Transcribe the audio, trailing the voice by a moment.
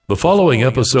The following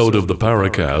episode of the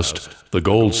Paracast, the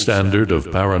gold standard of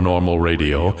paranormal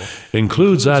radio,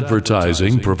 includes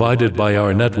advertising provided by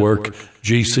our network,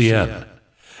 GCN.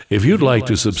 If you'd like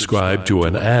to subscribe to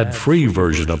an ad-free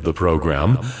version of the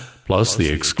program, plus the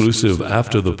exclusive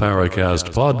After the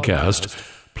Paracast podcast,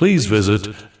 please visit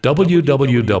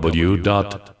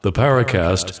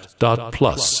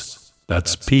www.theparacast.plus.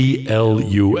 That's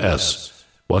P-L-U-S.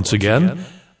 Once again,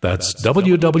 that's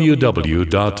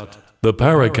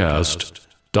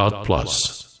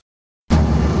www.theparacast.plus.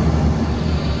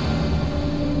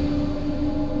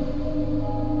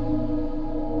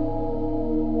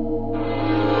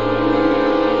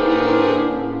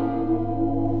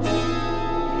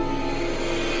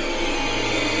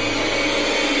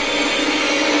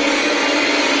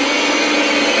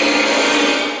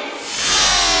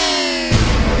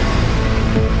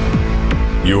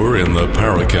 You're in the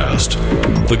Paracast,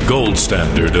 the gold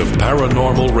standard of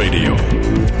paranormal radio.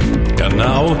 And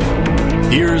now,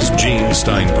 here's Gene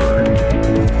Steinberg.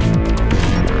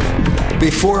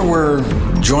 Before we're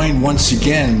joined once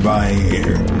again by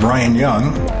Brian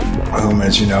Young, whom,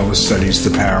 as you know, studies the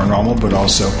paranormal, but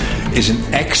also is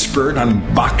an expert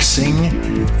on boxing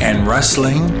and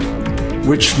wrestling,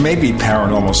 which may be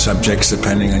paranormal subjects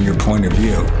depending on your point of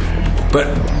view. But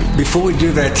before we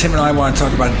do that, Tim and I want to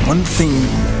talk about one thing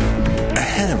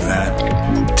ahead of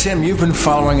that. Tim, you've been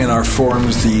following in our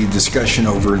forums the discussion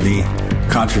over the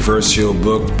controversial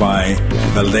book by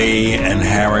Valet and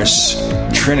Harris,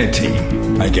 Trinity,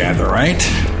 I gather, right?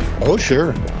 Oh,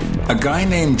 sure. A guy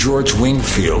named George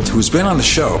Wingfield, who's been on the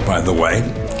show, by the way,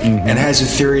 and has a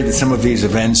theory that some of these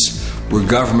events were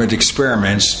government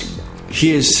experiments.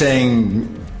 He is saying,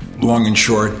 long and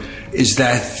short, is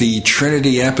that the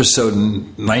Trinity episode in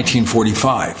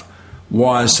 1945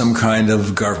 was some kind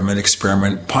of government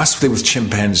experiment, possibly with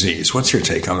chimpanzees. What's your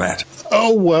take on that?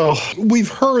 Oh, well,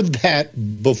 we've heard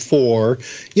that before.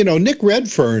 You know, Nick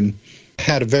Redfern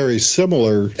had a very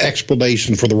similar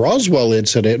explanation for the Roswell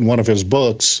incident in one of his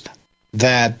books,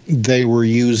 that they were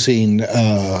using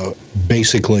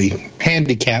basically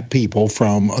handicapped people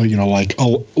from, like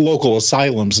local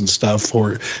asylums and stuff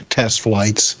for test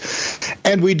flights.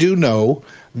 And we do know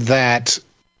that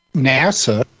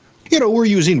NASA, we're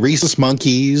using rhesus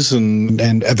monkeys and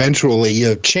eventually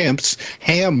chimps.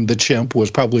 Ham the chimp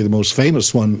was probably the most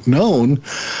famous one known.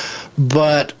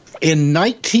 But in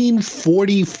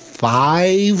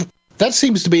 1945... that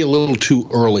seems to be a little too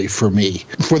early for me,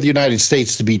 for the United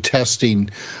States to be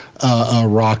testing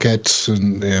rockets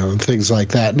and things like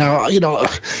that. Now,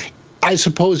 I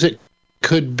suppose it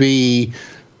could be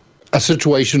a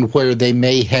situation where they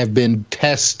may have been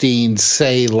testing,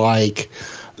 say, like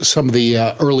some of the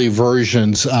early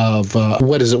versions of,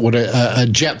 what a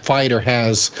jet fighter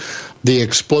has, the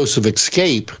explosive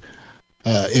escape.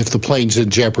 If the plane's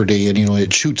in jeopardy and,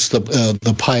 it shoots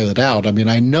the pilot out. I mean,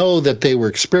 I know that they were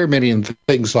experimenting in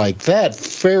things like that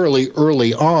fairly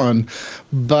early on,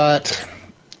 but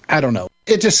I don't know.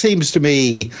 It just seems to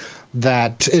me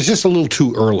that it's just a little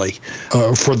too early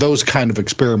for those kind of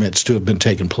experiments to have been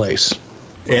taking place.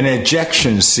 An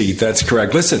ejection seat, that's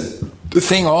correct. Listen, the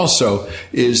thing also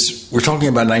is we're talking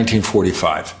about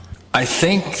 1945. I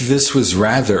think this was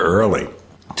rather early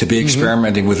to be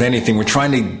experimenting with anything. We're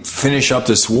trying to finish up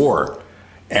this war,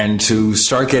 and to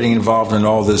start getting involved in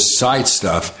all this side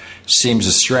stuff seems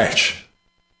a stretch.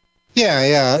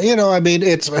 Yeah.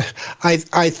 It's.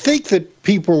 I think that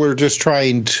people are just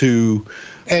trying to,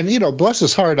 and bless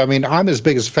his heart. I mean, I'm as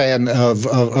big a fan of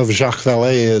Jacques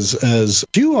Vallée as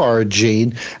you are,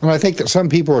 Gene, and I think that some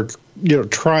people are,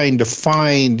 trying to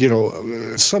find,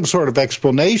 some sort of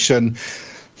explanation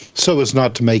so as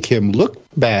not to make him look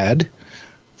bad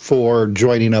for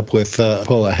joining up with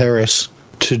Paula Harris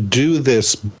to do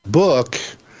this book.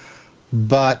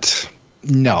 But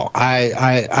no,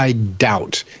 I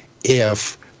doubt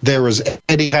if there was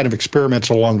any kind of experiments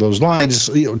along those lines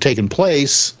taking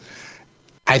place.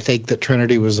 I think that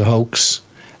Trinity was a hoax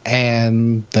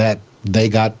and that they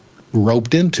got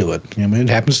roped into it. I mean, it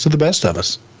happens to the best of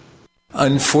us.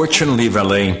 Unfortunately,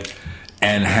 Valet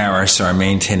and Harris are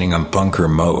maintaining a bunker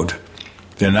mode.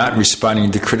 They're not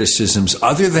responding to criticisms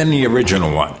other than the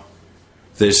original one.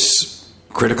 This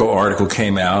critical article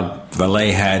came out. Valet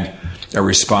had a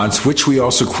response, which we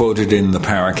also quoted in the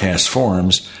Paracast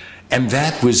forums, and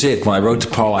that was it. When I wrote to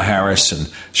Paula Harris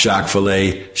and Jacques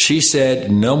Vallée, she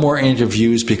said no more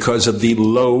interviews because of the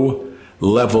low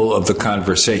level of the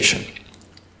conversation.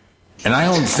 And I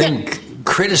don't think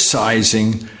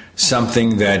criticizing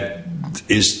something that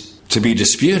is to be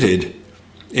disputed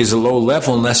is a low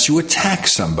level unless you attack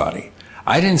somebody.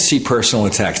 I didn't see personal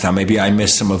attacks. Now, maybe I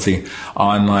missed some of the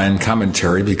online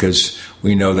commentary because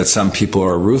we know that some people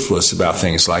are ruthless about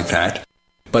things like that.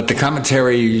 But the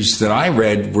commentaries that I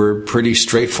read were pretty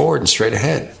straightforward and straight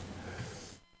ahead.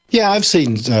 Yeah, I've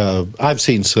seen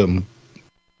some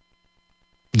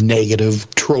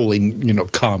negative trolling,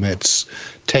 comments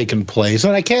taking place,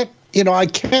 and I can't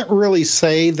really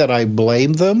say that I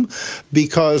blame them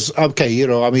because,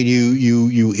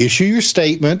 you issue your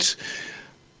statement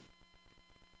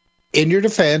in your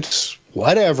defense,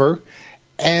 whatever,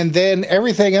 and then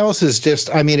everything else is just,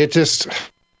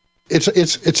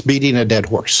 it's beating a dead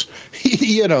horse.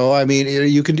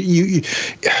 You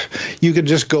can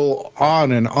just go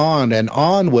on and on and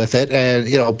on with it,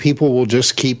 and people will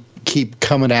just keep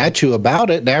coming at you about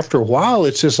it, and after a while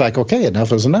it's just like, okay,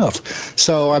 enough is enough.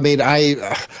 So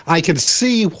I can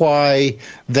see why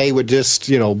they would just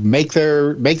make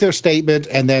their statement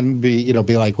and then be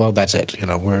like, well, that's it,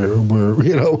 we're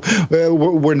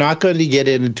not going to get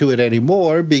into it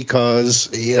anymore because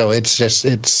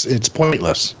it's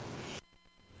pointless.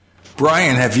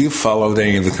 Brian, have you followed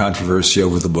any of the controversy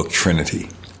over the book Trinity?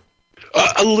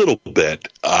 A little bit.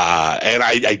 And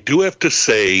I do have to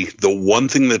say the one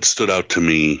thing that stood out to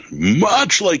me,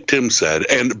 much like Tim said,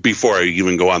 and before I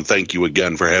even go on, thank you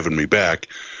again for having me back,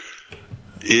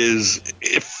 is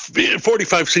if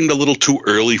 45 seemed a little too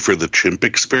early for the chimp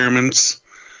experiments.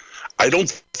 I don't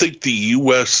think the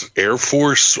U.S. Air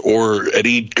Force or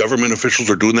any government officials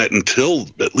are doing that until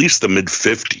at least the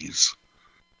mid-50s.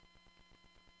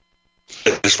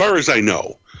 As far as I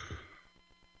know.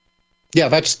 Yeah,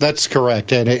 that's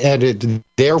correct, and the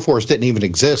Air Force didn't even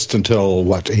exist until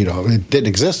it didn't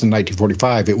exist in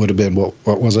 1945. It would have been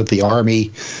what was it, the Army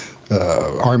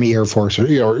Air Force,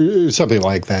 or something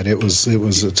like that. It was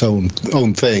its own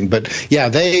thing. But yeah,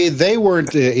 they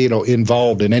weren't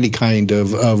involved in any kind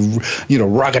of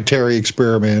rocketary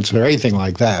experiments or anything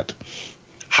like that.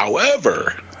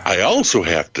 However, I also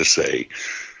have to say,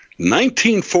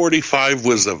 1945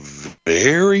 was a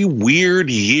very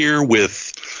weird year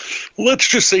with, let's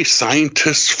just say,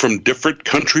 scientists from different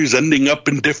countries ending up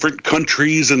in different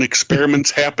countries and experiments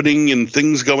happening and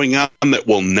things going on that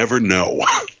we'll never know.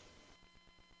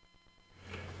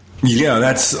 Yeah,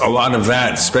 that's a lot of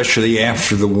that, especially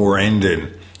after the war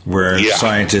ended, where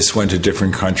scientists went to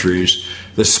different countries.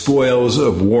 The spoils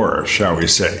of war, shall we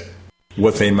say,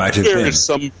 what they might have been. There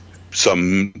is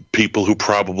some people who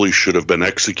probably should have been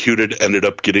executed ended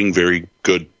up getting very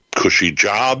good, cushy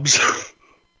jobs.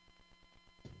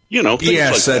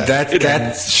 Yes, like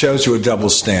that shows you a double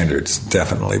standard,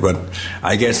 definitely. But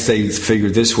I guess they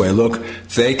figured this way: look,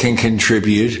 they can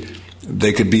contribute.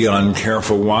 They could be on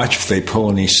careful watch. If they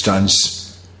pull any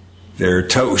stunts, they're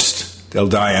toast. They'll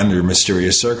die under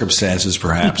mysterious circumstances,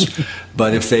 perhaps.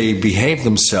 But if they behave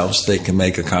themselves, they can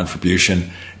make a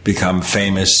contribution, become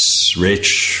famous,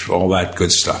 rich, all that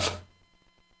good stuff.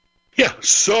 Yeah,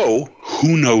 so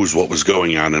who knows what was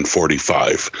going on in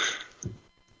 45?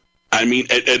 I mean,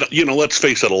 let's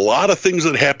face it, a lot of things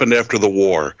that happened after the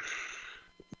war,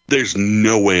 there's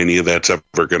no way any of that's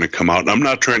ever going to come out. And I'm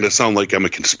not trying to sound like I'm a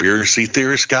conspiracy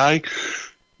theorist guy,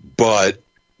 but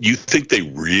you think they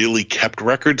really kept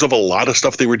records of a lot of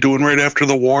stuff they were doing right after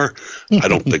the war? I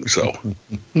don't think so.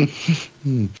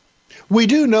 We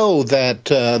do know that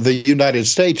the United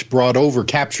States brought over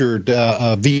captured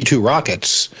V-2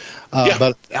 rockets,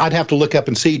 but I'd have to look up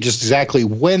and see just exactly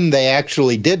when they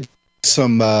actually did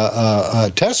some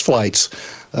test flights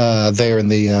there in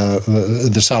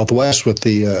the Southwest with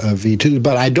the V-2,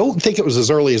 but I don't think it was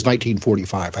as early as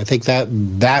 1945. I think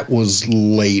that was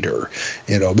later,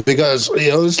 because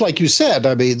it's like you said.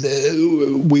 I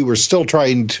mean, we were still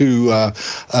trying to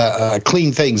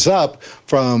clean things up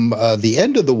from the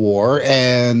end of the war,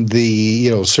 and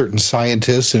the certain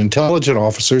scientists and intelligence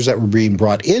officers that were being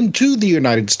brought into the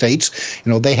United States,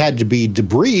 they had to be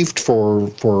debriefed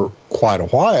for quite a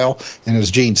while. And as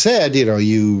Gene said,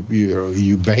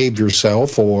 you behave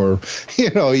yourself, or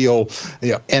you'll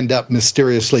end up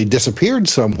mysteriously disappeared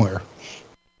somewhere.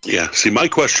 Yeah. See, my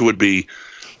question would be,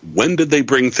 when did they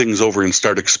bring things over and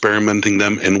start experimenting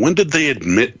them, and when did they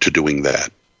admit to doing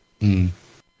that?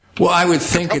 Well, I would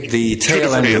think at the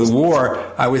tail end of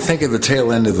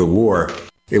the war,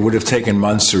 it would have taken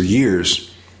months or years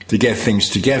to get things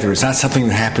together. It's not something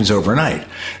that happens overnight.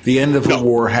 The end of the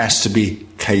war has to be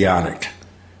chaotic.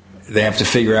 They have to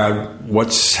figure out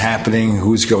what's happening,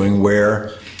 who's going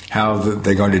where, how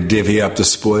they're going to divvy up the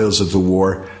spoils of the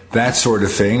war, that sort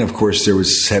of thing. Of course, there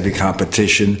was heavy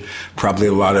competition, probably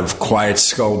a lot of quiet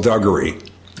skullduggery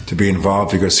to be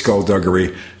involved because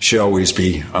skullduggery should always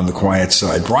be on the quiet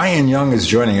side. Brian Young is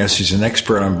joining us. He's an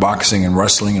expert on boxing and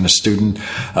wrestling and a student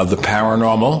of the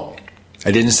paranormal.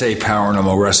 I didn't say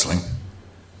paranormal wrestling.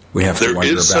 We have to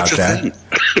wonder about that.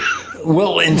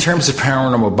 Well, in terms of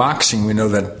paranormal boxing, we know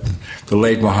that the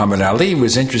late Muhammad Ali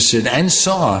was interested and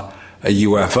saw a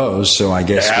UFO, so I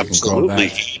guess we can call that.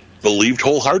 He believed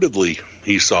wholeheartedly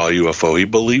he saw a UFO. He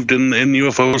believed in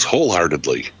UFOs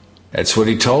wholeheartedly. That's what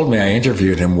he told me. I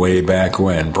interviewed him way back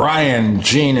when. Brian,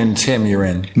 Gene, and Tim, you're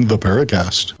in the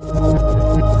Paracast.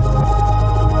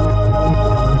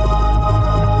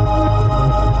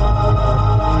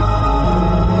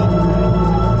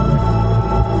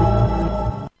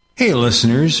 Hey,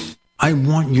 listeners. I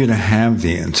want you to have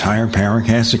the entire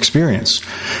Paracast experience.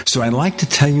 So I'd like to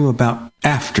tell you about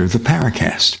After the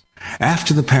Paracast.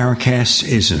 After the Paracast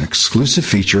is an exclusive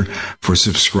feature for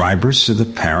subscribers to the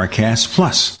Paracast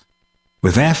Plus.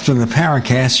 With After the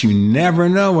Paracast, you never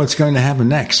know what's going to happen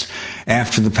next.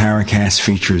 After the Paracast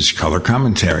features color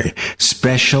commentary,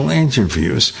 special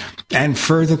interviews, and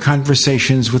further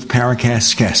conversations with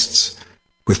Paracast guests.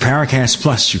 With Paracast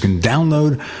Plus, you can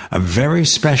download a very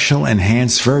special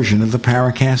enhanced version of the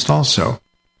Paracast also.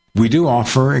 We do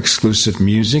offer exclusive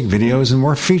music, videos, and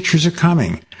more features are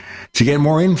coming. To get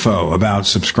more info about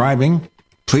subscribing,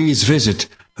 please visit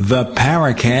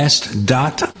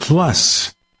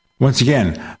theparacast.plus. Once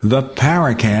again,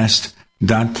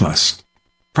 theparacast.plus.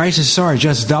 Prices are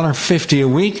just $1.50 a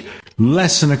week,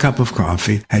 less than a cup of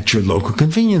coffee at your local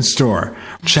convenience store.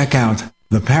 Check out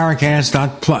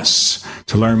theparacast.plus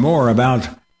to learn more about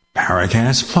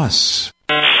Paracast Plus.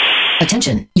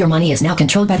 Attention, your money is now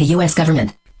controlled by the U.S.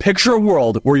 government. Picture a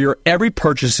world where your every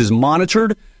purchase is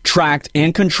monitored, tracked,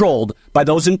 and controlled by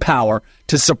those in power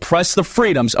to suppress the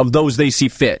freedoms of those they see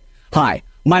fit. Hi,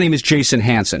 my name is Jason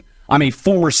Hansen. I'm a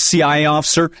former CIA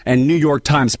officer and New York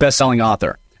Times bestselling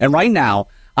author. And right now,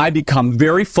 I become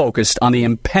very focused on the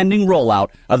impending rollout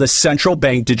of the central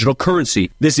bank digital currency.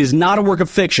 This is not a work of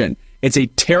fiction. It's a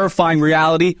terrifying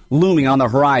reality looming on the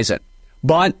horizon.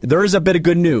 But there is a bit of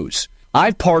good news.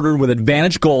 I've partnered with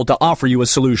Advantage Gold to offer you a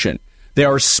solution. They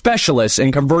are specialists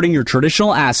in converting your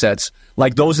traditional assets,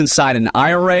 like those inside an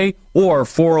IRA or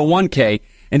 401k,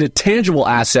 into tangible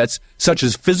assets such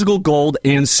as physical gold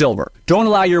and silver. Don't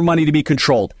allow your money to be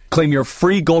controlled. Claim your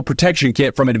free gold protection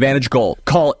kit from Advantage Gold.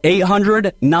 Call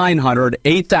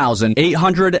 800-900-8000,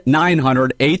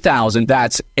 800-900-8000.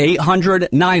 That's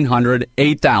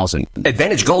 800-900-8000.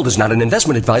 Advantage Gold is not an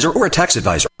investment advisor or a tax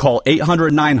advisor. Call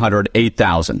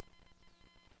 800-900-8000.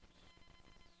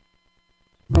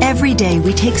 Every day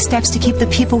we take steps to keep the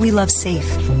people we love safe,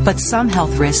 but some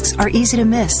health risks are easy to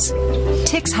miss.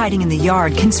 Ticks hiding in the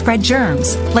yard can spread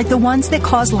germs, like the ones that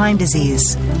cause Lyme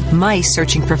disease. Mice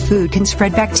searching for food can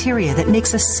spread bacteria that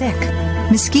makes us sick.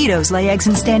 Mosquitoes lay eggs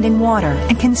in standing water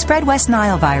and can spread West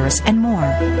Nile virus and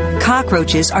more.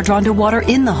 Cockroaches are drawn to water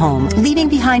in the home, leaving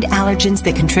behind allergens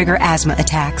that can trigger asthma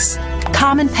attacks.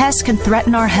 Common pests can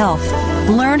threaten our health.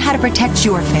 Learn how to protect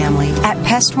your family at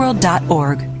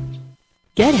pestworld.org.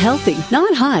 Get healthy,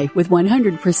 not high, with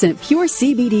 100% pure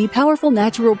CBD powerful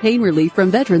natural pain relief from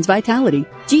Veterans Vitality.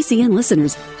 GCN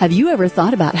listeners, have you ever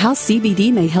thought about how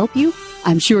CBD may help you?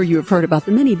 I'm sure you have heard about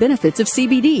the many benefits of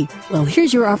CBD. Well,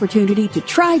 here's your opportunity to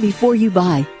try before you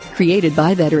buy. Created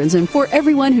by veterans and for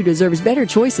everyone who deserves better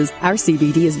choices, our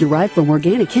CBD is derived from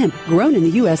organic hemp, grown in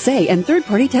the USA and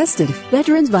third-party tested.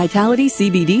 Veterans Vitality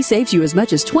CBD saves you as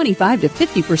much as 25 to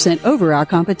 50% over our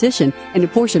competition, and a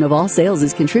portion of all sales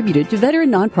is contributed to veteran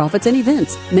nonprofits and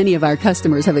events. Many of our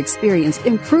customers have experienced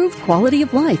improved quality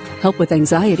of life, help with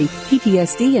anxiety,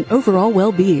 PTSD, and overall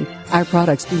well-being. Our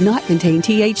products do not contain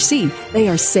THC. They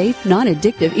are safe,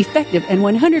 non-addictive, effective, and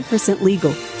 100%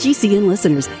 legal. GCN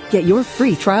listeners, get your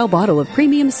free trial bottle of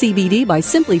premium CBD by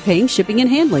simply paying shipping and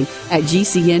handling at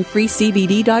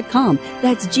GCNFreeCBD.com.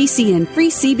 That's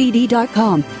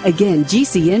GCNFreeCBD.com. Again,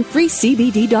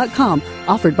 GCNFreeCBD.com.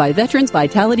 Offered by Veterans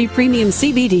Vitality Premium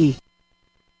CBD.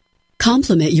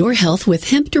 Complement your health with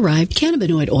hemp-derived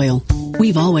cannabinoid oil.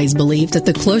 We've always believed that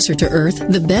the closer to Earth,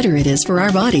 the better it is for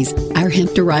our bodies. Our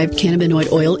hemp-derived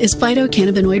cannabinoid oil is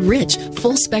phytocannabinoid-rich,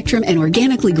 full-spectrum, and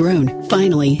organically grown.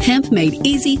 Finally, hemp made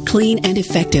easy, clean, and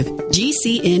effective.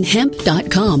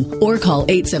 GCNHemp.com or call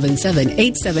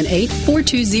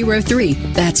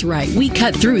 877-878-4203. That's right, we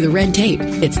cut through the red tape.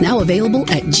 It's now available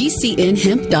at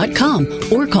GCNHemp.com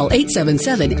or call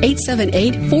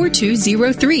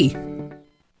 877-878-4203.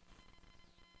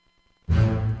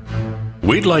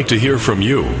 We'd like to hear from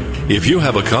you. If you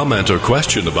have a comment or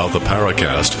question about the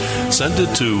Paracast, send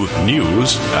it to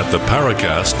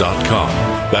news@theparacast.com.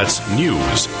 That's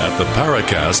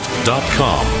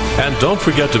news@theparacast.com. And don't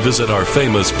forget to visit our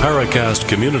famous Paracast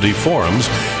community forums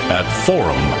at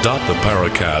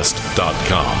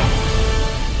forum.theparacast.com.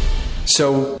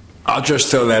 So I'll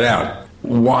just throw that out.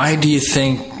 Why do you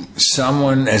think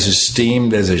someone as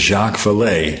esteemed as a Jacques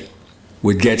Vallée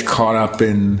would get caught up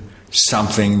in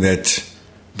something that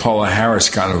Paula Harris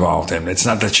got involved in? It's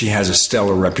not that she has a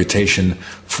stellar reputation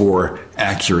for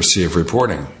accuracy of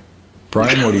reporting.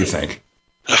 Brian, what do you think?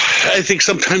 I think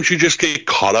sometimes you just get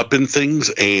caught up in things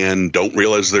and don't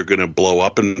realize they're going to blow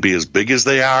up and be as big as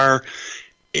they are.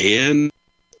 And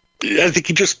I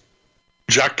think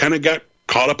Jacques kind of got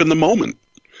caught up in the moment.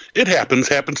 It happens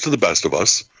to the best of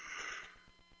us.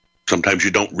 Sometimes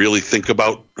you don't really think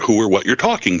about who or what you're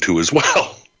talking to as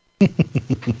well.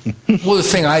 Well, the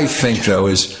thing I think, though,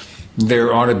 is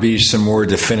there ought to be some more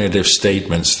definitive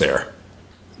statements there.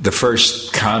 The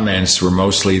first comments were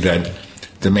mostly that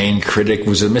the main critic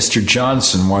was a Mr.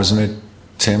 Johnson, wasn't it,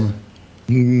 Tim?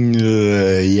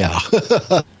 Yeah.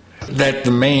 That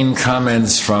the main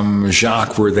comments from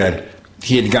Jacques were that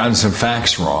he had gotten some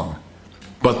facts wrong.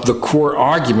 But the core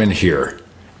argument here,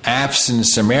 absent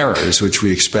some errors, which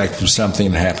we expect from something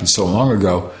that happened so long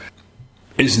ago,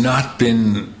 has not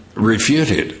been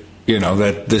refuted.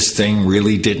 That this thing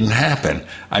really didn't happen.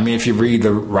 I mean, if you read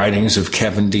the writings of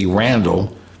Kevin D.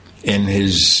 Randall in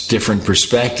his different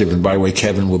perspective, and by the way,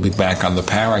 Kevin will be back on the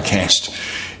Paracast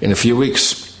in a few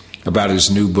weeks about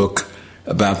his new book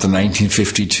about the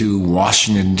 1952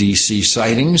 Washington, D.C.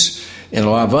 sightings and a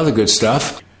lot of other good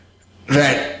stuff,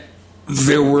 that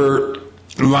there were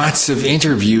lots of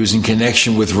interviews in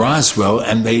connection with Roswell,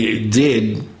 and they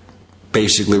did,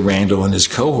 basically Randall and his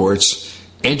cohorts,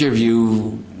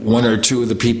 interview one or two of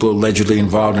the people allegedly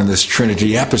involved in this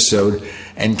Trinity episode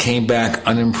and came back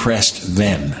unimpressed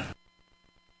then.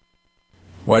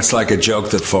 What's like a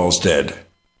joke that falls dead?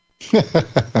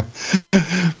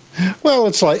 Well,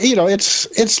 it's like,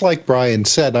 it's like Brian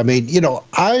said. I mean,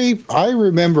 I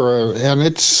remember, and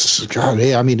it's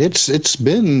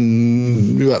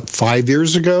been 5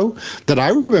 years ago that I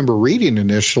remember reading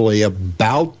initially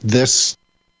about this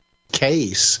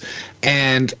case.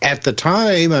 And at the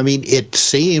time, I mean, it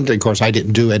seemed, of course, I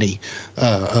didn't do any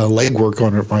legwork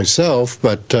on it myself,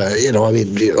 but,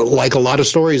 like a lot of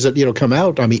stories that, come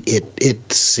out, I mean,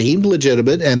 it seemed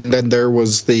legitimate. And then there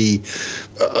was the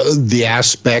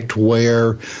aspect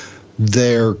where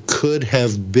there could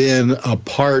have been a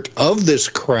part of this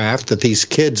craft that these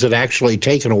kids had actually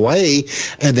taken away,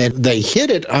 and then they hid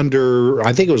it under,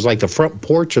 I think it was like the front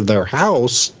porch of their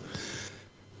house.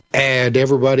 And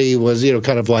everybody was,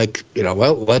 kind of like,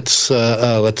 well, let's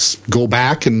go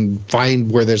back and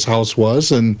find where this house was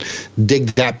and dig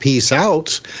that piece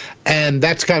out. And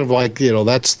that's kind of like,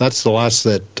 that's the last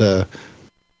that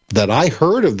I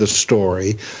heard of the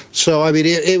story. So, I mean,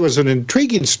 it was an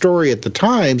intriguing story at the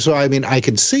time. So, I mean, I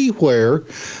could see where,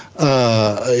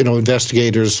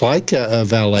 investigators like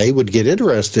Vallée would get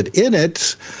interested in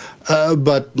it.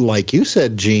 But like you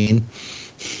said, Gene,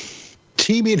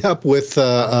 teaming up with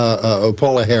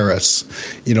Paula Harris,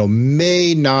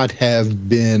 may not have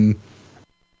been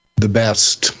the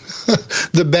best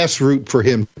route for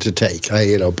him to take.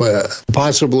 But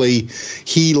possibly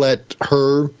he let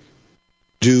her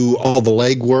do all the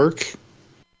legwork,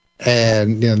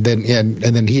 and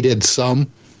then he did some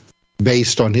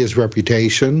based on his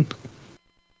reputation,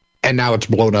 and now it's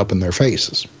blown up in their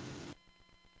faces.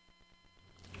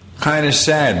 Kind of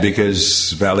sad,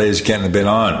 because Vallée's getting a bit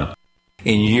on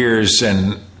in years,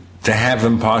 and to have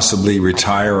him possibly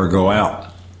retire or go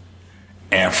out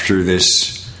after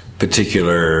this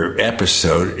particular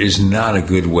episode is not a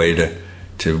good way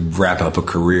to wrap up a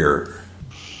career.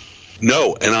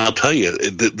 No, and I'll tell you,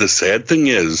 the sad thing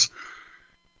is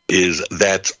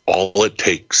that's all it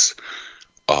takes.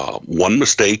 One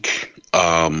mistake,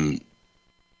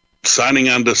 signing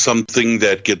on to something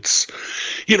that gets,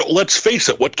 let's face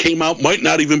it, what came out might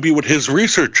not even be what his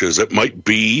research is. It might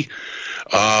be,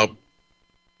 that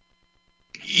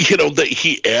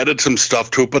he added some stuff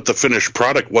to it, but the finished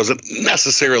product wasn't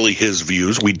necessarily his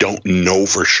views. We don't know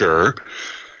for sure,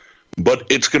 but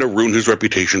it's going to ruin his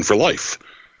reputation for life.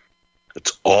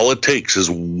 That's all it takes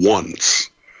is once,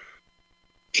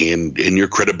 and your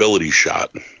credibility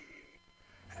shot.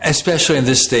 Especially in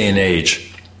this day and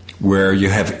age, where you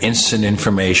have instant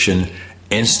information,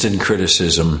 instant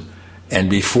criticism, and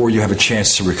before you have a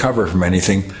chance to recover from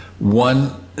anything,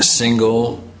 one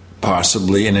single,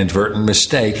 possibly inadvertent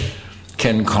mistake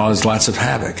can cause lots of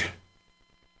havoc.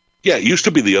 Yeah, it used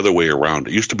to be the other way around.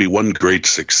 It used to be one great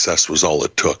success was all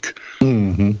it took.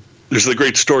 Mm-hmm. There's the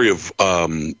great story of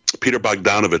Peter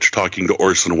Bogdanovich talking to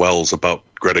Orson Welles about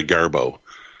Greta Garbo.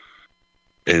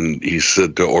 And he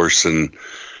said to Orson,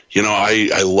 you know,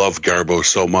 I love Garbo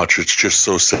so much. It's just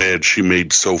so sad she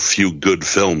made so few good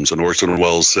films. And Orson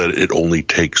Welles said, it only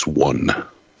takes one.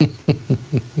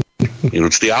 You know,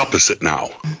 it's the opposite now.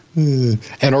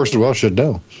 And Orson Welles should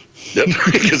know. Yep.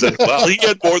 Because, well, he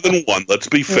had more than one, let's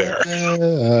be fair.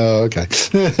 Okay.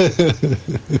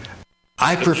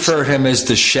 I prefer him as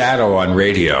the Shadow on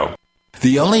radio.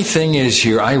 The only thing is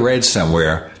here, I read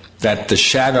somewhere that the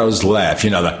Shadow's laugh,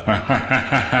 you know, the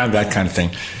that kind of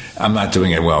thing. I'm not doing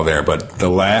it well there, but the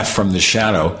laugh from the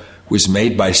Shadow was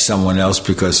made by someone else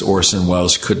because Orson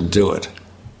Welles couldn't do it.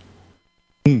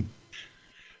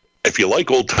 If you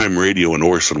like old-time radio and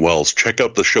Orson Welles, check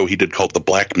out the show he did called The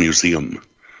Black Museum.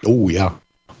 Oh, yeah.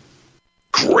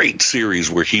 Great series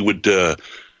where he would...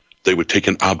 they would take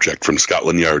an object from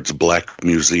Scotland Yard's Black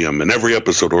Museum, and every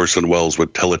episode Orson Welles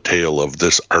would tell a tale of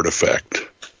this artifact.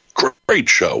 Great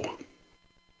show.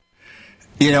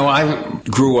 You know, I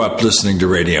grew up listening to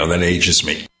radio. That ages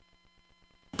me.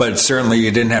 But certainly you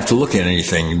didn't have to look at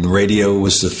anything. Radio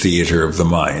was the theater of the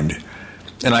mind.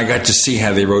 And I got to see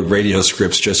how they wrote radio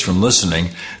scripts just from listening.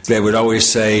 They would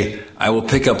always say, I will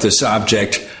pick up this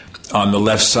object on the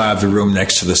left side of the room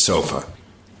next to the sofa.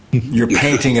 You're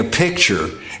painting a picture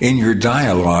in your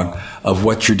dialogue of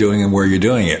what you're doing and where you're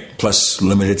doing it, plus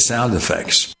limited sound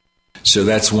effects. So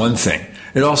that's one thing.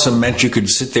 It also meant you could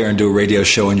sit there and do a radio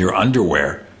show in your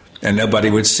underwear, and nobody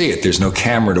would see it. There's no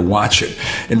camera to watch it.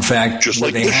 In fact, just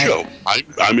like this show.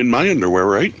 I'm in my underwear,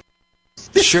 right?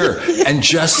 Sure. And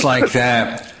just like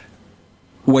that,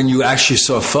 when you actually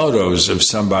saw photos of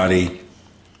somebody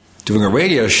doing a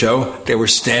radio show, they were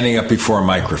standing up before a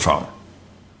microphone.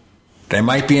 They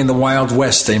might be in the Wild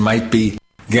West. They might be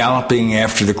galloping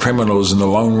after the criminals in the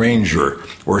Lone Ranger,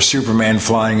 or Superman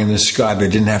flying in the sky. They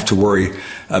didn't have to worry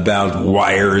about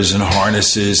wires and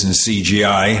harnesses and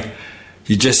CGI.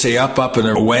 You just say up, up, and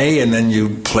away, and then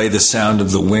you play the sound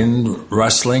of the wind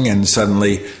rustling, and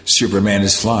suddenly Superman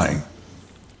is flying.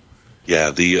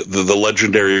 Yeah, the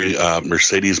legendary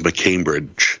Mercedes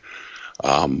McCambridge,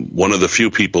 one of the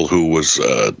few people who was...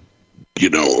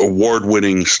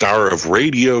 award-winning star of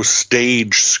radio,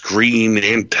 stage, screen,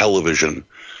 and television.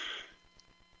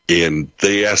 And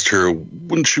they asked her,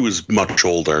 when she was much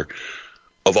older,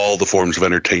 of all the forms of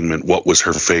entertainment, what was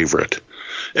her favorite?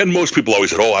 And most people always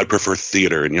said, I prefer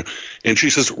theater. And she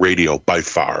says, radio, by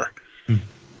far.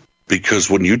 Because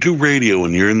when you do radio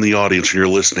and you're in the audience and you're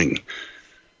listening,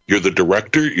 you're the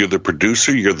director, you're the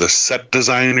producer, you're the set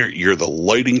designer, you're the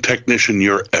lighting technician,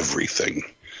 you're everything.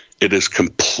 It is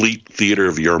complete theater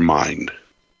of your mind.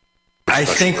 I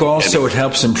think also it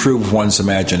helps improve one's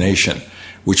imagination,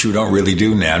 which we don't really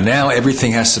do now. Now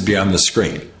everything has to be on the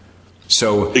screen.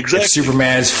 So If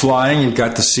Superman is flying, you've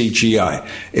got the CGI.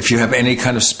 If you have any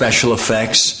kind of special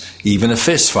effects, even a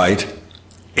fist fight,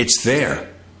 it's there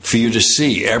for you to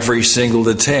see every single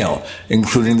detail,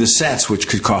 including the sets, which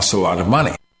could cost a lot of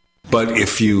money. But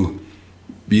if you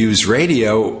use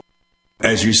radio,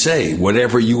 as you say,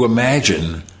 whatever you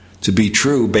imagine to be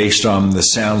true based on the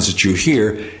sounds that you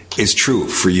hear is true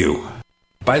for you.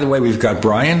 By the way, we've got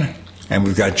Brian, and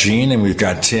we've got Gene, and we've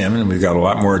got Tim, and we've got a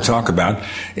lot more to talk about,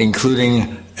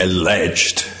 including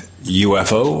alleged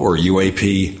UFO or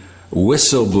UAP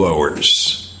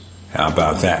whistleblowers. How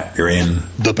about that? You're in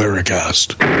the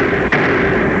Paracast.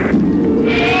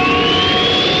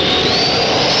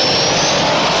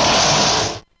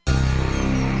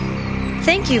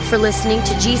 Thank you for listening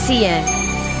to GCN.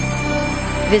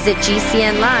 Visit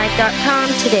GCNlive.com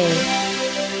today.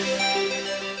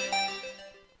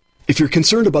 If you're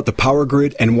concerned about the power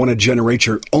grid and want to generate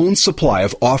your own supply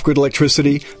of off-grid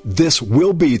electricity, this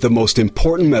will be the most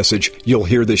important message you'll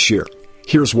hear this year.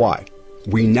 Here's why.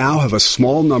 We now have a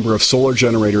small number of solar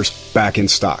generators back in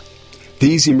stock.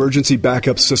 These emergency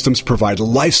backup systems provide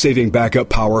life-saving backup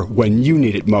power when you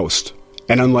need it most.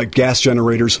 And unlike gas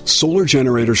generators, solar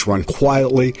generators run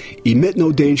quietly, emit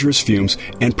no dangerous fumes,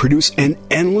 and produce an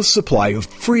endless supply of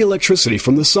free electricity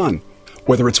from the sun.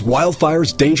 Whether it's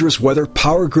wildfires, dangerous weather,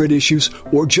 power grid issues,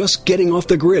 or just getting off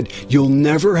the grid, you'll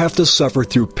never have to suffer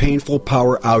through painful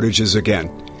power outages again.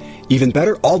 Even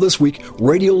better, all this week,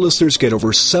 radio listeners get over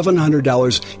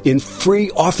 $700 in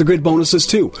free off-the-grid bonuses,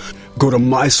 too. Go to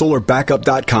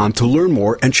mysolarbackup.com to learn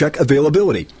more and check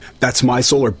availability. That's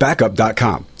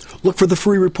mysolarbackup.com. Look for the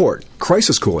free report,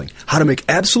 Crisis Cooling, how to make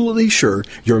absolutely sure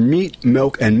your meat,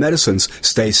 milk, and medicines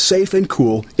stay safe and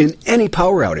cool in any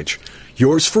power outage.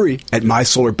 Yours free at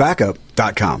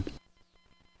mysolarbackup.com.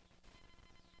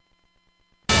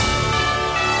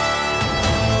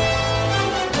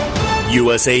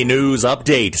 USA News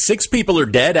update. 6 people are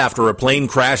dead after a plane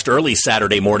crashed early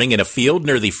Saturday morning in a field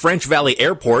near the French Valley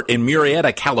Airport in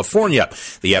Murrieta, California.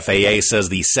 The FAA says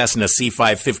the Cessna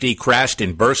C-550 crashed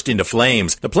and burst into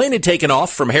flames. The plane had taken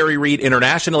off from Harry Reid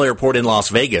International Airport in Las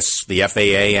Vegas. The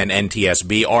FAA and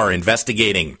NTSB are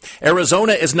investigating.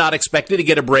 Arizona is not expected to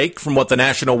get a break from what the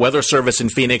National Weather Service in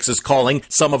Phoenix is calling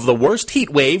some of the worst heat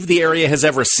wave the area has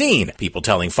ever seen. People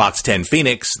telling Fox 10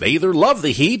 Phoenix they either love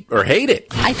the heat or hate it.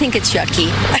 I think it's yucky.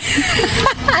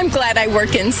 I'm glad I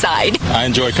work inside. I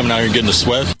enjoy coming out here and getting the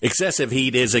sweat. Excessive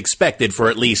heat is expected for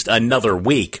at least another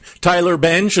week. Tyler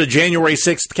Bench, a January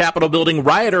 6th Capitol building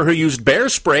rioter who used bear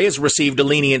spray, has received a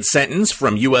lenient sentence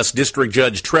from U.S. District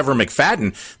Judge Trevor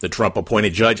McFadden. The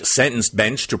Trump-appointed judge sentenced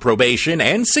Bench to probation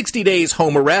and 60 days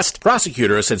home arrest.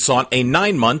 Prosecutors had sought a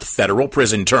 9-month federal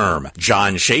prison term.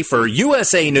 John Schaefer,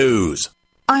 USA News.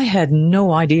 I had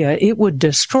no idea it would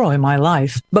destroy my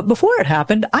life. But before it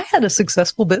happened, I had a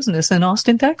successful business in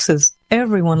Austin, Texas.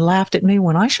 Everyone laughed at me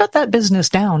when I shut that business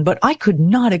down, but I could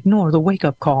not ignore the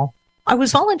wake-up call. I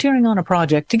was volunteering on a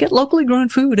project to get locally grown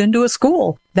food into a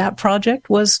school. That project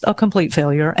was a complete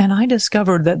failure, and I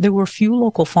discovered that there were few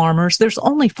local farmers. There's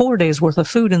only 4 days worth of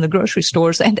food in the grocery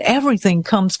stores, and everything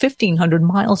comes 1,500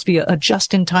 miles via a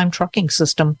just-in-time trucking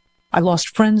system. I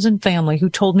lost friends and family who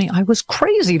told me I was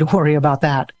crazy to worry about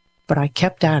that, but I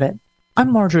kept at it.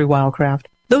 I'm Marjorie Wildcraft.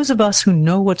 Those of us who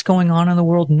know what's going on in the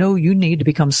world know you need to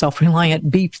become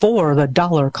self-reliant before the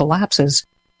dollar collapses.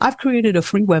 I've created a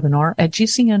free webinar at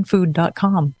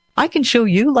gcnfood.com. I can show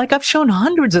you, like I've shown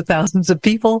hundreds of thousands of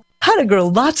people, how to grow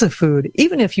lots of food,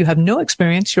 even if you have no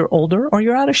experience, you're older, or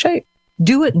you're out of shape.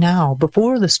 Do it now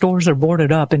before the stores are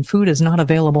boarded up and food is not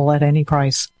available at any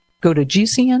price. Go to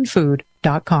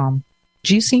gcnfood.com.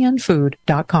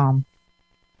 gcnfood.com.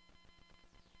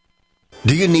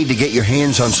 Do you need to get your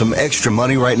hands on some extra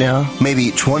money right now?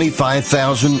 Maybe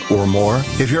 $25,000 or more?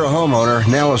 If you're a homeowner,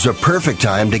 now is the perfect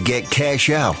time to get cash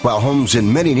out while homes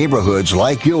in many neighborhoods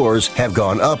like yours have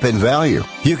gone up in value.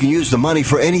 You can use the money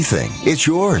for anything. It's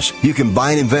yours. You can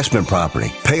buy an investment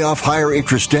property, pay off higher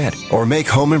interest debt, or make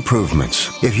home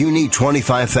improvements. If you need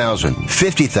 $25,000,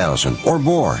 $50,000 or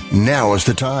more, now is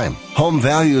the time. Home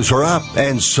values are up,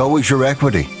 and so is your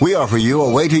equity. We offer you a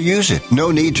way to use it. No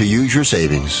need to use your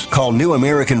savings. Call New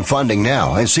American Funding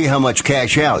now and see how much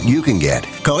cash out you can get.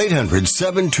 Call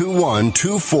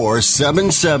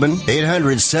 800-721-2477.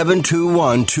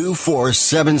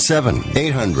 800-721-2477.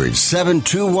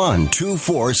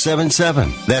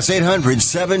 800-721-2477. That's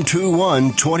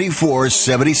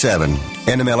 800-721-2477.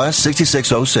 NMLS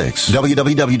 6606.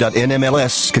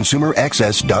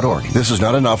 www.nmlsconsumeraccess.org. This is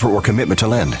not an offer or commitment to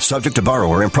lend. Subject to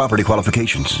borrower and property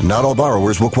qualifications. Not all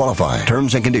borrowers will qualify.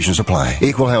 Terms and conditions apply.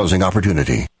 Equal housing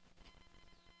opportunity.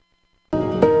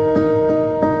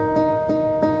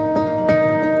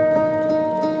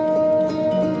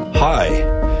 Hi,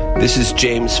 this is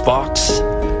James Fox,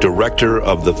 director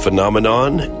of The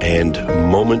Phenomenon and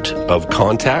Moment of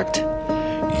Contact.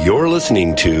 You're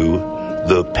listening to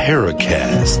the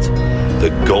Paracast, the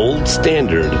gold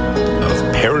standard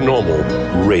of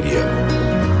paranormal radio.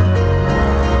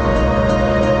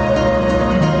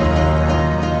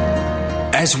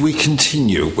 As we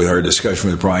continue with our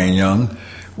discussion with Brian Young,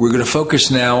 we're going to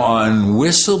focus now on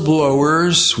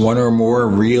whistleblowers, one or more,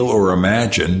 real or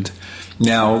imagined.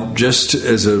 Now, just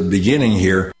as a beginning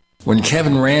here, when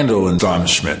Kevin Randall and Don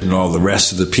Schmidt and all the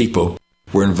rest of the people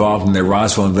were involved in their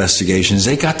Roswell investigations,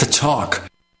 they got to talk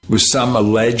with some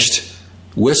alleged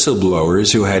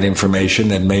whistleblowers who had information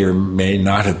that may or may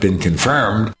not have been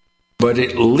confirmed, but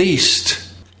at least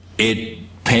it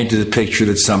painted a picture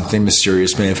that something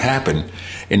mysterious may have happened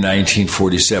in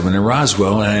 1947 in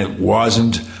Roswell, and it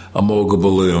wasn't a mogul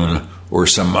balloon or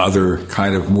some other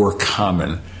kind of more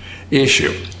common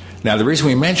issue. Now, the reason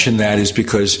we mention that is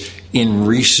because in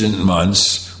recent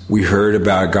months, we heard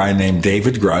about a guy named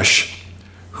David Grusch,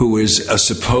 who is a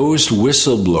supposed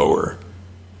whistleblower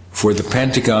for the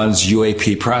Pentagon's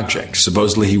UAP project.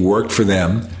 Supposedly he worked for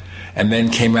them and then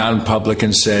came out in public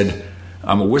and said,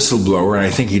 I'm a whistleblower, and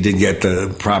I think he did get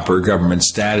the proper government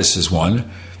status as one,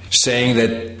 saying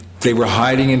that they were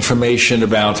hiding information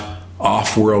about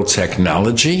off-world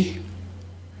technology,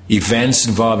 events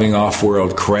involving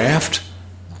off-world craft,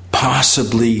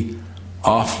 possibly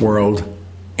off-world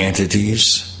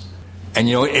entities. And,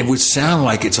 you know, it would sound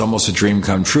like it's almost a dream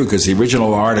come true, because the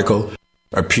original article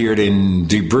appeared in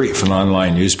Debrief, an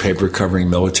online newspaper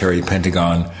covering military,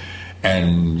 Pentagon,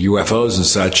 and UFOs and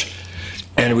such.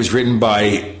 And it was written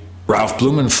by Ralph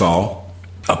Blumenthal,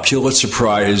 a Pulitzer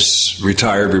Prize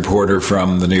retired reporter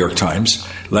from the New York Times,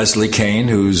 Leslie Kean,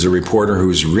 who's a reporter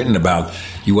who's written about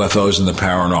UFOs and the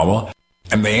paranormal,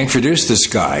 And they introduced this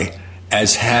guy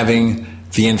as having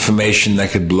the information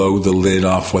that could blow the lid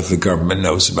off what the government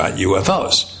knows about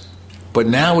UFOs. But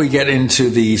now we get into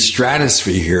the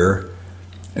stratosphere here,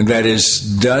 and that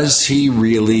is, does he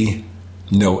really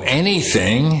know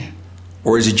anything,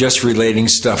 or is he just relating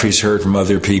stuff he's heard from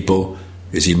other people?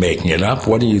 Is he making it up?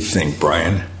 What do you think,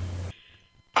 Brian?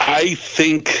 I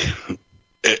think,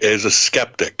 as a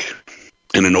skeptic,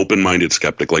 and an open-minded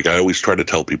skeptic, like I always try to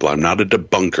tell people, I'm not a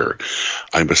debunker.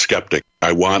 I'm a skeptic.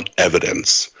 I want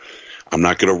evidence. I'm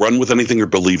not going to run with anything or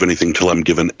believe anything till I'm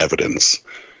given evidence.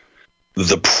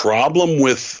 The problem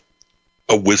with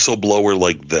a whistleblower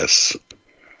like this,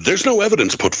 there's no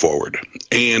evidence put forward.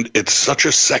 And it's such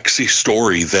a sexy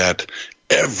story that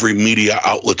every media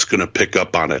outlet's going to pick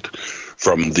up on it.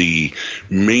 From the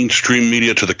mainstream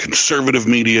media to the conservative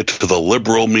media to the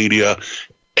liberal media,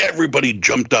 everybody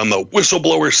jumped on the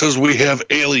whistleblower says we have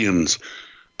aliens,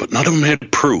 but none of them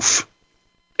had proof.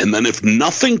 And then if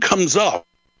nothing comes up,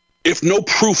 if no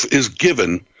proof is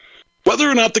given, whether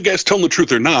or not the guy's telling the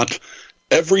truth or not,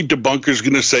 every debunker is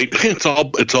going to say it's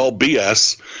all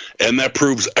BS, and that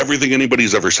proves everything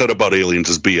anybody's ever said about aliens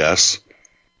is BS.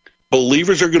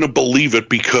 Believers are going to believe it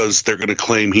because they're going to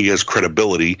claim he has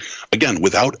credibility. Again,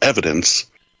 without evidence,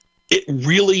 it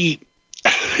really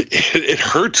it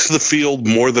hurts the field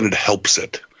more than it helps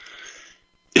it.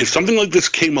 If something like this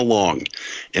came along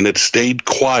and it stayed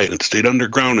quiet, it stayed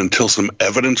underground until some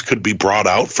evidence could be brought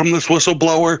out from this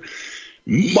whistleblower,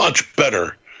 much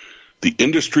better. The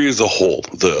industry as a whole,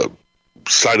 the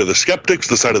side of the skeptics,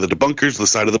 the side of the debunkers, the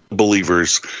side of the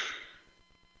believers,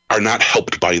 are not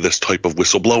helped by this type of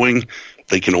whistleblowing.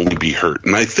 They can only be hurt.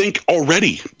 And I think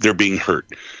already they're being hurt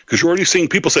because you're already seeing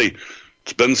people say,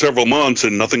 it's been several months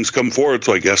and nothing's come forward,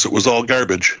 so I guess it was all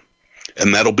garbage.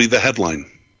 And that'll be the headline.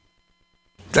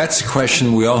 That's a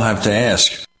question we all have to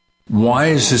ask. Why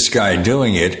is this guy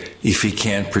doing it if he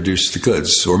can't produce the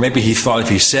goods? Or maybe he thought if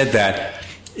he said that,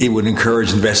 it would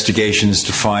encourage investigations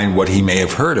to find what he may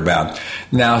have heard about.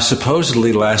 Now,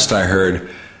 supposedly, last I heard,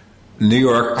 New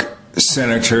York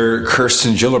Senator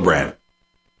Kirsten Gillibrand,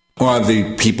 one of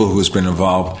the people who has been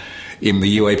involved in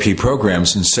the UAP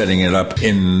programs and setting it up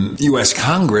in U.S.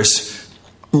 Congress,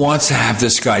 wants to have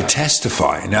this guy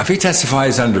testify. Now, if he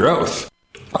testifies under oath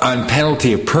on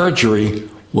penalty of perjury,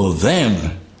 well,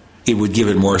 then it would give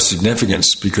it more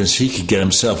significance because he could get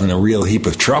himself in a real heap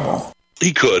of trouble.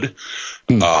 He could,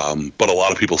 but a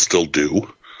lot of people still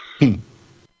do.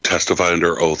 Testify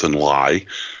under oath and lie.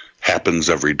 Happens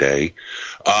every day.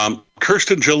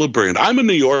 Kirsten Gillibrand, I'm a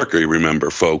New Yorker, you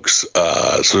remember, folks.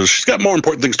 So she's got more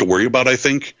important things to worry about, I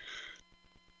think.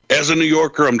 As a New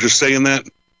Yorker, I'm just saying that.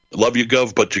 Love you,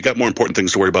 Gov, but you got more important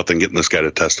things to worry about than getting this guy to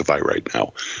testify right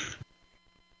now.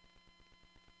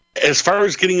 As far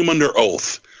as getting him under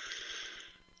oath,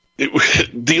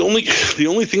 the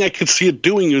only thing I could see it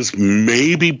doing is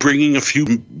maybe bringing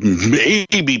some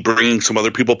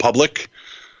other people public.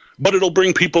 But it'll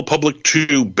bring people public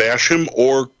to bash him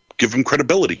or give him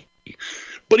credibility.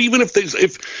 But even if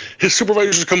his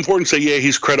supervisors come forward and say, yeah,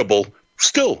 he's credible,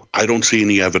 still, I don't see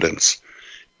any evidence.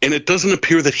 And it doesn't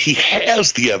appear that he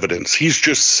has the evidence. He's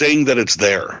just saying that it's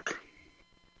there.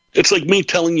 It's like me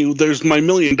telling you there's my $1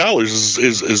 million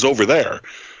is over there.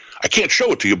 I can't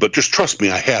show it to you, but just trust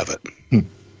me, I have it.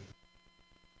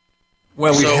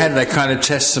 Well, we had that kind of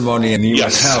testimony in the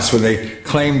U.S. House where they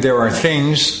claimed there are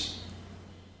things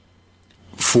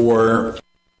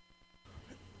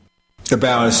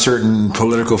about a certain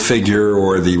political figure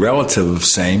or the relative of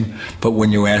same, but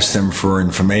when you ask them for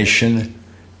information,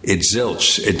 it's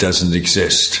zilch. It doesn't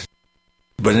exist.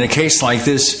 But in a case like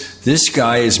this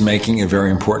guy is making a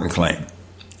very important claim.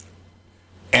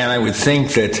 And I would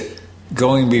think that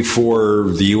going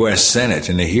before the U.S. Senate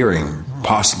in a hearing,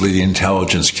 possibly the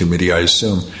Intelligence Committee, I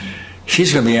assume,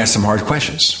 he's going to be asked some hard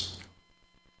questions.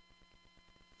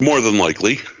 More than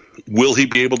likely. Will he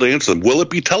be able to answer them? Will it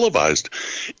be televised?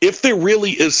 If there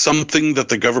really is something that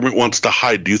the government wants to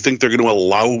hide, do you think they're going to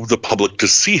allow the public to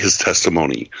see his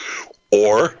testimony?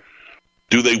 Or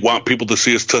do they want people to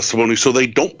see his testimony so they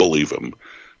don't believe him?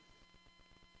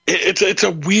 It's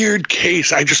a weird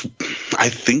case. I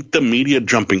think the media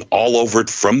jumping all over it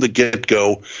from the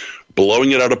get-go,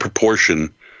 blowing it out of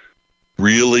proportion,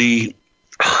 really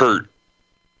hurt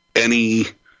any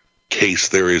case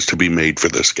there is to be made for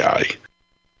this guy.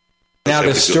 Now,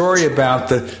 the story about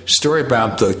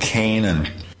the Kane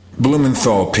and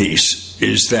Blumenthal piece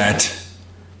is that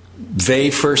they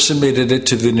first submitted it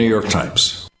to the New York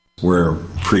Times, where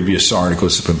previous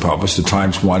articles have been published. The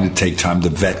Times wanted to take time to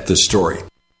vet the story.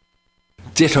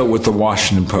 Ditto with the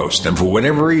Washington Post. And for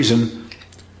whatever reason,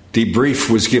 Debrief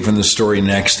was given the story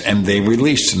next, and they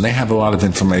released, and they have a lot of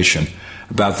information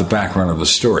about the background of the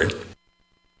story.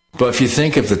 But if you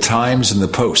think if the Times and the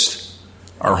Post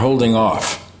are holding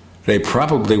off, they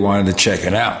probably wanted to check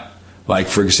it out. Like,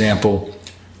 for example,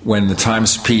 when the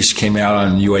Times piece came out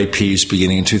on UAPs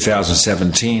beginning in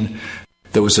 2017,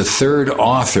 there was a third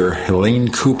author,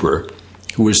 Helene Cooper,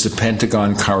 who was the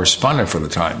Pentagon correspondent for the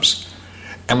Times.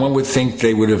 And one would think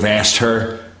they would have asked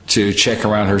her to check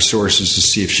around her sources to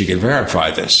see if she could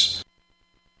verify this.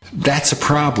 That's a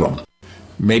problem.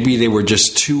 Maybe they were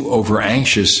just too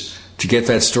over-anxious to get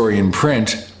that story in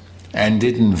print and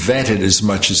didn't vet it as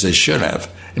much as they should have.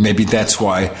 And maybe that's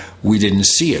why we didn't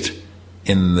see it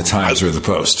in the Times or the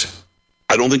Post.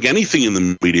 I don't think anything in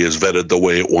the media is vetted the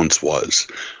way it once was.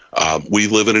 We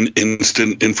live in an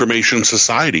instant information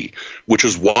society, which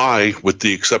is why, with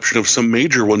the exception of some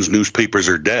major ones, newspapers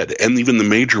are dead, and even the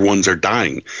major ones are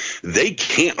dying. They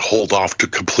can't hold off to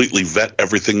completely vet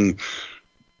everything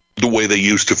the way they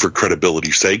used to for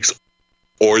credibility's sakes,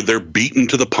 or they're beaten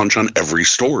to the punch on every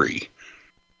story.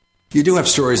 You do have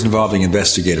stories involving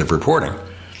investigative reporting.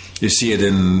 You see it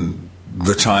in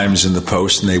the Times and the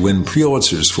Post, and they win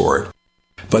Pulitzers for it.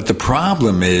 But the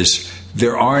problem is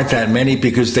there aren't that many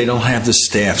because they don't have the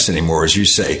staffs anymore, as you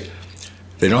say.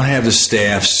 They don't have the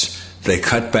staffs, they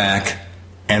cut back,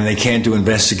 and they can't do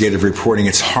investigative reporting.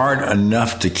 It's hard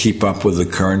enough to keep up with the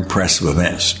current press of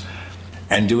events.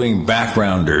 And doing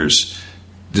backgrounders,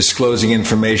 disclosing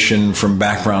information from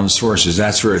background sources,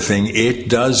 that sort of thing, it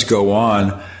does go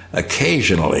on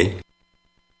occasionally.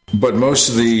 But most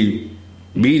of the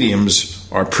mediums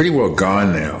are pretty well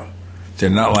gone now. They're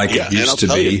not like it used to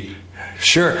be.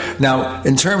 Sure. Now,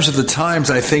 in terms of the Times,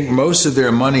 I think most of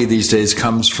their money these days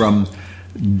comes from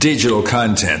digital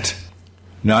content,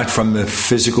 not from the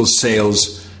physical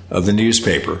sales of the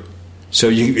newspaper. So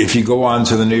if you go on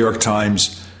to the New York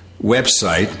Times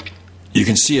website, you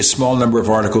can see a small number of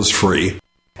articles free.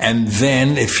 And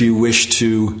then if you wish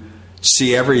to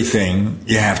see everything,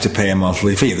 you have to pay a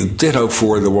monthly fee. The ditto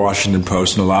for the Washington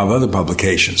Post and a lot of other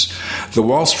publications. The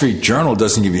Wall Street Journal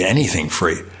doesn't give you anything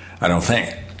free, I don't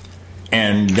think.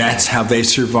 And that's how they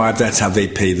survive. That's how they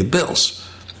pay the bills.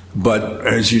 But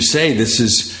as you say, this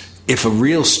is, if a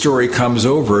real story comes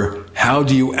over, how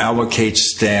do you allocate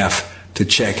staff to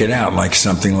check it out, like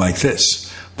something like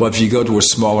this? But if you go to a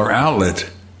smaller outlet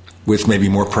with maybe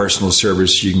more personal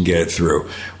service, you can get it through.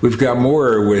 We've got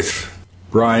more with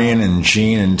Brian and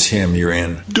Gene and Tim. You're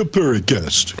in the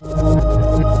Paracast.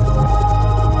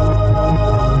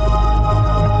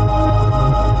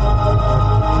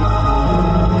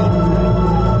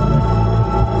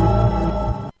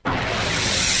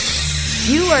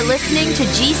 You are listening to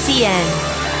GCN.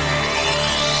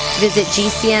 Visit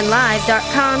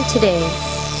GCNlive.com today.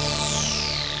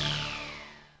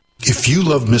 If you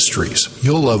love mysteries,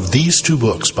 you'll love these two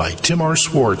books by Tim R.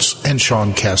 Swartz and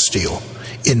Sean Castile.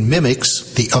 In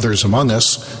Mimics, The Others Among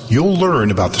Us, you'll learn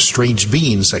about the strange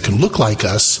beings that can look like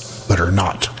us, but are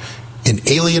not. In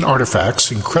Alien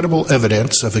Artifacts, Incredible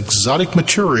Evidence of Exotic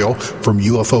Material from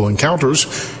UFO Encounters,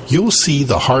 you'll see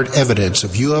the hard evidence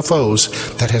of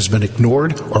UFOs that has been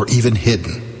ignored or even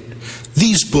hidden.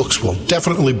 These books will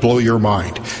definitely blow your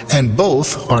mind, and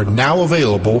both are now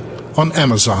available on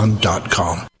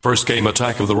Amazon.com. First came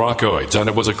Attack of the Rockoids, and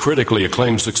it was a critically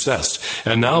acclaimed success.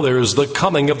 And now there's The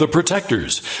Coming of the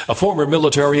Protectors. A former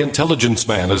military intelligence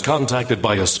man is contacted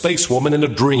by a space woman in a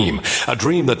dream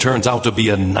that turns out to be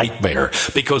a nightmare,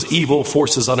 because evil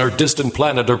forces on her distant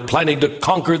planet are planning to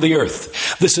conquer the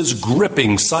Earth. This is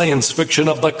gripping science fiction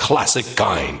of the classic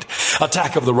kind.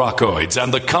 Attack of the Rockoids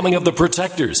and The Coming of the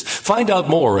Protectors. Find out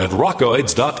more at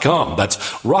rockoids.com. That's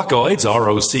Rockoids,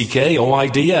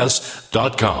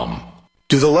 ROCKOIDS.com.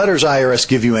 Do the letters IRS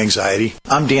give you anxiety?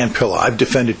 I'm Dan Pilla. I've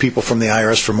defended people from the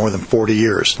IRS for more than 40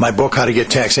 years. My book, How to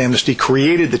Get Tax Amnesty,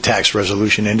 created the tax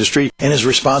resolution industry and is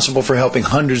responsible for helping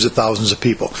hundreds of thousands of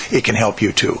people. It can help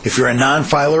you too. If you're a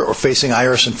non-filer or facing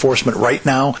IRS enforcement right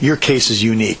now, your case is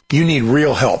unique. You need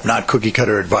real help, not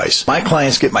cookie-cutter advice. My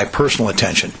clients get my personal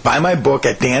attention. Buy my book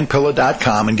at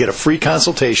danpilla.com and get a free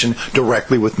consultation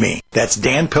directly with me. That's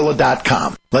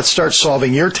danpilla.com. Let's start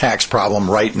solving your tax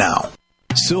problem right now.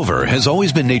 Silver has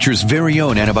always been nature's very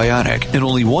own antibiotic, and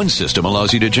only one system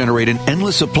allows you to generate an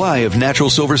endless supply of natural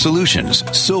silver solutions.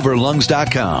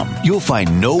 Silverlungs.com. You'll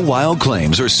find no wild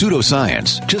claims or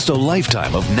pseudoscience, just a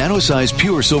lifetime of nano-sized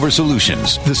pure silver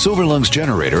solutions. The Silver Lungs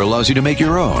generator allows you to make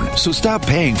your own, so stop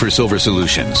paying for silver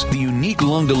solutions. The unique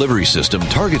lung delivery system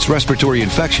targets respiratory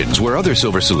infections where other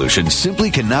silver solutions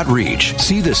simply cannot reach.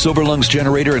 See the Silver Lungs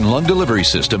generator and lung delivery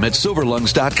system at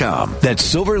silverlungs.com.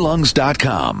 That's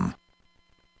silverlungs.com.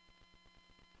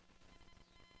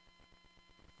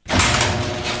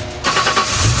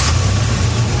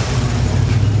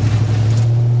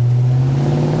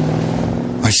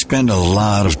 spend a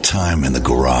lot of time in the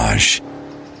garage,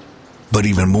 but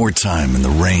even more time in the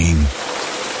rain,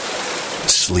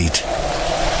 sleet,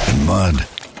 and mud.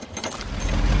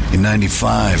 In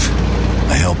 95,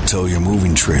 I helped tow your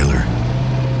moving trailer.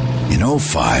 In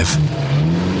 05,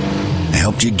 I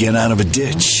helped you get out of a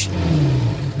ditch.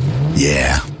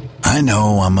 Yeah, I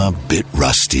know I'm a bit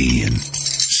rusty, and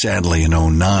sadly in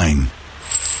 09,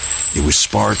 it was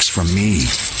sparks from me,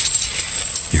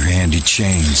 your handy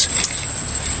chains,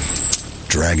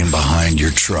 dragging behind your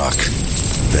truck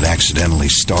that accidentally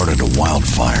started a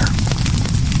wildfire.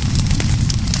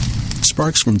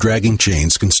 Sparks from dragging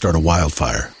chains can start a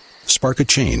wildfire. Spark a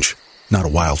change, not a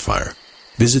wildfire.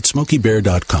 Visit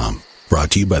SmokeyBear.com.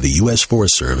 Brought to you by the U.S.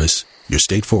 Forest Service, your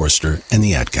state forester, and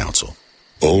the Ad Council.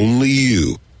 Only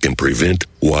you can prevent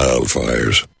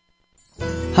wildfires.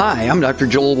 Hi, I'm Dr.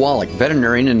 Joel Wallach,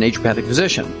 veterinarian and naturopathic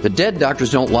physician. The Dead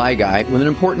Doctors Don't Lie guy with an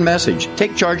important message.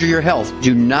 Take charge of your health.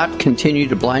 Do not continue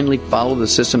to blindly follow the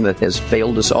system that has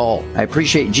failed us all. I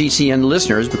appreciate GCN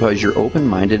listeners because you're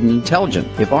open-minded and intelligent.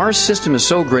 If our system is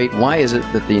so great, why is it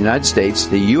that the United States,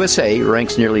 the USA,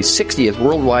 ranks nearly 60th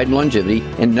worldwide in longevity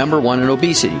and number 1 in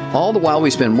obesity? All the while we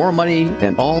spend more money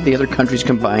than all the other countries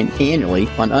combined annually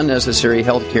on unnecessary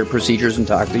healthcare procedures and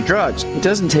toxic drugs. It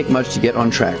doesn't take much to get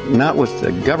on track. Not with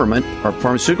the government or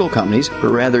pharmaceutical companies,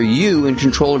 but rather you in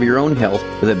control of your own health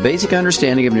with a basic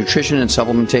understanding of nutrition and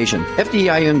supplementation.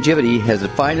 FDI Longevity has the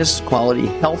finest quality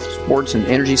health, sports, and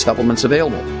energy supplements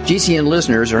available. GCN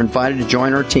listeners are invited to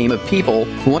join our team of people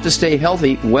who want to stay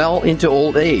healthy well into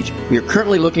old age. We are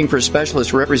currently looking for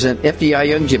specialists to represent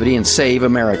FDI Longevity and save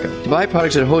America. To buy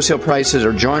products at wholesale prices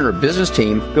or join our business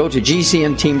team, go to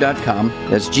GCNteam.com.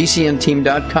 That's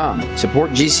GCNteam.com. Support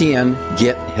GCN.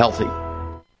 Get healthy.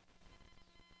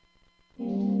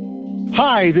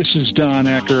 Hi, this is Don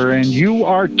Ecker, and you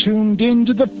are tuned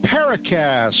into the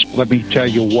Paracast. Let me tell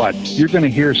you what, you're going to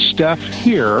hear stuff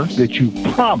here that you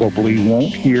probably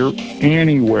won't hear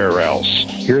anywhere else.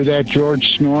 Hear that,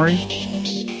 George Snorri?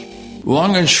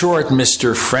 Long and short,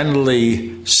 Mr.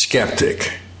 Friendly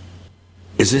Skeptic.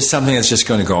 Is this something that's just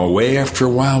going to go away after a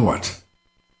while? What?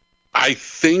 I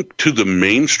think to the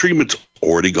mainstream, it's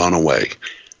already gone away.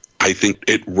 I think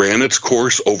it ran its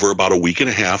course over about a week and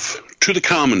a half to the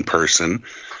common person.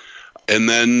 And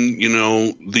then,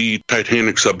 the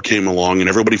Titanic sub came along and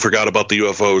everybody forgot about the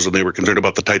UFOs and they were concerned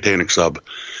about the Titanic sub.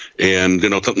 And,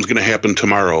 something's going to happen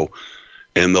tomorrow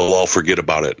and they'll all forget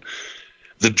about it.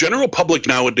 The general public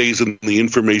nowadays in the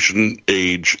information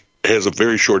age has a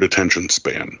very short attention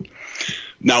span.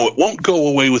 Now, it won't go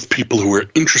away with people who are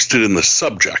interested in the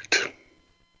subject.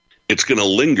 It's going to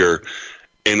linger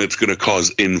and it's going to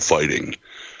cause infighting,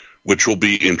 which will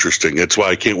be interesting. That's why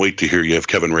I can't wait to hear you have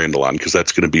Kevin Randall on, because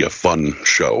that's going to be a fun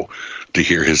show to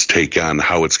hear his take on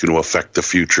how it's going to affect the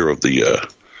future of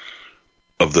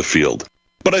the field.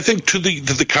 But I think to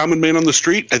the common man on the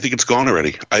street, I think it's gone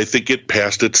already. I think it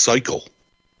passed its cycle.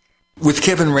 With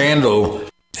Kevin Randall,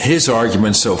 his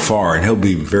argument so far, and he'll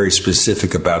be very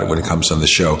specific about it when it comes on the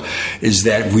show, is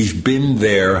that we've been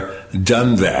there,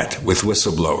 done that with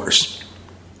whistleblowers.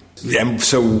 And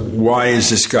so why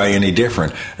is this guy any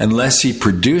different? Unless he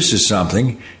produces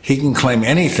something, he can claim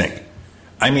anything.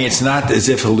 I mean, it's not as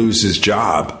if he'll lose his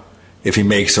job if he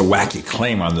makes a wacky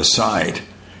claim on the side.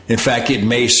 In fact, it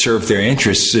may serve their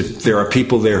interests if there are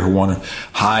people there who want to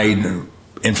hide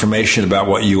information about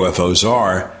what UFOs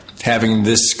are. Having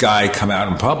this guy come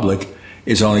out in public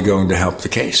is only going to help the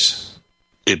case.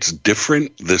 It's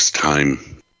different this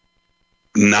time.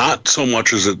 Not so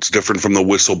much as it's different from the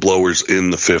whistleblowers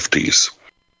in the 50s,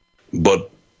 but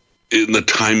in the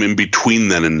time in between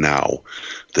then and now.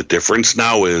 The difference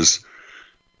now is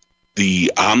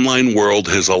the online world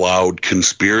has allowed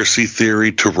conspiracy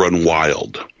theory to run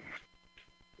wild.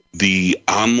 The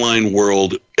online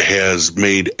world has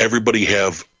made everybody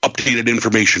have updated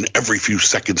information every few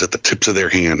seconds at the tips of their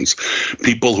hands.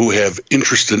 People who have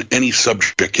interest in any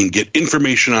subject can get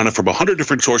information on it from 100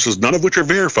 different sources, none of which are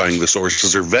verifying the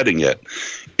sources or vetting it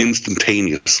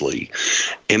instantaneously.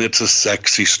 And it's a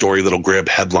sexy story that'll grab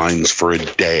headlines for a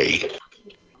day.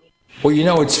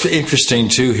 Well, it's interesting,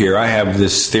 too, here. I have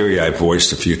this theory I've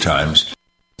voiced a few times,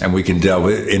 and we can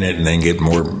delve in it and then get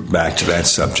more back to that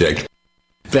subject.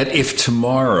 That if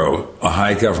tomorrow a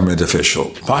high government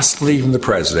official, possibly even the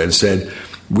president, said,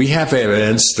 we have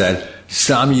evidence that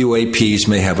some UAPs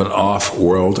may have an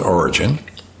off-world origin,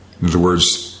 in other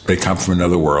words, they come from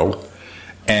another world,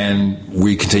 and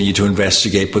we continue to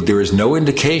investigate, but there is no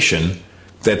indication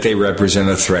that they represent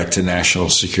a threat to national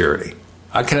security.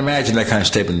 I can imagine that kind of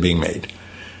statement being made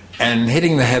and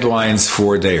hitting the headlines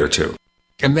for a day or two.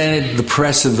 And then the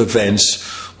press of events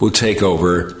will take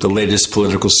over, the latest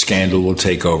political scandal will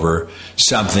take over,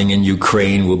 something in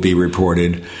Ukraine will be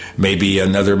reported, maybe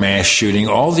another mass shooting.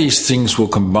 All these things will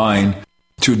combine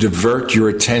to divert your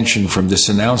attention from this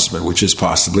announcement, which is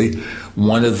possibly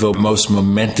one of the most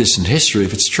momentous in history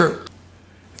if it's true.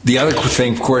 The other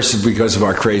thing, of course, is because of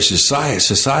our crazy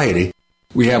society,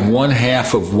 we have one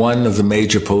half of one of the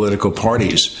major political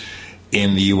parties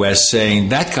in the U.S. saying,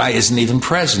 that guy isn't even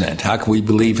president. How can we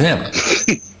believe him?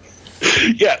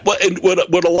 Yeah, well, and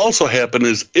what'll also happen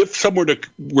is if someone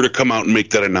were to come out and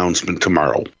make that announcement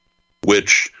tomorrow,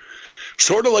 which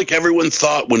sort of like everyone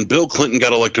thought when Bill Clinton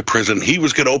got elected president, he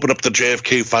was going to open up the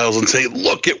JFK files and say,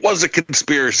 look, it was a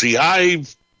conspiracy. I'm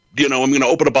going to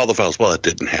open up all the files. Well, that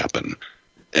didn't happen.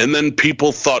 And then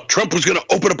people thought Trump was going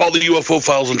to open up all the UFO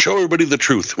files and show everybody the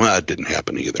truth. Well, that didn't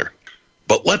happen either.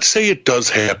 But let's say it does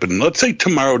happen. Let's say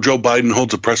tomorrow Joe Biden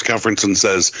holds a press conference and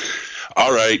says,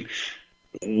 all right,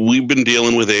 we've been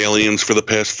dealing with aliens for the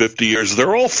past 50 years.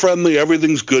 They're all friendly.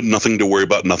 Everything's good. Nothing to worry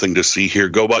about. Nothing to see here.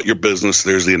 Go about your business.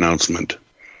 There's the announcement.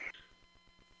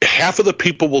 Half of the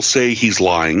people will say he's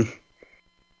lying.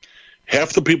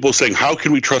 Half the people are saying, how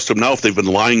can we trust him now if they've been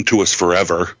lying to us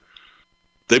forever?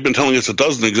 They've been telling us it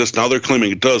doesn't exist. Now they're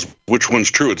claiming it does. Which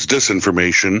one's true? It's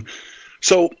disinformation.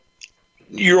 So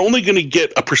you're only going to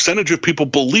get a percentage of people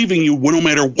believing you no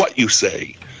matter what you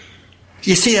say.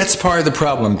 You see, that's part of the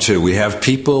problem, too. We have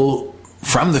people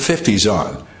from the 50s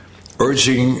on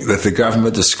urging that the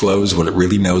government disclose what it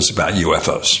really knows about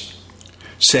UFOs,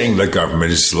 saying the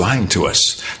government is lying to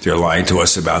us. They're lying to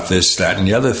us about this, that, and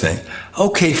the other thing.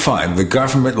 Okay, fine. The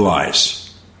government lies.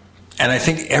 And I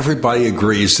think everybody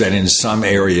agrees that in some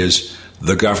areas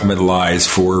the government lies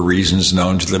for reasons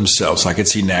known to themselves. I could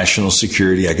see national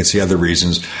security. I could see other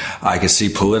reasons. I could see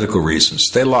political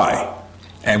reasons. They lie.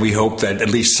 And we hope that at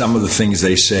least some of the things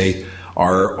they say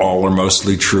are all or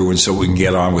mostly true, and so we can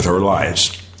get on with our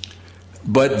lives.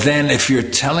 But then if you're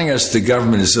telling us the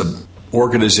government is an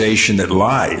organization that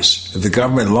lies, if the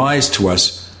government lies to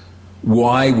us,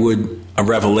 why would a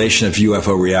revelation of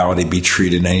UFO reality be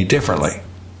treated any differently?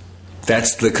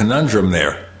 That's the conundrum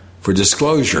there for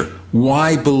disclosure.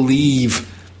 Why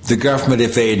believe the government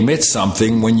if they admit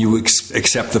something when you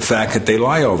accept the fact that they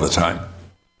lie all the time?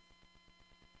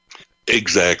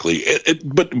 Exactly.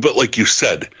 But like you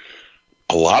said,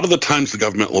 a lot of the times the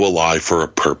government will lie for a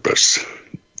purpose.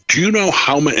 Do you know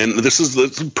how many, and this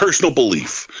is personal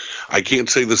belief, I can't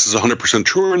say this is 100%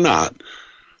 true or not,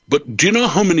 but do you know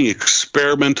how many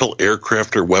experimental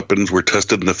aircraft or weapons were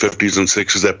tested in the 50s and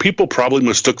 60s that people probably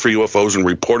mistook for UFOs and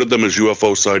reported them as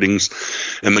UFO sightings,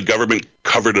 and the government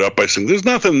covered it up by saying, there's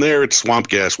nothing there, it's swamp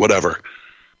gas, whatever.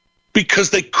 Because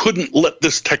they couldn't let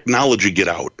this technology get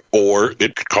out, or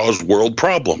it could cause world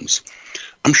problems.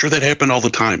 I'm sure that happened all the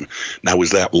time. Now,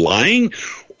 is that lying,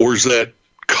 or is that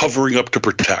covering up to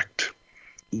protect?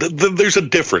 There's a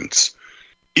difference.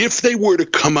 If they were to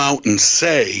come out and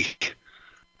say,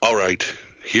 all right,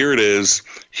 here it is,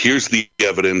 here's the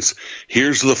evidence,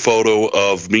 here's the photo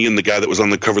of me and the guy that was on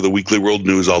the cover of the Weekly World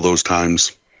News all those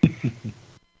times,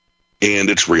 and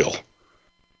it's real.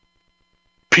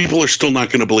 People are still not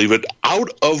going to believe it. Out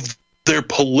of their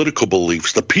political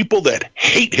beliefs, the people that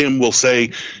hate him will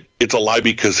say it's a lie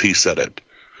because he said it.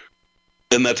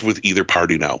 And that's with either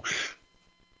party now.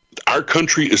 Our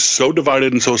country is so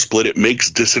divided and so split, it makes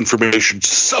disinformation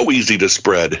so easy to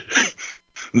spread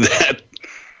that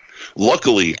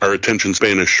luckily our attention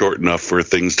span is short enough for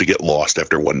things to get lost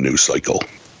after one news cycle.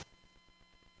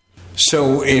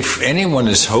 So if anyone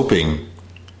is hoping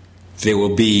there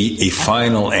will be a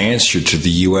final answer to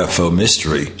the UFO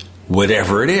mystery,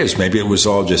 whatever it is. Maybe it was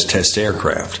all just test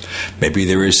aircraft. Maybe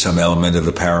there is some element of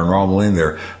the paranormal in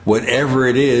there. Whatever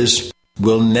it is,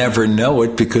 we'll never know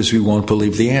it because we won't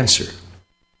believe the answer.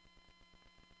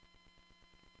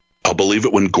 I'll believe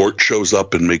it when Gort shows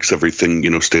up and makes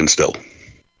everything, stand still.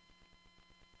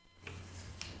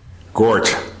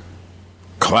 Gort.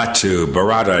 Klaatu,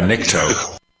 Barada,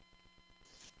 Nikto.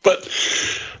 But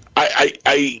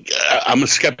I'm a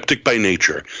skeptic by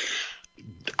nature.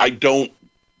 I don't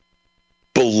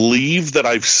believe that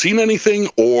I've seen anything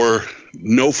or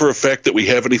know for a fact that we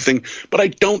have anything, but I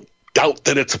don't doubt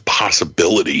that it's a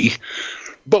possibility.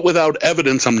 But without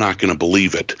evidence, I'm not going to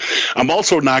believe it. I'm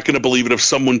also not going to believe it if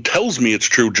someone tells me it's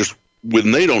true just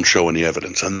when they don't show any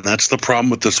evidence. And that's the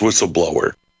problem with this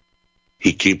whistleblower.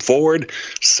 He came forward,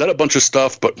 said a bunch of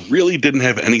stuff, but really didn't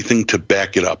have anything to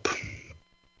back it up.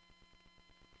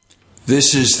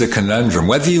 This is the conundrum,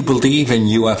 whether you believe in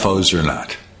UFOs or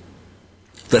not.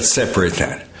 Let's separate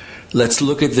that. Let's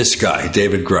look at this guy,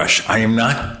 David Grusch. I am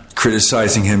not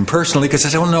criticizing him personally because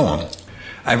I don't know him.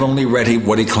 I've only read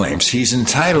what he claims. He's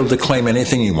entitled to claim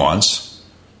anything he wants.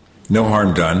 No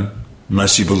harm done.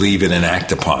 Unless you believe it and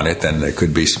act upon it, then there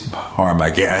could be some harm, I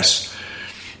guess.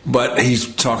 But he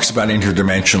talks about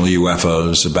interdimensional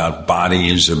UFOs, about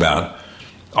bodies, about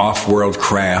off-world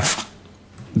craft.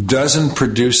 Doesn't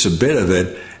produce a bit of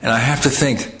it. And I have to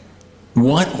think,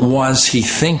 what was he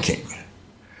thinking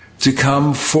to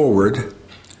come forward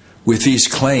with these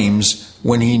claims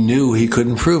when he knew he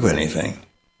couldn't prove anything?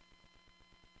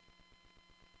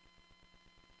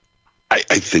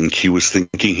 I think he was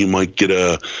thinking he might get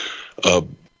now,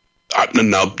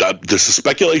 this is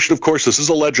speculation, of course. This is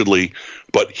allegedly,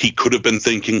 but he could have been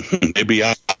thinking maybe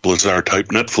a Blizzard-type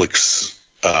Netflix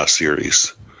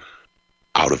series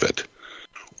out of it.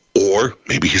 Or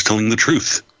maybe he's telling the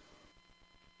truth.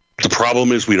 The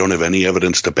problem is we don't have any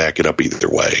evidence to back it up either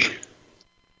way.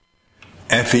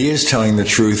 If he is telling the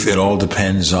truth, it all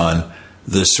depends on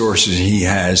the sources he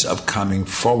has of coming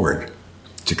forward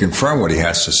to confirm what he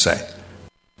has to say.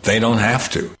 They don't have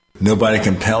to. Nobody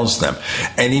compels them.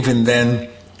 And even then,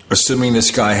 assuming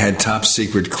this guy had top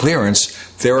secret clearance,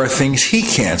 there are things he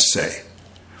can't say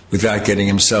without getting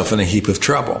himself in a heap of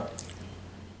trouble.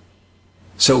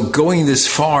 So going this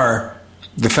far,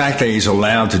 the fact that he's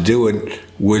allowed to do it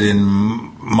would, in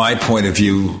my point of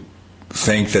view,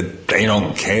 think that they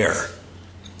don't care.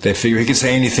 They figure he can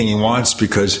say anything he wants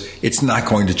because it's not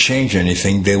going to change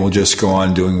anything. They will just go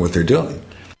on doing what they're doing.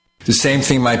 The same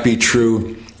thing might be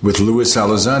true with Luis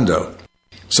Elizondo.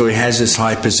 So he has this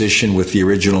high position with the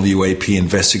original UAP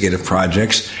investigative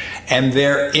projects, and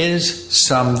there is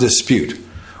some dispute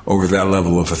over that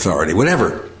level of authority.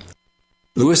 Whatever.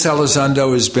 Luis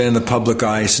Elizondo has been in the public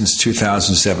eye since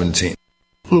 2017. A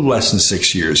little less than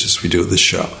 6 years as we do this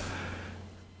show.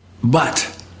 But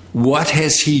what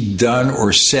has he done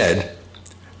or said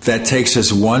that takes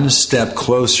us one step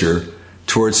closer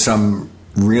towards some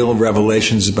real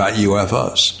revelations about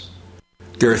UFOs?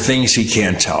 There are things he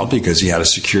can't tell because he had a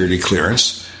security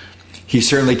clearance. He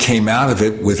certainly came out of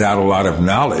it without a lot of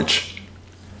knowledge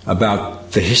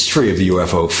about the history of the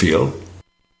UFO field.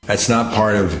 That's not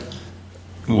part of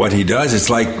what he does. It's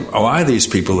like a lot of these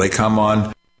people, they come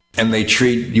on and they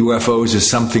treat UFOs as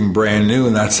something brand new,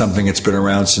 and that's something that's been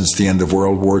around since the end of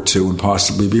World War II and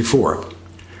possibly before.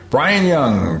 Brian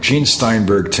Young, Gene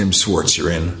Steinberg, Tim Swartz, you're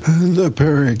in the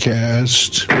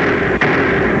Paracast.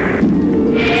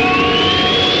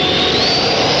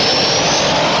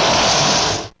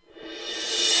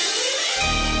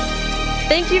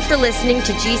 Thank you for listening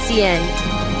to GCN.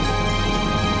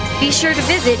 Be sure to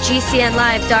visit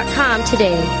GCNlive.com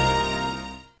today.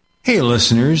 Hey,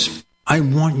 listeners. I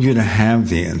want you to have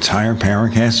the entire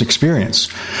Paracast experience.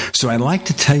 So I'd like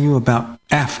to tell you about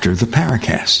After the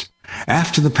Paracast.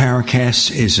 After the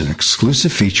Paracast is an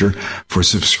exclusive feature for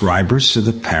subscribers to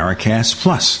the Paracast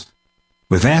Plus.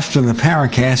 With After the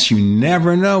Paracast, you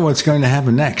never know what's going to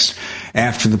happen next.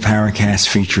 After the Paracast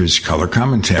features color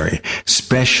commentary,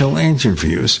 special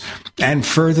interviews, and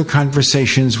further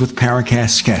conversations with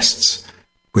Paracast guests.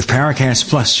 With Paracast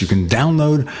Plus, you can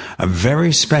download a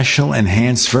very special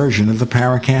enhanced version of the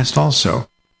Paracast also.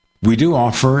 We do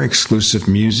offer exclusive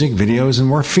music, videos, and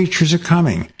more features are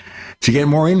coming. To get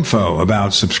more info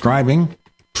about subscribing,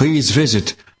 please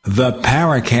visit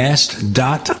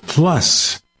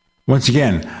theparacast.plus. Once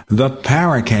again,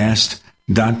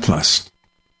 theparacast.plus.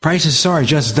 Prices are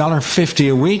just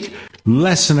 $1.50 a week,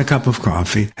 less than a cup of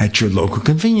coffee at your local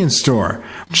convenience store.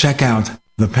 Check out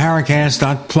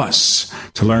theparacast.plus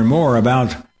to learn more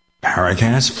about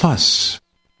Paracast Plus.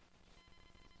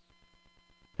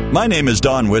 My name is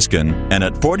Don Wiskin, and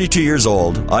at 42 years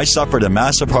old, I suffered a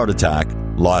massive heart attack,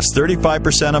 lost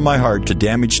 35% of my heart to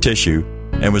damaged tissue,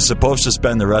 and was supposed to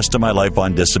spend the rest of my life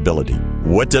on disability.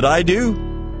 What did I do?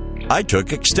 I took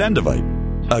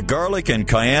Extendivite, a garlic and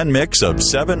cayenne mix of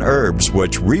 7 herbs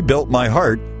which rebuilt my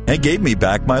heart and gave me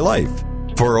back my life.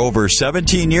 For over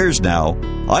 17 years now,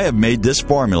 I have made this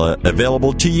formula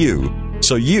available to you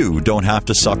so you don't have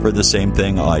to suffer the same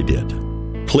thing I did.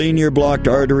 Clean your blocked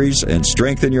arteries and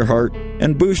strengthen your heart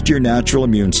and boost your natural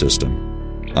immune system.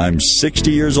 I'm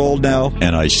 60 years old now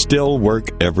and I still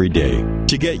work every day.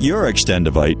 To get your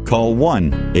Extendivite, call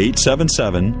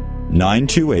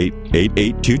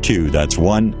 1-877-928-8822. That's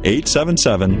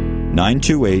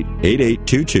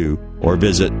 1-877-928-8822 or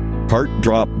visit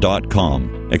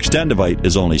heartdrop.com. Extendivite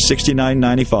is only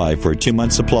 $69.95 for a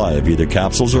 2-month supply of either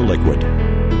capsules or liquid.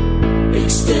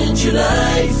 Extend your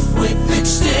life with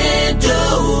Extendovite.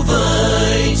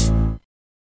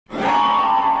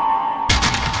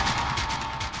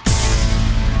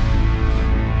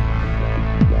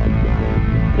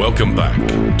 Welcome back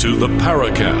to the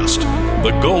Paracast,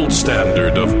 the gold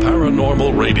standard of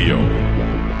paranormal radio.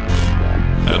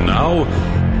 And now,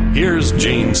 here's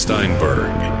Gene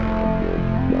Steinberg.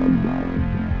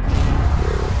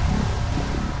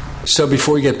 So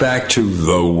before we get back to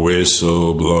the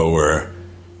whistleblower,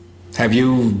 have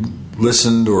you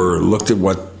listened or looked at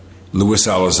what Luis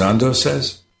Elizondo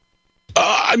says?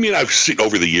 I mean, I've seen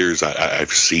over the years.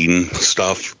 I've seen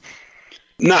stuff,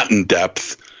 not in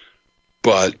depth,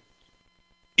 but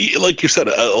like you said,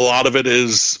 a lot of it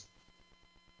is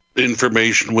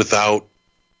information without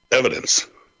evidence.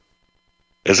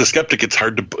 As a skeptic, it's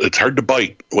hard to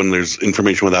bite when there's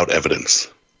information without evidence.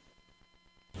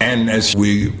 And as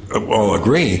we all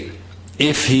agree,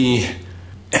 if he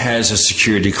has a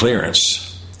security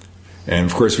clearance, and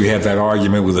of course we have that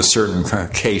argument with a certain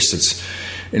case that's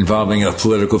involving a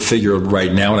political figure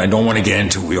right now, and I don't want to get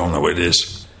into it, we all know what it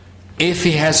is. If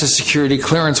he has a security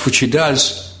clearance, which he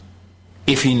does,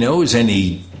 if he knows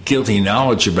any guilty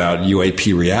knowledge about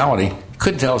UAP reality, he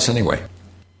couldn't tell us anyway.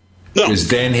 No. Because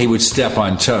then he would step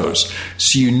on toes.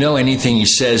 So you know anything he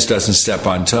says doesn't step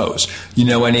on toes. You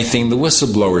know anything the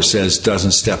whistleblower says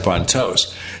doesn't step on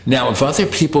toes. Now, if other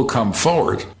people come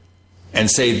forward and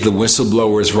say the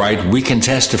whistleblower is right, we can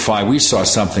testify we saw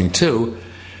something too,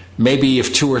 maybe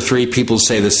if 2 or 3 people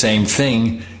say the same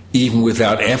thing, even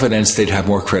without evidence, they'd have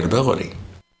more credibility.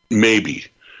 Maybe.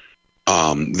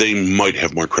 They might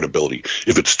have more credibility.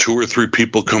 If it's 2 or 3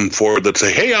 people come forward that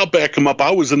say, hey, I'll back him up.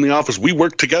 I was in the office. We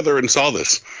worked together and saw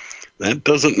this. That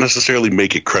doesn't necessarily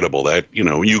make it credible. That,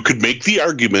 you could make the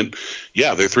argument,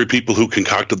 yeah, there are 3 people who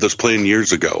concocted this plan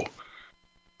years ago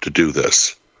to do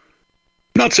this.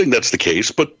 I'm not saying that's the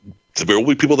case, but there will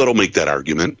be people that will make that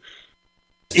argument.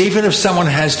 Even if someone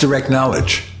has direct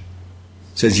knowledge,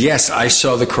 says, yes, I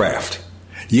saw the craft.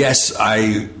 Yes,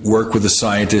 I work with the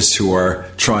scientists who are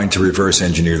trying to reverse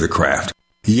engineer the craft.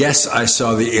 Yes, I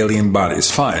saw the alien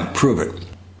bodies. Fine, prove it.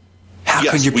 How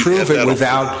can you prove it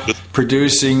without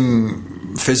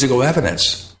producing physical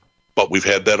evidence? But we've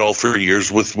had that all for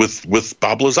years with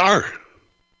Bob Lazar.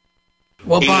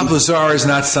 Well, Bob Lazar is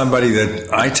not somebody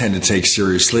that I tend to take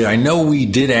seriously. I know we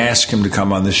did ask him to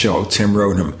come on the show. Tim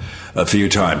wrote him a few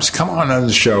times. Come on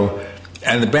the show.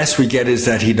 And the best we get is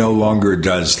that he no longer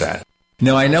does that.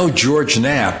 Now, I know George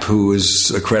Knapp, who is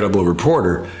a credible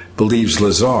reporter, believes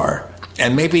Lazar.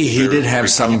 And maybe he did have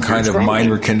some kind of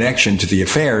minor connection to the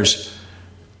affairs,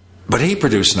 but he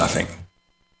produced nothing.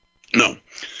 No.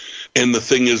 And the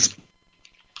thing is,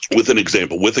 with an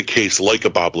example, with a case like a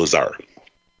Bob Lazar,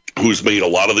 who's made a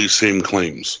lot of these same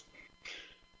claims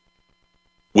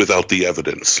without the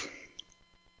evidence,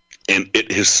 and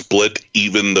it has split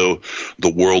even the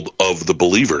world of the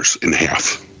believers in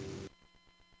half.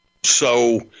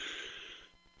 So,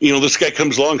 this guy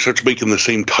comes along, starts making the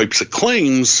same types of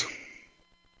claims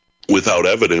without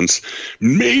evidence,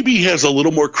 maybe has a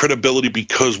little more credibility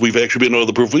because we've actually been able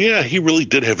to prove, yeah, he really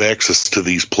did have access to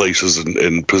these places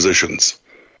and positions,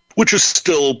 which is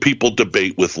still people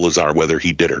debate with Lazar whether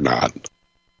he did or not.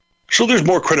 So there's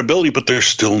more credibility, but there's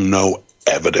still no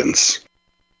evidence.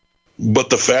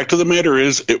 But the fact of the matter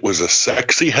is, it was a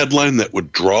sexy headline that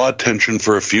would draw attention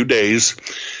for a few days,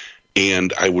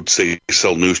 and I would say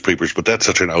sell newspapers, but that's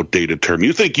such an outdated term.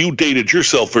 You think you dated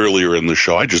yourself earlier in the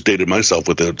show. I just dated myself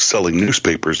with the selling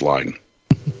newspapers line.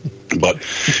 But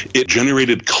it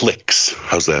generated clicks.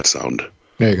 How's that sound?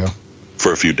 There you go.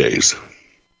 For a few days.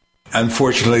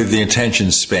 Unfortunately, the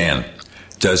attention span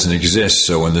doesn't exist,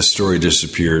 so when the story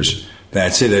disappears,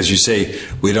 that's it. As you say,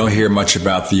 we don't hear much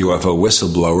about the UFO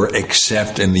whistleblower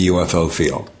except in the UFO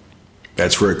field.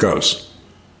 That's where it goes.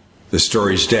 The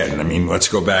story's dead. I mean, let's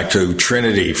go back to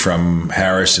Trinity from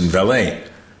Harris and Valet.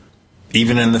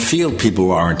 Even in the field,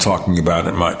 people aren't talking about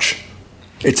it much.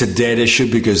 It's a dead issue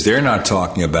because they're not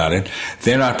talking about it.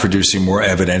 They're not producing more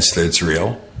evidence that it's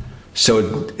real. So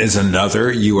it is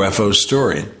another UFO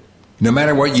story. No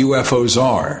matter what UFOs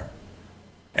are.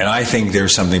 And I think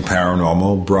there's something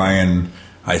paranormal. Brian,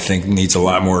 I think, needs a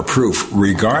lot more proof.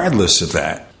 Regardless of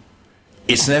that,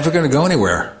 it's never going to go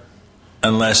anywhere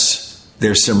unless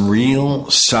there's some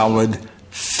real solid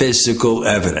physical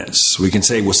evidence. We can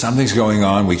say, well, something's going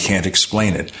on, we can't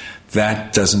explain it.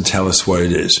 That doesn't tell us what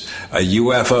it is. A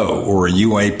UFO or a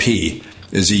UAP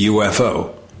is a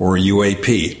UFO or a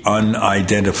UAP,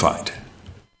 unidentified.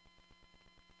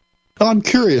 I'm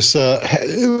curious.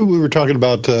 We were talking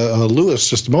about Lewis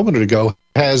just a moment ago.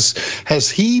 Has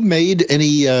he made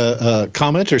any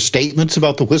comment or statements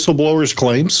about the whistleblower's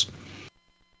claims?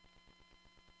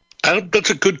 That's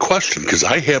a good question, because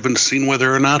I haven't seen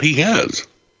whether or not he has.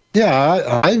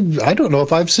 Yeah, I don't know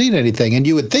if I've seen anything. And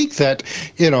you would think that,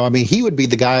 he would be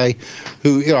the guy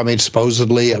who,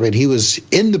 supposedly, he was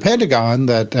in the Pentagon,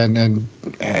 that and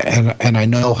I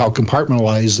know how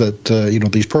compartmentalized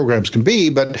that, these programs can be,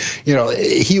 but,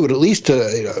 he would at least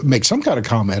make some kind of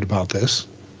comment about this.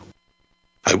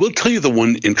 I will tell you the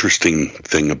one interesting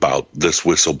thing about this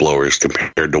whistleblower as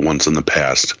compared to ones in the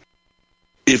past.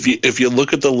 If you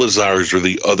look at the Lazars or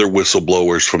the other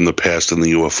whistleblowers from the past in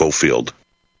the UFO field,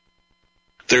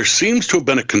 there seems to have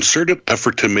been a concerted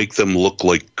effort to make them look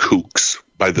like kooks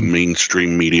by the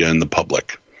mainstream media and the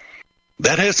public.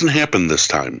 That hasn't happened this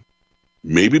time.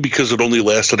 Maybe because it only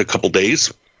lasted a couple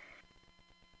days.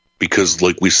 Because,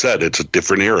 like we said, it's a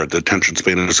different era. The attention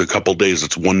span is a couple days.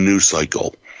 It's one news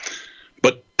cycle.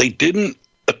 But they didn't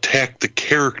attack the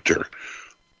character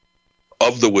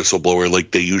of the whistleblower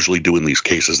like they usually do in these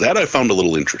cases. That I found a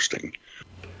little interesting.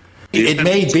 It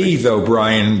may be, though,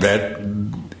 Brian, that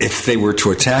if they were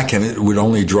to attack him, it would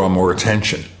only draw more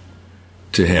attention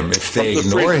to him. If they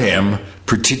ignore him,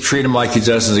 treat him like he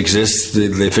doesn't exist,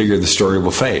 they figure the story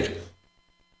will fade.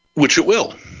 Which it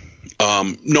will.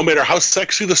 No matter how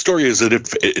sexy the story is,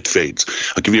 it fades.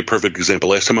 I'll give you a perfect example.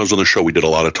 Last time I was on the show, we did a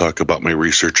lot of talk about my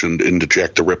research into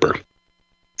Jack the Ripper.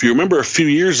 If you remember a few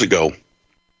years ago,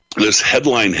 this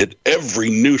headline hit every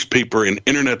newspaper and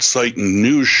internet site and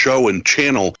news show and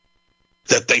channel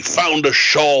that they found a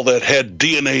shawl that had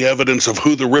DNA evidence of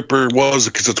who the Ripper was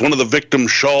because it's one of the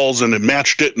victim's shawls and it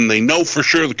matched it, and they know for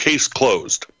sure the case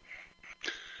closed.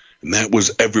 And that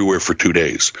was everywhere for 2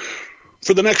 days.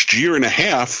 For the next year and a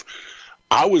half,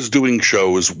 I was doing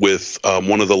shows with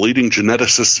one of the leading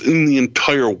geneticists in the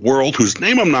entire world, whose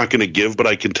name I'm not going to give, but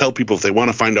I can tell people if they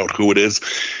want to find out who it is.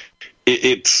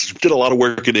 It did a lot of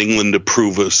work in England to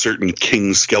prove a certain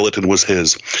king's skeleton was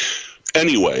his.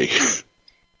 Anyway,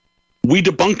 we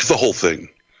debunked the whole thing,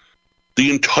 the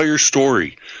entire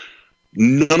story.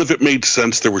 None of it made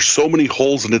sense. There were so many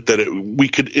holes in it that we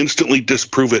could instantly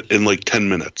disprove it in like 10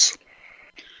 minutes.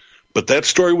 But that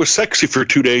story was sexy for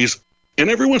 2 days, and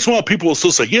every once in a while people will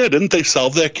still say, yeah, didn't they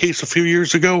solve that case a few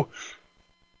years ago?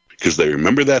 Because they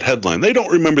remember that headline. They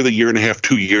don't remember the year and a half,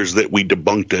 2 years that we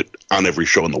debunked it on every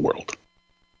show in the world.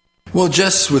 Well,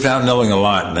 just without knowing a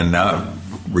lot and not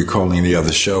recalling the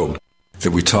other show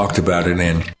that we talked about it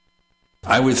in,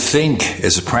 I would think,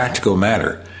 as a practical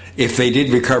matter, if they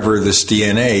did recover this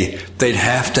DNA, they'd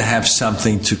have to have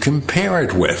something to compare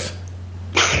it with.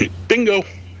 Bingo.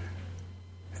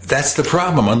 That's the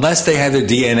problem. Unless they had the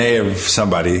DNA of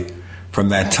somebody from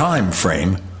that time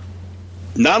frame,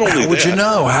 not only how would you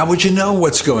know? How would you know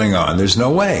what's going on? There's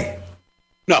no way.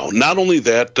 No, not only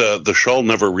that, the shawl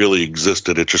never really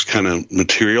existed. It just kind of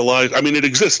materialized. I mean, it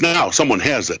exists now. Someone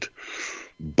has it.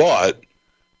 But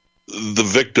the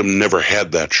victim never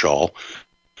had that shawl.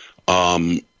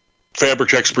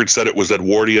 Fabric experts said it was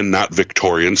Edwardian, not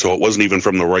Victorian, so it wasn't even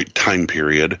from the right time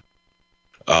period.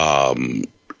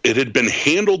 It had been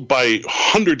handled by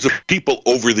hundreds of people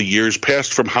over the years,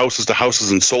 passed from houses to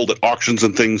houses and sold at auctions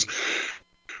and things,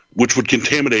 which would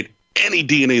contaminate any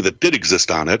DNA that did exist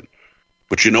on it.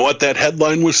 But you know what? That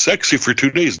headline was sexy for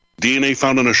 2 days. DNA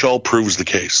found in a shawl proves the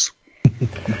case.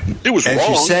 It was As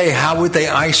wrong. you say, how would they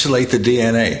isolate the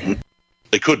DNA?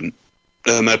 They couldn't.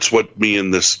 And that's what me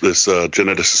and this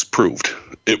geneticist proved.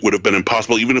 It would have been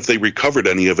impossible. Even if they recovered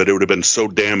any of it, it would have been so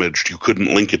damaged you couldn't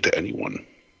link it to anyone.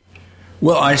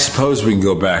 Well, I suppose we can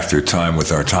go back through time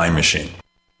with our time machine.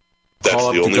 Call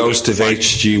up the ghost of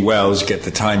H.G. Wells, get the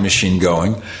time machine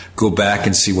going, go back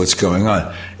and see what's going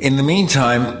on. In the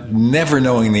meantime, never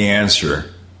knowing the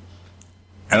answer,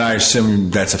 and I assume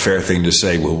that's a fair thing to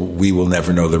say, well, we will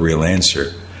never know the real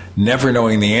answer. Never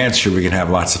knowing the answer, we can have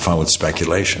lots of fun with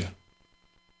speculation.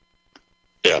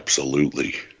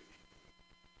 Absolutely.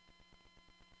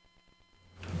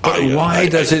 But why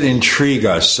does it intrigue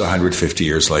us 150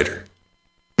 years later?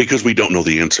 Because we don't know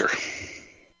the answer.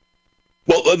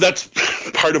 Well, that's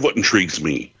part of what intrigues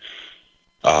me.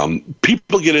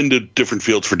 People get into different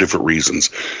fields for different reasons.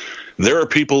 There are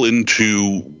people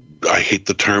into, I hate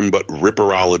the term, but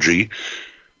ripperology,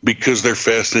 because they're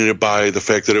fascinated by the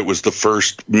fact that it was the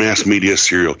first mass media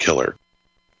serial killer.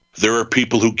 There are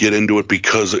people who get into it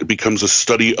because it becomes a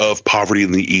study of poverty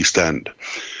in the East End.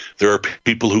 There are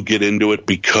people who get into it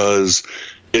because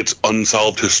it's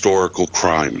unsolved historical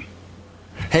crime.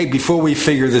 Hey, before we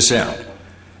figure this out,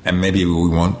 and maybe we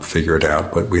won't figure it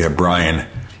out, but we have Brian,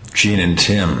 Gene, and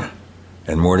Tim,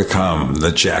 and more to come.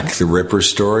 The Jack the Ripper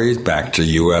story, back to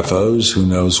UFOs, who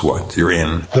knows what. You're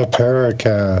in the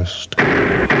Paracast.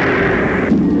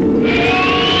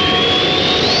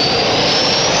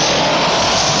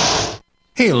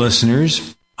 Hey,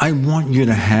 listeners. I want you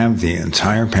to have the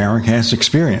entire Paracast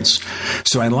experience.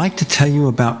 So I'd like to tell you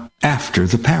about After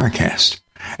the Paracast.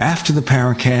 After the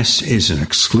Paracast is an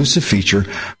exclusive feature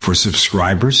for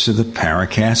subscribers to the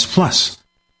Paracast Plus.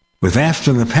 With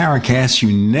After the Paracast,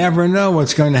 you never know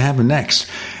what's going to happen next.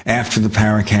 After the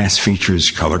Paracast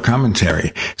features color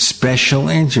commentary, special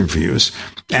interviews,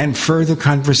 and further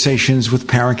conversations with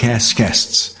Paracast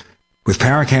guests. With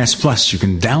Paracast Plus, you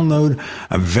can download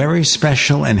a very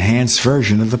special enhanced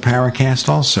version of the Paracast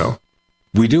also.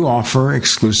 We do offer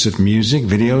exclusive music,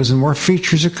 videos, and more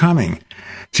features are coming.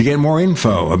 To get more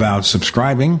info about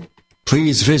subscribing,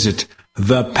 please visit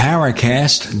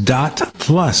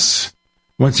theparacast.plus.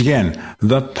 Once again,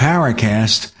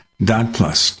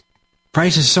 theparacast.plus.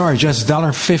 Prices are just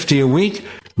 $1.50 a week,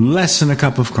 less than a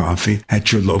cup of coffee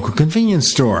at your local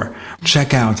convenience store.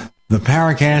 Check out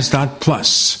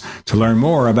theparacast.plus to learn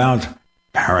more about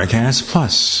Paracast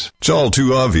Plus. It's all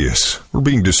too obvious. We're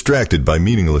being distracted by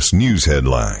meaningless news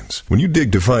headlines. When you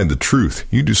dig to find the truth,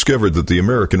 you discover that the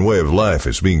American way of life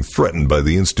is being threatened by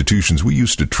the institutions we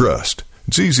used to trust.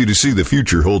 It's easy to see the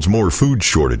future holds more food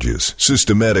shortages,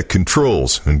 systematic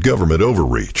controls, and government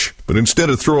overreach. But instead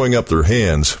of throwing up their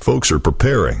hands, folks are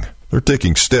preparing. They're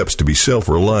taking steps to be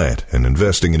self-reliant and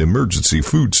investing in emergency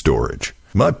food storage.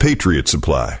 My Patriot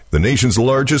Supply, the nation's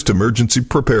largest emergency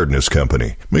preparedness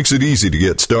company, makes it easy to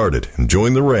get started and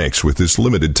join the ranks with this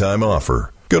limited-time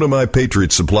offer. Go to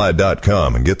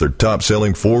MyPatriotSupply.com and get their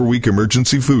top-selling 4-week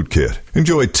emergency food kit.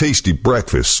 Enjoy tasty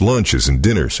breakfasts, lunches, and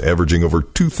dinners averaging over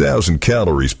 2,000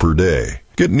 calories per day.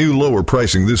 Get new lower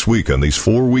pricing this week on these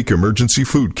 4-week emergency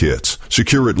food kits.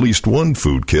 Secure at least one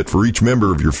food kit for each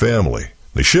member of your family.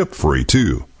 They ship free,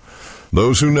 too.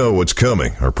 Those who know what's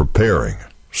coming are preparing.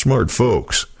 Smart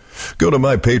folks. Go to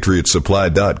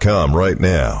MyPatriotSupply.com right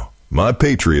now.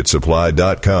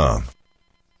 MyPatriotSupply.com.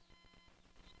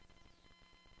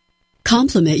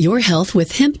 Complement your health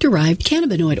with hemp-derived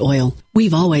cannabinoid oil.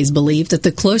 We've always believed that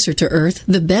the closer to Earth,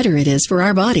 the better it is for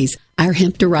our bodies. Our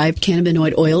hemp-derived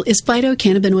cannabinoid oil is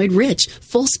phytocannabinoid-rich,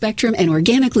 full-spectrum, and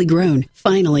organically grown.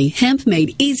 Finally, hemp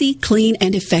made easy, clean,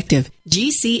 and effective.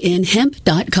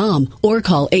 GCNhemp.com or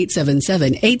call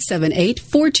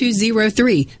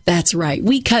 877-878-4203. That's right,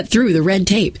 we cut through the red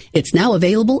tape. It's now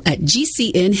available at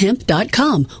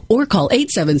GCNhemp.com or call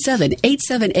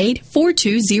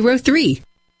 877-878-4203.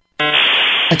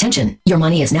 Attention, your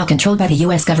money is now controlled by the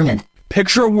U.S. government.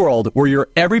 Picture a world where your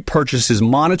every purchase is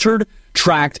monitored,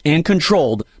 tracked, and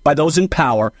controlled by those in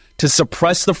power to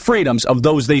suppress the freedoms of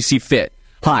those they see fit.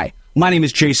 Hi, my name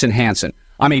is Jason Hansen.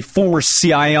 I'm a former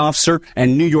CIA officer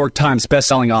and New York Times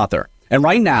bestselling author. And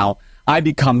right now, I've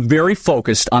become very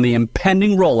focused on the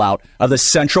impending rollout of the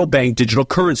central bank digital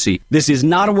currency. This is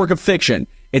not a work of fiction.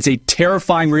 It's a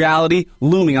terrifying reality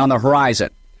looming on the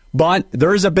horizon. But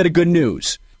there is a bit of good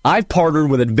news. I've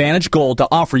partnered with Advantage Gold to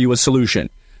offer you a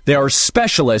solution. They are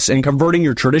specialists in converting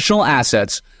your traditional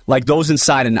assets, like those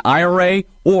inside an IRA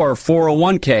or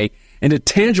 401k, into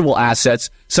tangible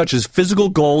assets such as physical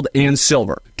gold and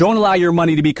silver. Don't allow your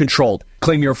money to be controlled.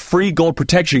 Claim your free gold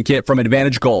protection kit from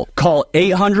Advantage Gold. Call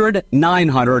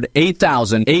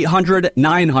 800-900-8000,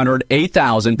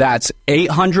 800-900-8000. That's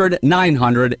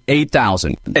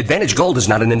 800-900-8000. Advantage Gold is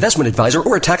not an investment advisor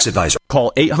or a tax advisor.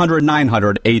 Call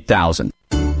 800-900-8000.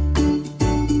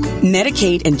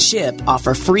 Medicaid and CHIP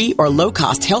offer free or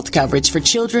low-cost health coverage for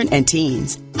children and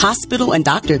teens. Hospital and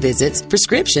doctor visits,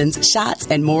 prescriptions, shots,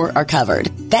 and more are covered.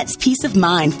 That's peace of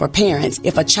mind for parents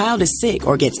if a child is sick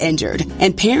or gets injured.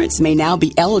 And parents may now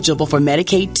be eligible for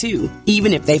Medicaid too,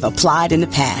 even if they've applied in the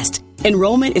past.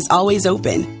 Enrollment is always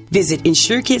open. Visit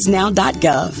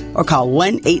InsureKidsNow.gov or call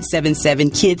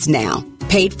 1-877-KIDS-NOW.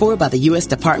 Paid for by the U.S.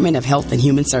 Department of Health and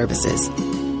Human Services.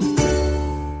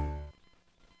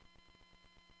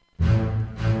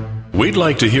 We'd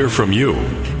like to hear from you.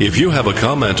 If you have a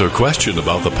comment or question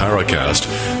about the Paracast,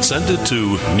 send it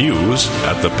to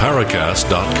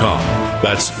news@theparacast.com.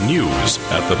 That's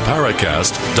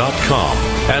news@theparacast.com.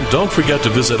 And don't forget to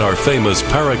visit our famous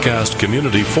Paracast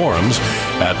community forums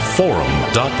at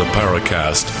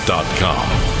forum.theparacast.com.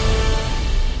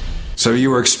 So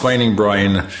you were explaining,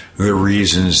 Brian, the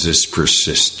reasons this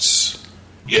persists.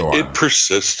 It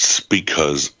persists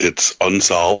because it's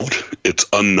unsolved, it's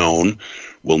unknown,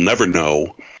 we'll never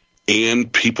know,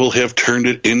 and people have turned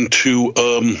it into,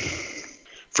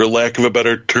 for lack of a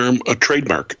better term, a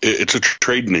trademark. It's a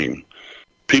trade name.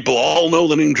 People all know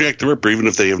the name Jack the Ripper, even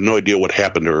if they have no idea what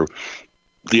happened or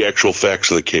the actual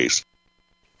facts of the case.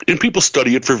 And people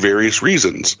study it for various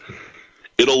reasons.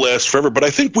 It'll last forever, but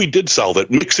I think we did solve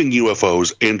it, mixing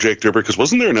UFOs and Jack the Ripper, because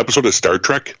wasn't there an episode of Star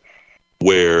Trek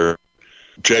where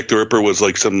Jack the Ripper was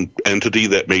like some entity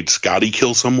that made Scotty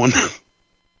kill someone?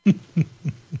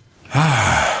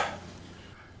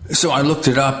 So I looked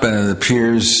it up, and it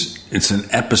appears it's an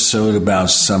episode about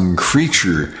some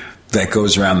creature that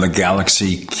goes around the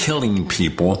galaxy killing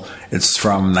people. It's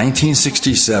from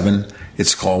 1967.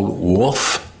 It's called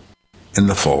Wolf in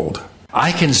the Fold.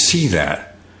 I can see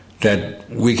that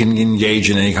we can engage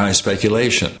in any kind of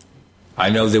speculation. I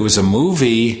know there was a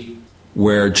movie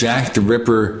where Jack the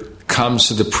Ripper comes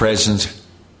to the present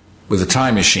with a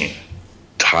time machine.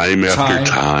 Time after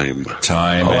time.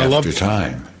 Time after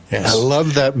time. Yes. I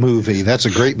love that movie. That's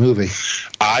a great movie.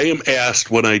 I am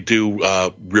asked when I do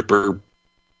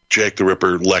Jack the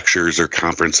Ripper lectures or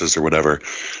conferences or whatever,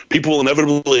 people will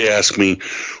inevitably ask me,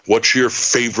 what's your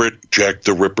favorite Jack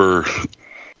the Ripper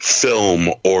film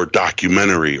or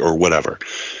documentary or whatever?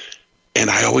 And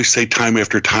I always say Time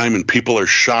After Time, and people are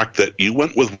shocked that you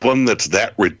went with one that's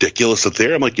that ridiculous that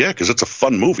there. I'm like, yeah, because it's a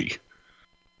fun movie.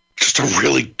 Just a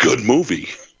really good movie.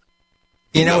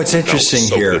 You know, it's interesting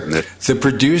here. The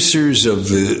producers of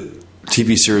the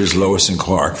TV series Lois and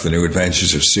Clark, The New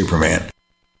Adventures of Superman,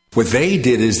 what they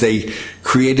did is they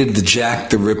created the Jack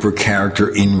the Ripper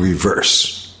character in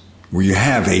reverse, where you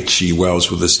have H.G. Wells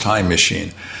with his time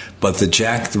machine. But the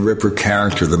Jack the Ripper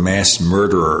character, the mass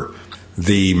murderer,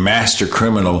 the master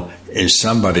criminal, is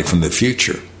somebody from the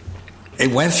future.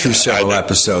 It went through several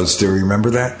episodes. Do you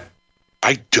remember that?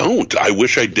 I don't. I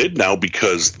wish I did now,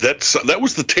 because that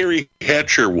was the Terry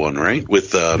Hatcher one, right?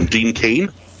 With Dean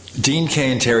Cain? Dean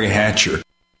Cain, Terry Hatcher.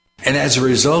 And as a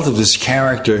result of this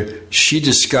character, she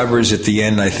discovers at the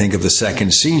end, I think, of the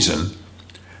second season,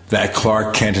 that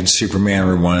Clark Kent and Superman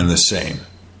were one and the same.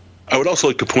 I would also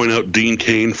like to point out Dean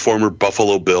Cain, former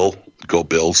Buffalo Bill. Go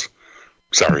Bills.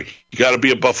 Sorry. You got to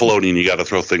be a Buffalonian. You got to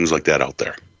throw things like that out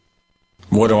there.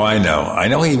 What do I know? I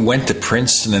know he went to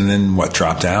Princeton and then,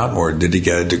 dropped out? Or did he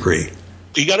get a degree?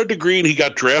 He got a degree and he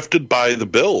got drafted by the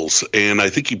Bills. And I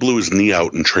think he blew his knee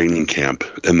out in training camp.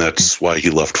 And that's why he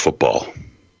left football.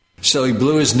 So he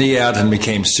blew his knee out and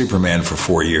became Superman for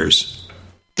 4 years.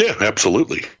 Yeah,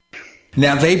 absolutely.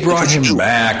 Now, they brought him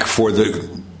back for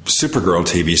the Supergirl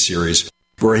TV series,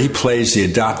 where he plays the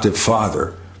adoptive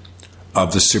father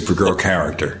of the Supergirl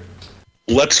character.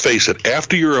 Let's face it,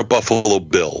 after you're a Buffalo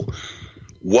Bill,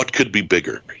 what could be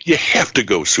bigger? You have to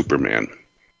go Superman.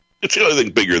 It's the only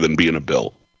thing bigger than being a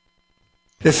Bill.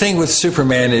 The thing with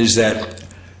Superman is that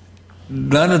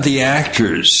none of the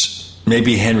actors,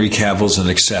 maybe Henry Cavill's an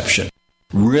exception,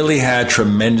 really had a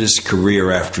tremendous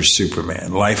career after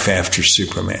Superman, life after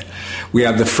Superman. We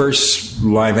have the first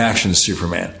live-action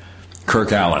Superman,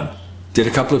 Kirk Allen. Did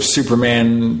a couple of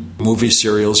Superman movie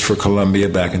serials for Columbia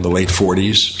back in the late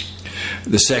 40s.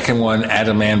 The second one,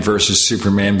 Adam versus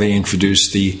Superman, they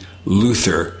introduced the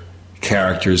Luthor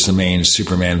character as the main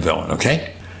Superman villain,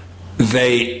 okay?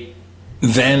 They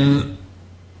then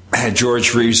had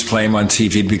George Reeves play him on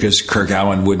TV because Kirk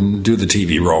Allen wouldn't do the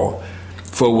TV role.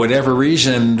 For whatever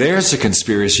reason, there's a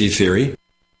conspiracy theory.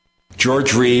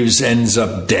 George Reeves ends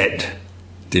up dead.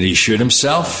 Did he shoot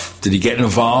himself? Did he get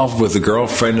involved with the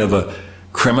girlfriend of a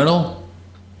criminal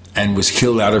and was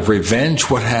killed out of revenge?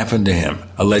 What happened to him?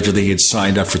 Allegedly, he had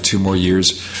signed up for 2 more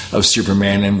years of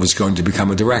Superman and was going to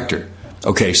become a director.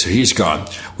 Okay, so he's gone.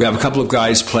 We have a couple of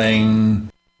guys playing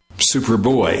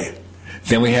Superboy.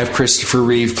 Then we have Christopher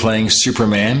Reeve playing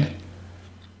Superman.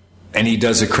 And he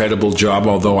does a credible job,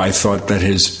 although I thought that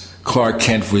his Clark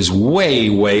Kent was way,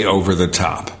 way over the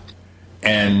top.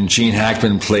 And Gene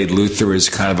Hackman played Luthor as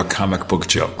kind of a comic book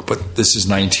joke. But this is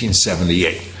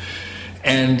 1978.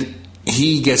 And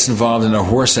he gets involved in a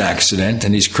horse accident,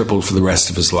 and he's crippled for the rest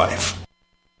of his life.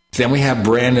 Then we have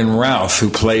Brandon Routh, who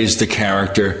plays the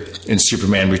character in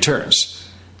Superman Returns.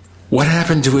 What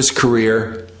happened to his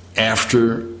career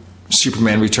after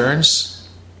Superman Returns?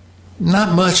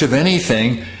 Not much of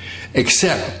anything,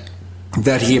 except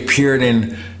that he appeared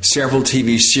in several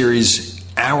TV series,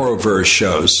 Arrowverse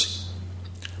shows,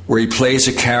 where he plays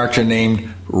a character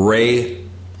named Ray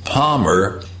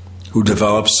Palmer, who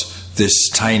develops this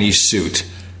tiny suit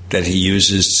that he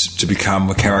uses to become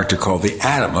a character called the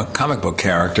Atom, a comic book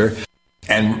character.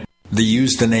 And they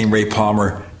used the name Ray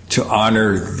Palmer to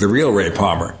honor the real Ray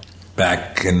Palmer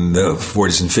back in the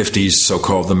 40s and 50s,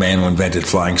 so-called the man who invented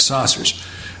flying saucers.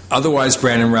 Otherwise,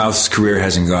 Brandon Routh's career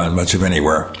hasn't gone much of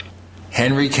anywhere.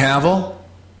 Henry Cavill,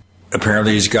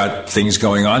 apparently he's got things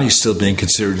going on. He's still being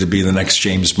considered to be the next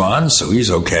James Bond, so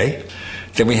he's okay.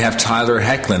 Then we have Tyler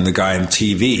Hoechlin, the guy on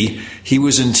TV. He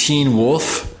was in Teen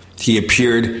Wolf. He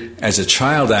appeared as a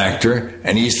child actor,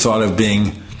 and he's thought of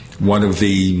being one of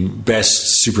the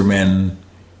best Supermen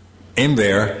in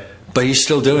there, but he's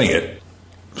still doing it.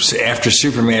 after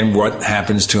Superman, what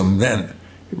happens to him then?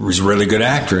 He was a really good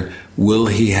actor. Will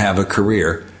he have a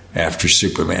career after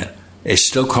Superman? They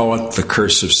still call it the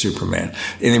curse of Superman.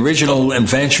 In the original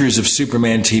Adventures of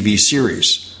Superman TV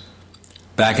series,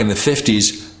 back in the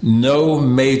 50s, no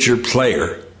major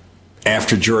player,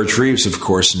 after George Reeves, of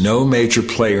course, no major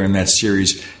player in that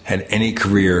series had any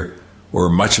career or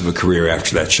much of a career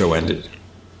after that show ended.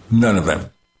 None of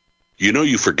them. You know,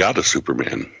 you forgot a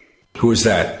Superman. Who was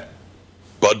that?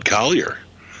 Bud Collyer,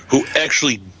 who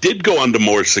actually did go on to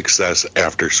more success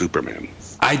after Superman.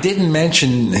 I didn't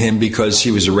mention him because he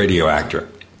was a radio actor.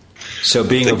 So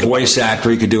being a voice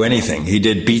actor, he could do anything. He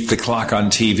did Beat the Clock on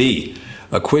TV,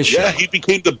 a quiz show. Yeah, he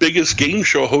became the biggest game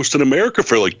show host in America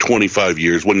for like 25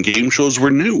 years when game shows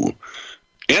were new.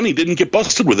 And he didn't get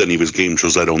busted with any of his game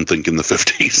shows, I don't think, in the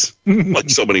 50s, like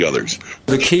so many others.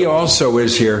 The key also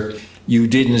is here, you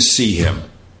didn't see him.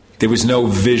 There was no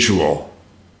visual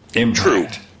impact. True.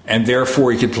 And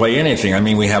therefore, he could play anything. I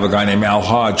mean, we have a guy named Al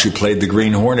Hodge who played the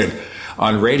Green Hornet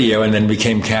on radio and then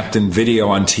became Captain Video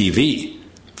on TV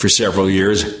for several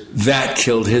years. That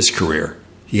killed his career.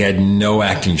 He had no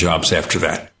acting jobs after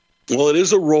that. Well, it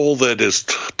is a role that is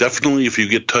definitely, if you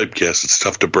get typecast, it's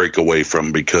tough to break away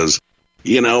from because,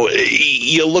 you know,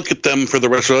 you look at them for the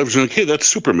rest of their lives and okay, that's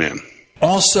Superman.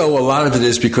 Also, a lot of it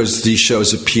is because these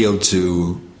shows appeal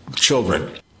to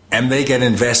children. And they get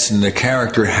invested in the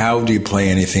character. How do you play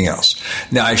anything else?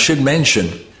 Now, I should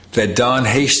mention that Don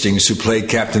Hastings, who played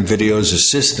Captain Video's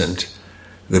assistant,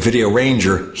 the Video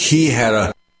Ranger, he had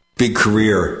a big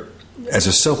career as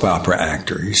a soap opera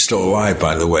actor. He's still alive,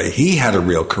 by the way. He had a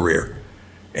real career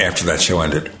after that show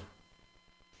ended.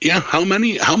 Yeah, how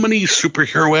many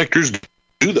superhero actors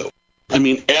do, though? I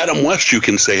mean, Adam West, you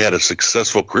can say, had a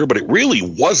successful career, but it really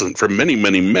wasn't for many,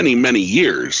 many, many, many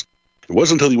years. It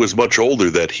wasn't until he was much older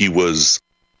that he was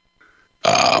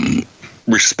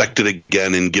respected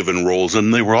again and given roles,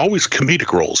 and they were always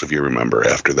comedic roles, if you remember,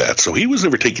 after that. So he was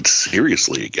never taken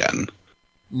seriously again.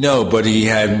 No, but he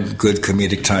had good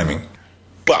comedic timing.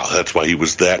 Well, that's why he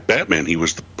was that Batman. He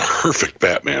was the perfect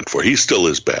Batman for. He still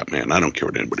is Batman. I don't care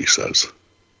what anybody says.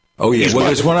 Oh, yeah. Well,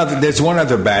 there's one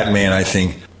other Batman, I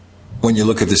think, when you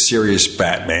look at the serious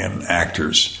Batman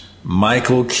actors.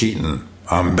 Michael Keaton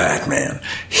on Batman.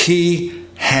 He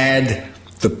had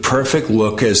the perfect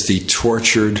look as the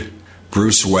tortured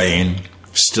Bruce Wayne,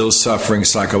 still suffering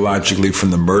psychologically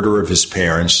from the murder of his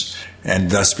parents,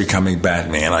 and thus becoming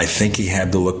Batman. I think he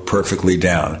had the look perfectly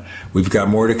down. We've got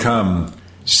more to come.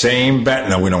 Same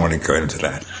No, we don't want to go into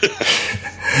that.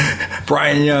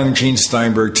 Brian Young, Gene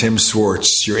Steinberg, Tim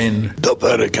Swartz, you're in the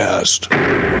Paracast.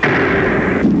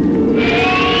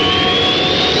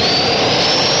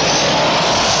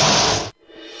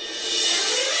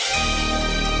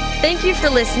 Thank you for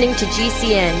listening to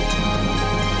GCN.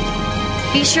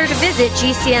 Be sure to visit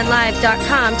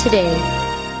GCNlive.com today.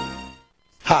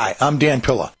 Hi, I'm Dan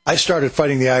Pilla. I started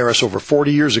fighting the IRS over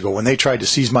 40 years ago when they tried to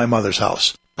seize my mother's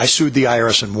house. I sued the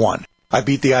IRS and won. I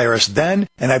beat the IRS then,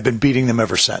 and I've been beating them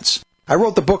ever since. I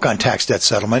wrote the book on tax debt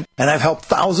settlement, and I've helped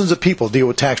thousands of people deal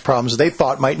with tax problems they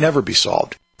thought might never be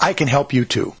solved. I can help you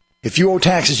too. If you owe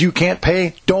taxes you can't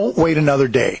pay, don't wait another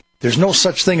day. There's no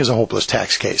such thing as a hopeless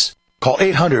tax case. Call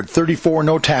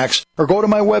 800-34-NO-TAX or go to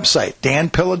my website,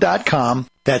 danpilla.com.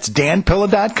 That's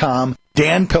danpilla.com,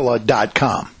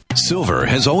 danpilla.com. Silver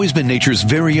has always been nature's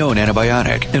very own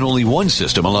antibiotic, and only one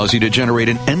system allows you to generate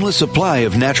an endless supply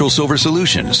of natural silver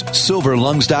solutions.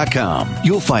 SilverLungs.com.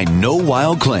 You'll find no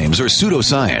wild claims or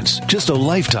pseudoscience, just a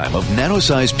lifetime of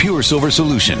nano-sized pure silver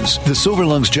solutions. The Silver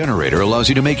Lungs generator allows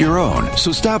you to make your own,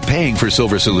 so stop paying for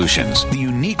silver solutions. The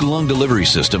unique lung delivery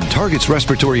system targets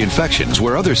respiratory infections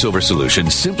where other silver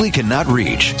solutions simply cannot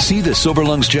reach. See the Silver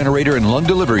Lungs generator and lung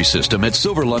delivery system at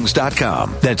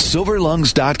SilverLungs.com. That's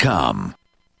SilverLungs.com.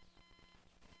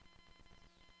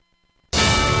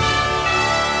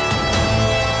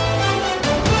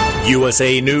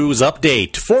 USA News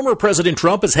Update. Former President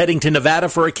Trump is heading to Nevada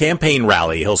for a campaign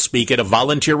rally. He'll speak at a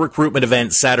volunteer recruitment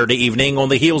event Saturday evening on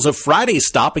the heels of Friday's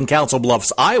stop in Council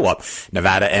Bluffs, Iowa.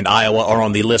 Nevada and Iowa are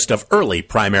on the list of early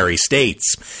primary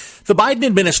states. The Biden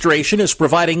administration is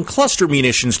providing cluster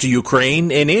munitions to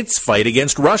Ukraine in its fight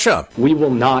against Russia. We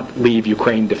will not leave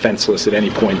Ukraine defenseless at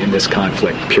any point in this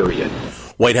conflict, period.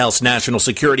 White House National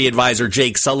Security Advisor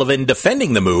Jake Sullivan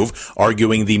defending the move,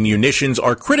 arguing the munitions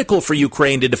are critical for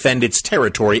Ukraine to defend its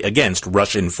territory against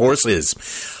Russian forces.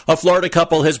 A Florida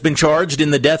couple has been charged in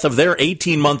the death of their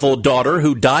 18-month-old daughter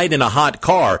who died in a hot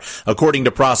car. According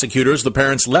to prosecutors, the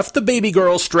parents left the baby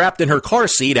girl strapped in her car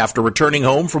seat after returning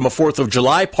home from a 4th of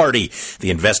July party. The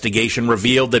investigation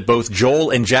revealed that both Joel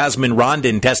and Jasmine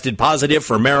Rondon tested positive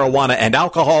for marijuana and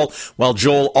alcohol, while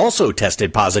Joel also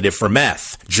tested positive for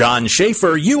meth. John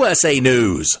Schaefer, USA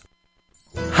News.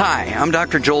 Hi, I'm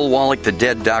Dr. Joel Wallach, the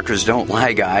Dead Doctors Don't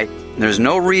Lie guy. There's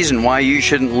no reason why you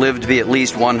shouldn't live to be at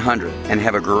least 100 and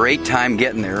have a great time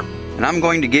getting there. And I'm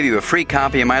going to give you a free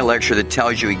copy of my lecture that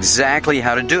tells you exactly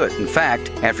how to do it. In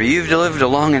fact, after you've lived a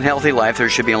long and healthy life, there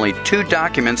should be only 2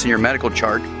 documents in your medical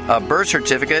chart, a birth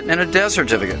certificate and a death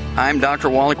certificate. I'm Dr.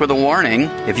 Wallach with a warning.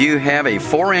 If you have a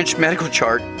 4-inch medical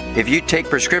chart, if you take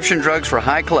prescription drugs for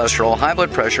high cholesterol, high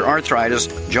blood pressure, arthritis,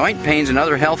 joint pains, and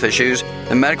other health issues,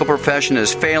 the medical profession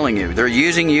is failing you. They're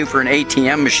using you for an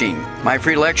ATM machine. My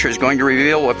free lecture is going to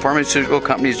reveal what pharmaceutical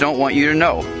companies don't want you to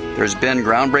know. There's been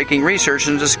groundbreaking research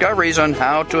and discoveries on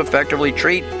how to effectively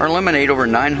treat or eliminate over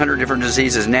 900 different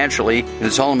diseases naturally, and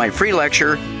it's all in my free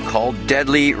lecture called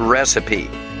Deadly Recipe.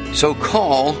 So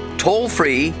call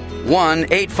toll-free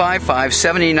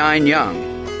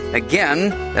 1-855-79-YOUNG. Again,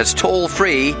 that's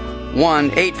toll-free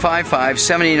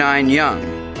 1-855-79-YOUNG.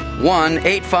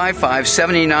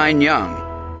 1-855-79-YOUNG.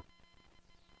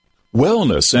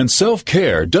 Wellness and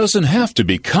self-care doesn't have to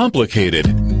be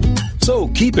complicated. So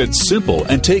keep it simple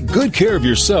and take good care of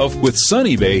yourself with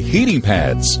Sunny Bay heating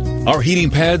pads. Our heating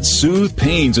pads soothe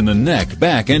pains in the neck,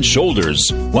 back, and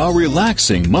shoulders while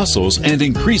relaxing muscles and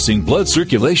increasing blood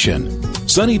circulation.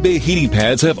 Sunny Bay heating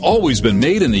pads have always been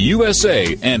made in the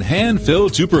USA and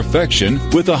hand-filled to perfection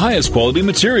with the highest quality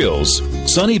materials.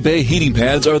 Sunny Bay heating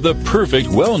pads are the perfect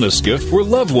wellness gift for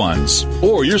loved ones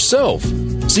or yourself.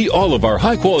 See all of our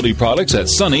high-quality products at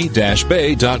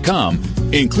sunny-bay.com,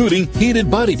 including heated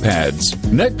body pads,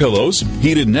 neck pillows,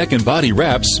 heated neck and body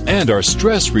wraps, and our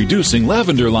stress-reducing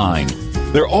lavender line.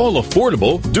 They're all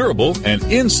affordable, durable, and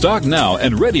in stock now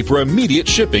and ready for immediate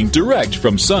shipping direct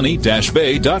from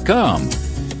sunny-bay.com.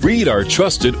 Read our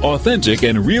trusted, authentic,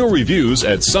 and real reviews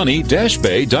at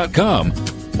sunny-bay.com,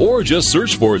 or just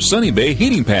search for Sunny Bay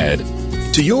Heating Pad.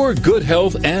 To your good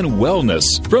health and wellness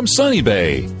from Sunny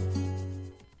Bay.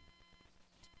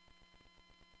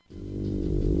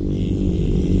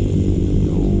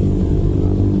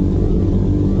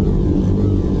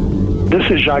 This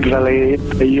is Jacques Vallée.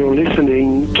 You're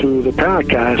listening to the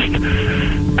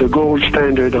Paracast, the gold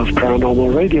standard of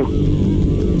paranormal radio.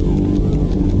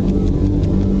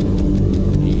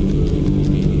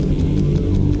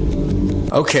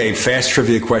 Okay, fast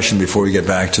trivia question before we get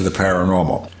back to the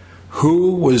paranormal.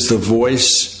 Who was the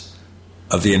voice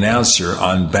of the announcer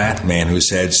on Batman who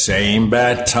said, "Same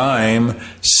bat time,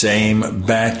 same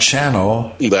bat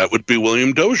channel"? That would be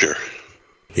William Dozier.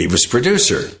 He was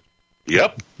producer.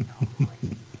 Yep.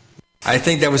 I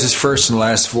think that was his first and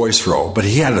last voice role, but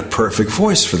he had a perfect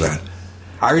voice for that.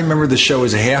 I remember the show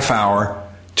was a half hour,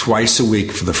 twice a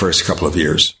week for the first couple of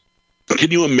years. Can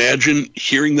you imagine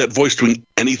hearing that voice doing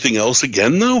anything else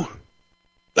again, though?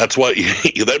 That's why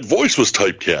that voice was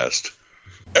typecast.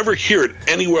 Ever hear it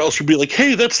anywhere else, you'd be like,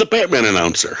 hey, that's the Batman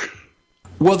announcer.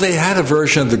 Well, they had a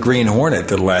version of the Green Hornet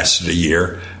that lasted a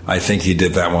year. I think he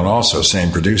did that one also,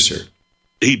 same producer.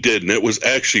 He did, and it was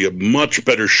actually a much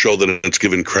better show than it's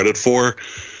given credit for.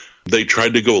 They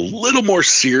tried to go a little more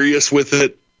serious with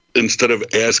it instead of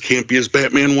as campy as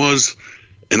Batman was.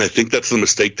 And I think that's the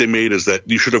mistake they made, is that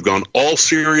you should have gone all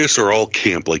serious or all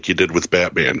camp like you did with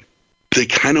Batman. They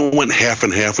kind of went half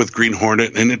and half with Green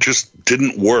Hornet, and it just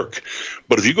didn't work.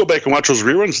 But if you go back and watch those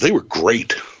reruns, they were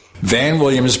great. Van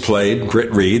Williams played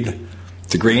Britt Reed,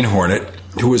 the Green Hornet,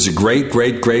 who was a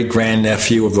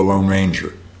great-great-great-grandnephew of the Lone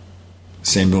Ranger.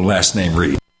 Same last name,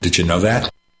 Reed. Did you know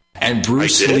that? And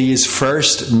Bruce Lee's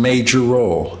first major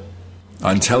role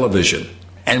on television.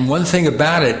 And one thing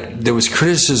about it, there was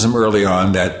criticism early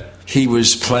on that he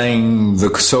was playing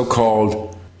the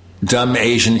so-called dumb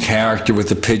Asian character with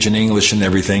the pidgin English and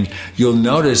everything. You'll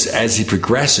notice as he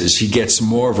progresses, he gets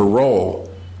more of a role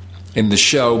in the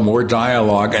show, more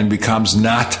dialogue, and becomes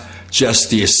not just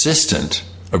the assistant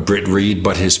of Britt Reed,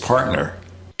 but his partner.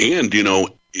 And, you know,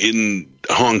 in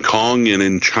Hong Kong and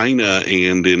in China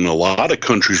and in a lot of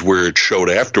countries where it showed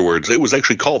afterwards, it was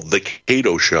actually called The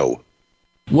Kato Show.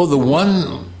 Well, the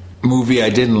one movie I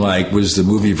didn't like was the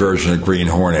movie version of Green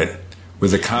Hornet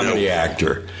with a comedy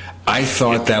actor. I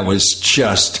thought that was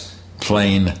just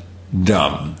plain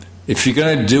dumb. If you're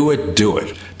going to do it, do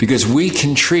it. Because we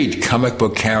can treat comic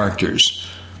book characters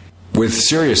with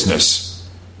seriousness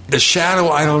The Shadow,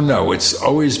 I don't know. It's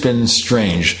always been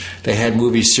strange. They had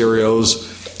movie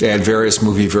serials. They had various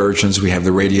movie versions. We have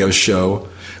the radio show.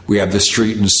 We have the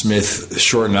Street and Smith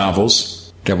short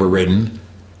novels that were written.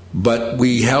 But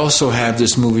we also have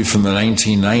this movie from the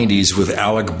 1990s with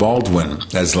Alec Baldwin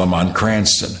as Lamont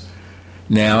Cranston.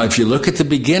 Now, if you look at the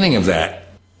beginning of that,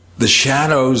 the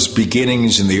Shadow's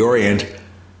beginnings in the Orient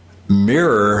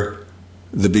mirror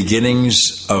the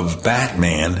beginnings of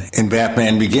Batman, and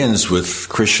Batman Begins with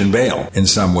Christian Bale in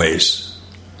some ways.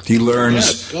 He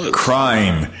learns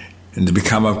crime and to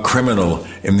become a criminal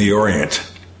in the Orient.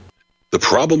 The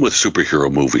problem with superhero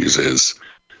movies is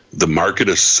the market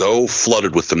is so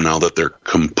flooded with them now that they're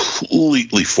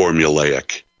completely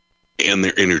formulaic and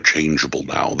they're interchangeable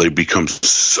now. They become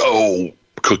so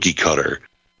cookie cutter.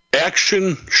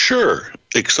 Action, sure.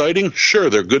 Exciting, sure.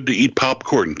 They're good to eat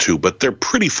popcorn to, but they're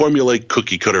pretty formulaic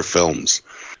cookie cutter films.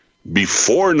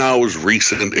 Before now's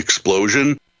recent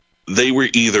explosion, they were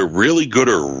either really good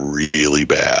or really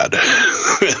bad.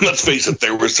 And let's face it,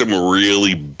 there were some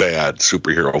really bad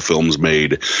superhero films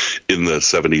made in the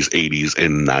 70s, 80s,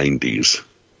 and 90s.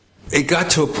 It got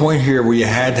to a point here where you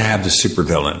had to have the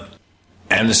supervillain.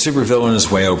 And the supervillain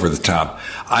is way over the top.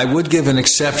 I would give an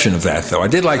exception of that, though. I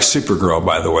did like Supergirl,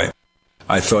 by the way.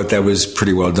 I thought that was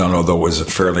pretty well done, although it was a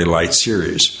fairly light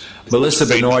series. Melissa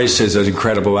Benoist is an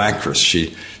incredible actress.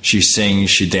 She sings,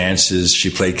 she dances, she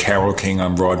played Carole King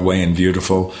on Broadway in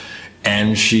Beautiful,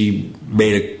 and she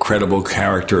made a credible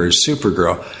character as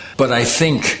Supergirl. But I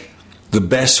think the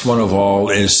best one of all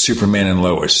is Superman and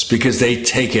Lois, because they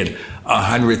take it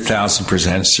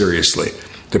 100,000% seriously.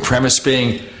 The premise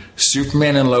being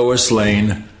Superman and Lois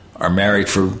Lane are married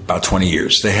for about 20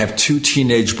 years. They have 2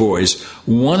 teenage boys,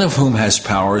 one of whom has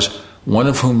powers, one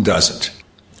of whom doesn't.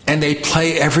 And they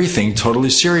play everything totally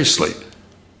seriously.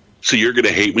 So you're going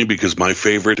to hate me because my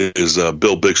favorite is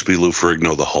Bill Bixby, Lou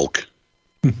Ferrigno, the Hulk.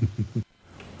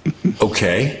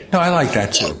 Okay. No, I like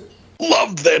that too.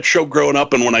 Loved that show growing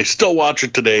up, and when I still watch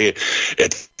it today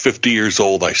at 50 years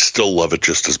old, I still love it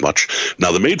just as much.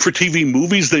 Now, the made-for-TV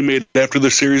movies they made after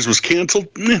the series was canceled,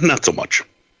 not so much.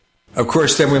 Of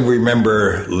course, then we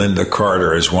remember Linda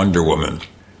Carter as Wonder Woman.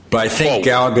 But I think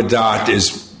Gal Gadot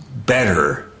is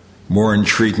better, more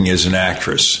intriguing as an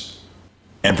actress,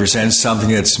 and presents something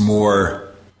that's more,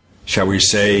 shall we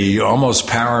say, almost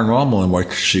paranormal in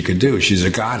what she could do. She's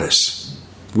a goddess.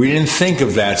 We didn't think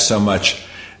of that so much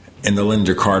in the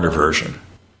Linda Carter version.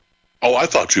 Oh, I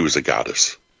thought she was a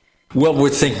goddess. Well, we're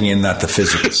thinking in not the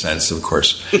physical sense, of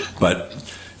course, but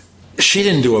she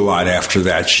didn't do a lot after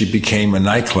that. She became a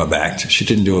nightclub act. She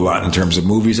didn't do a lot in terms of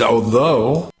movies,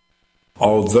 although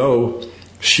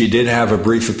she did have a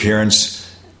brief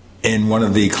appearance in one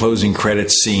of the closing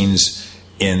credits scenes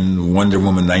in Wonder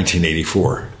Woman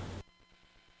 1984.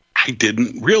 I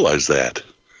didn't realize that.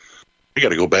 I got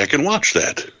to go back and watch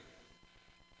that.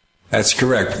 That's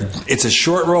correct. It's a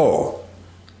short role,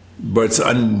 but it's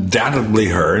undoubtedly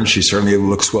her, and she certainly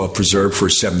looks well preserved for a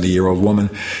 70-year-old woman.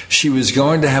 She was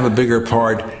going to have a bigger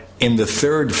part in the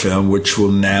third film, which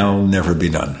will now never be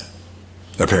done,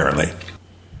 apparently.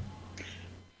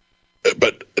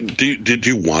 But did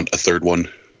you want a third one?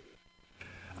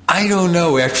 I don't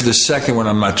know. After the second one,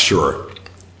 I'm not sure.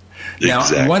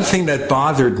 Exactly. Now, one thing that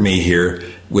bothered me here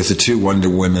with the 2 Wonder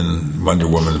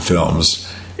Woman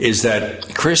films is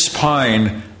that Chris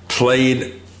Pine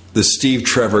played the Steve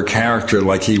Trevor character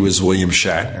like he was William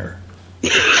Shatner.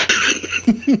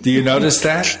 Do you notice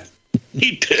that?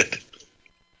 He did.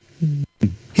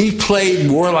 He played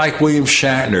more like William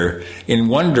Shatner in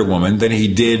Wonder Woman than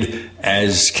he did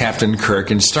as Captain Kirk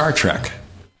in Star Trek.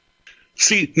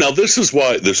 See, now this is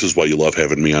why you love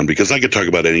having me on, because I could talk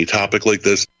about any topic like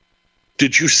this.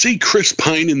 Did you see Chris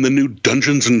Pine in the new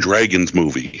Dungeons and Dragons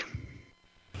movie?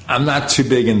 I'm not too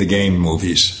big in the game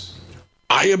movies.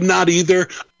 I am not either.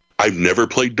 I've never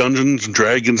played Dungeons and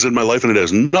Dragons in my life, and it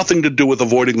has nothing to do with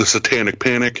avoiding the satanic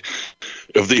panic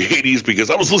of the 80s, because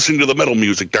I was listening to the metal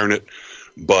music, darn it.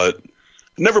 But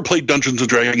never played Dungeons and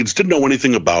Dragons, didn't know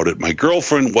anything about it. My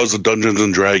girlfriend was a Dungeons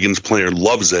and Dragons player,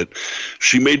 loves it.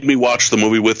 She made me watch the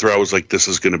movie with her. I was like, this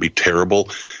is going to be terrible.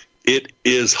 It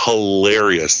is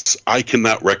hilarious. I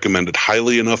cannot recommend it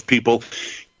highly enough, people.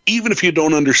 Even if you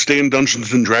don't understand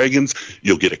Dungeons and Dragons,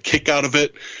 you'll get a kick out of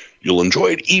it. You'll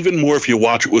enjoy it even more if you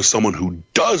watch it with someone who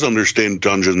does understand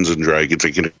Dungeons and Dragons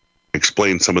and can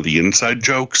explain some of the inside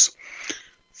jokes.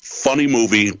 Funny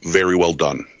movie, very well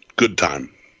done. Good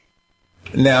time.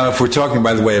 Now, if we're talking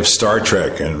by the way of Star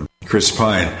Trek and Chris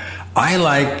Pine, I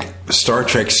like Star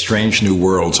Trek Strange New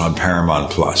Worlds on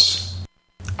Paramount Plus.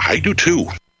 I do too.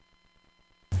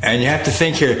 And you have to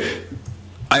think here,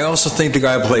 I also think the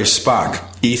guy who plays Spock,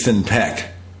 Ethan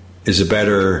Peck, is a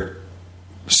better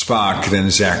Spock than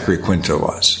Zachary Quinto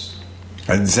was.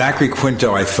 And Zachary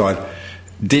Quinto, I thought,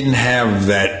 didn't have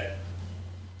that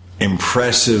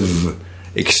impressive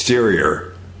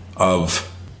exterior of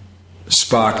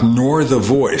Spock, nor the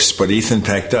voice, but Ethan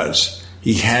Peck does.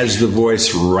 He has the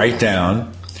voice right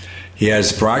down. He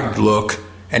has bright look,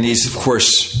 and he's, of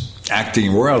course,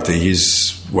 acting royalty.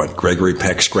 He's, Gregory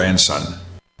Peck's grandson.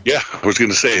 Yeah, I was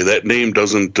going to say, that name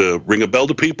doesn't ring a bell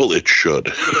to people. It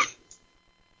should.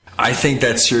 I think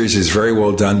that series is very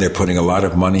well done. They're putting a lot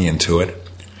of money into it.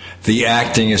 The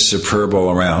acting is superb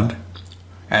all around.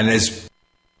 And as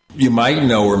you might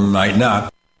know or might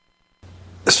not,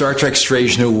 Star Trek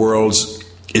Strange New Worlds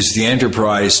is the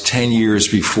Enterprise 10 years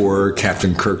before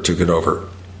Captain Kirk took it over.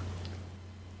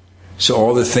 So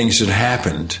all the things that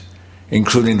happened,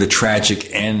 including the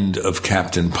tragic end of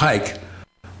Captain Pike,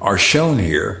 are shown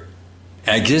here.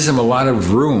 And it gives them a lot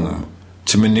of room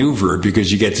to maneuver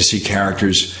because you get to see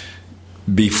characters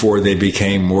before they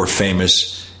became more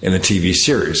famous in a TV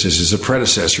series. This is a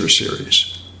predecessor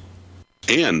series.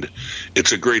 And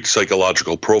it's a great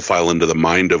psychological profile into the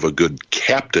mind of a good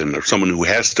captain or someone who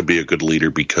has to be a good leader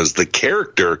because the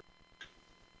character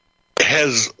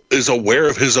is aware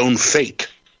of his own fate.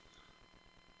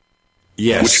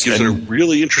 Yes. Which gives it a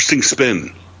really interesting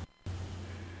spin.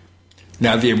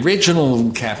 Now, the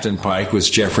original Captain Pike was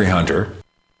Jeffrey Hunter.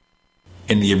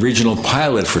 In the original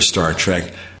pilot for Star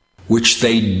Trek, which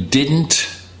they didn't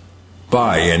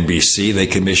buy NBC, they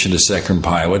commissioned a second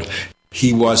pilot.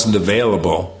 He wasn't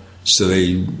available, so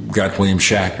they got William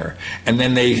Shatner. And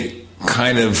then they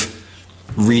kind of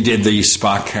redid the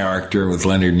Spock character with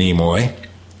Leonard Nimoy.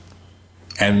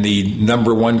 And the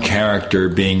number one character,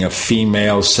 being a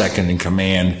female second in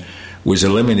command, was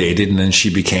eliminated, and then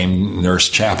she became Nurse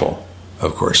Chapel,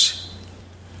 of course.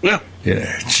 Yeah.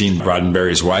 Gene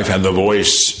Roddenberry's wife had the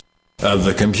voice of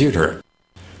the computer.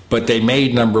 But they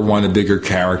made number one a bigger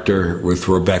character with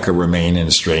Rebecca Romijn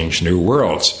in Strange New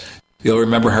Worlds. You'll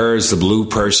remember her as the blue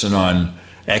person on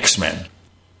X-Men.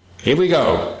 Here we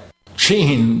go.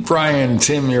 Gene, Brian,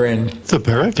 Tim, you're in the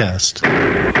Paracast.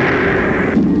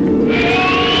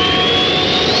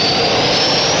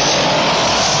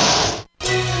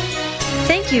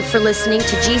 Thank you for listening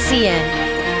to GCN.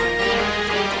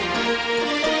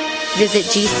 Visit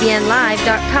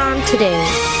GCNlive.com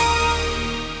today.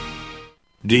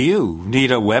 Do you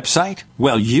need a website?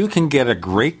 Well, you can get a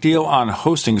great deal on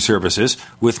hosting services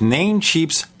with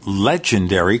Namecheap's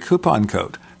legendary coupon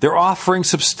code. They're offering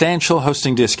substantial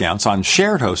hosting discounts on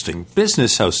shared hosting,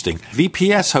 business hosting,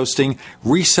 VPS hosting,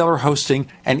 reseller hosting,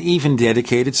 and even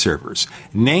dedicated servers.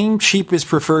 Namecheap is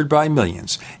preferred by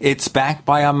millions. It's backed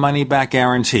by a money-back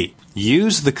guarantee.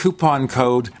 Use the coupon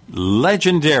code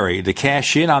LEGENDARY to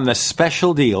cash in on the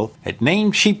special deal at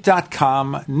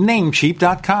Namecheap.com,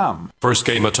 Namecheap.com. First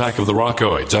came Attack of the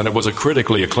Rockoids, and it was a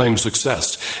critically acclaimed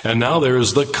success. And now there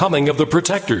is The Coming of the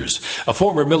Protectors. A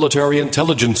former military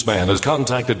intelligence man is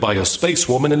contacted by a space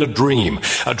woman in a dream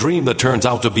that turns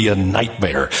out to be a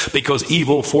nightmare because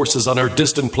evil forces on her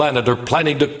distant planet are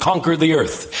planning to conquer the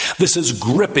Earth. This is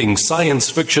gripping science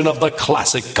fiction of the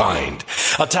classic kind.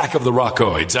 Attack of the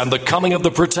Rockoids and The Coming of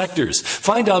the Protectors.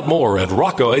 Find out more at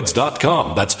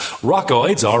rockoids.com. That's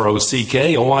Rockoids,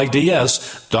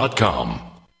 ROCKOIDS.com.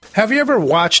 Have you ever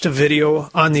watched a video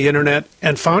on the internet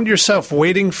and found yourself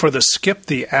waiting for the skip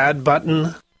the ad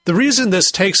button? The reason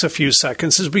this takes a few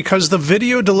seconds is because the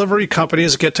video delivery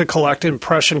companies get to collect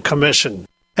impression commission,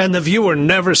 and the viewer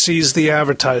never sees the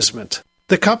advertisement.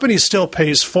 The company still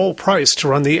pays full price to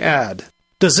run the ad.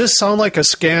 Does this sound like a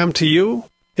scam to you?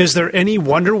 Is there any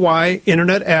wonder why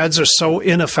internet ads are so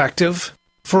ineffective?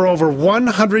 For over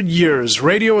 100 years,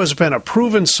 radio has been a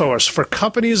proven source for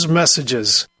companies'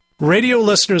 messages. Radio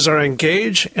listeners are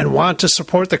engaged and want to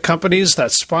support the companies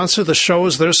that sponsor the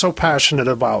shows they're so passionate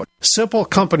about. Simple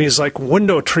companies like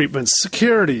window treatments,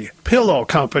 security, pillow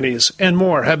companies, and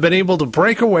more have been able to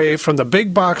break away from the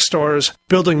big box stores,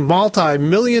 building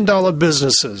multi-million-dollar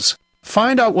businesses.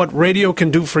 Find out what radio can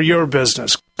do for your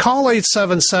business. Call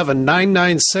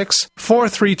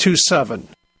 877-996-4327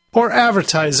 or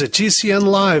advertise at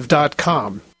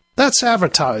GCNlive.com. That's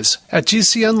advertise at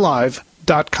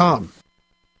GCNlive.com.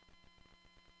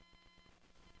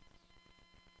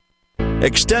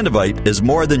 Extendivite is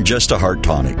more than just a heart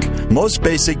tonic. Most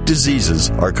basic diseases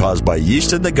are caused by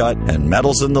yeast in the gut and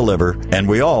metals in the liver, and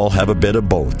we all have a bit of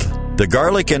both. The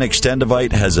garlic in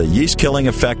Extendivite has a yeast-killing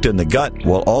effect in the gut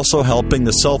while also helping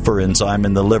the sulfur enzyme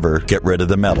in the liver get rid of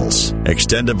the metals.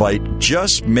 Extendivite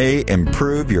just may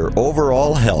improve your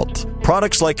overall health.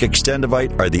 Products like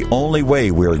Extendivite are the only way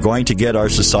we are going to get our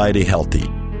society healthy.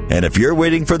 And if you're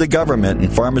waiting for the government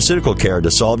and pharmaceutical care to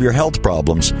solve your health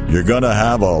problems, you're going to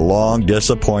have a long,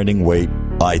 disappointing wait,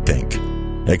 I think.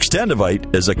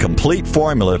 Extendivite is a complete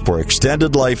formula for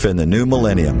extended life in the new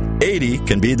millennium. 80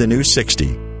 can be the new 60.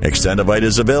 Extendivite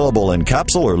is available in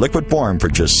capsule or liquid form for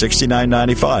just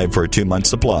 $69.95 for a 2-month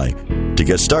supply. To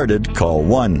get started, call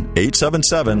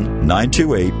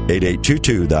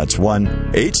 1-877-928-8822. That's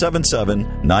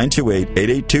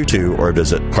 1-877-928-8822 or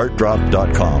visit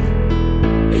heartdrop.com.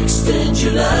 Extend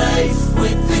your life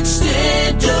with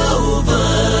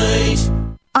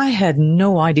Extendovite. I had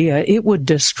no idea it would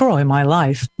destroy my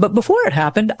life. But before it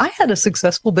happened, I had a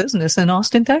successful business in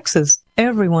Austin, Texas.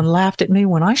 Everyone laughed at me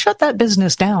when I shut that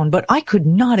business down, but I could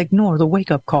not ignore the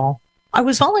wake-up call. I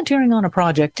was volunteering on a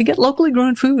project to get locally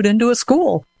grown food into a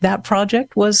school. That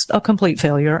project was a complete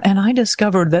failure, and I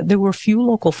discovered that there were few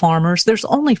local farmers. There's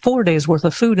only 4 days' worth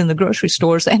of food in the grocery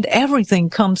stores, and everything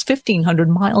comes 1,500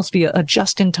 miles via a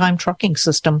just-in-time trucking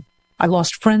system. I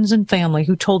lost friends and family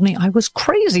who told me I was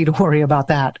crazy to worry about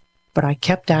that, but I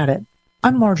kept at it.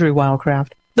 I'm Marjorie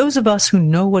Wildcraft. Those of us who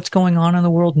know what's going on in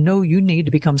the world know you need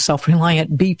to become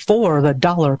self-reliant before the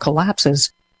dollar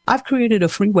collapses. I've created a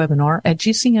free webinar at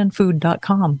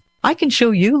gcnfood.com. I can show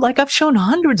you, like I've shown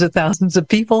hundreds of thousands of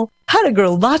people, how to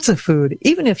grow lots of food,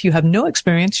 even if you have no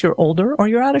experience, you're older, or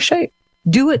you're out of shape.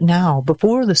 Do it now,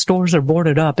 before the stores are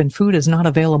boarded up and food is not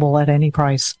available at any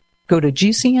price. Go to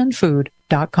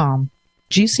gcnfood.com.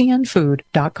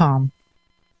 gcnfood.com.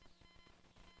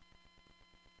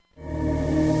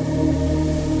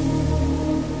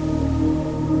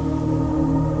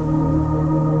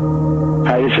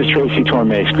 Hi, this is Tracy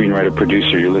Torme, screenwriter,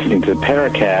 producer. You're listening to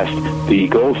Paracast, the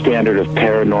gold standard of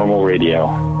paranormal radio.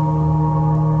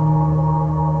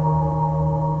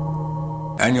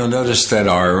 And you'll notice that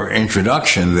our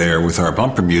introduction there with our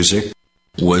bumper music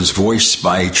was voiced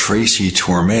by Tracy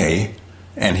Torme,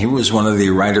 and he was one of the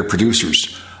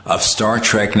writer-producers of Star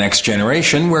Trek Next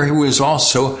Generation, where he was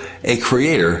also a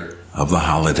creator of the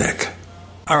holodeck.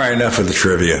 All right, enough of the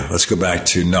trivia. Let's go back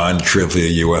to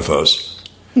non-trivia UFOs.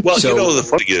 Well, the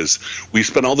funny is, we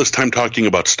spent all this time talking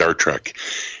about Star Trek,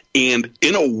 and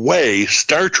in a way,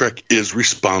 Star Trek is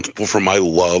responsible for my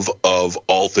love of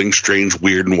all things strange,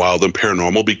 weird, and wild and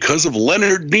paranormal because of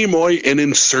Leonard Nimoy and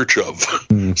In Search Of.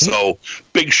 Mm-hmm. So,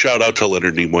 big shout out to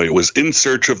Leonard Nimoy. It was In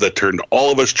Search Of that turned all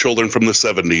of us children from the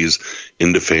 70s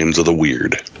into fans of the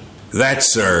weird. That,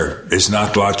 sir, is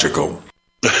not logical.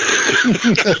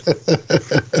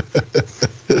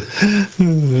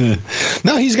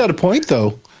 No, he's got a point,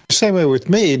 though. Same way with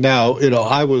me. Now,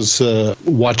 I was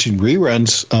watching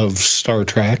reruns of Star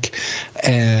Trek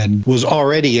and was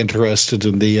already interested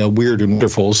in the weird and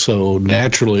wonderful, so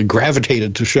naturally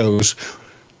gravitated to shows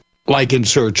like In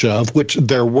Search Of, which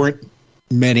there weren't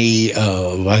many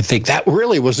of. I think that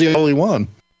really was the only one.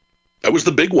 That was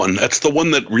the big one. That's the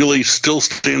one that really still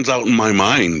stands out in my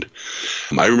mind.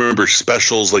 I remember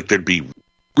specials, like there'd be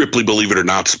Ripley Believe It or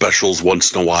Not specials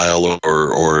once in a while,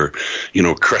 or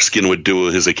Kreskin would do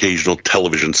his occasional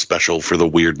television special for the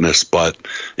weirdness, but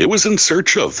it was In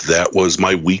Search Of. That was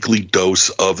my weekly dose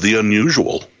of the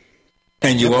unusual.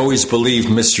 And you always believe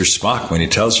Mr. Spock when he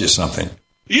tells you something.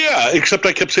 Yeah, except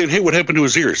I kept saying, hey, what happened to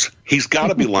his ears? He's got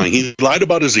to be lying. He lied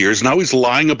about his ears. Now he's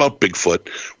lying about Bigfoot.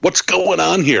 What's going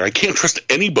on here? I can't trust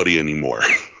anybody anymore.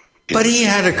 But he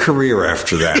had a career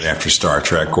after that, after Star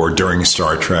Trek or during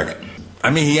Star Trek. I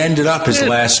mean, he ended up, his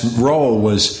last role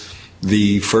was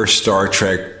the first Star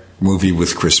Trek movie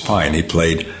with Chris Pine. He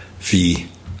played the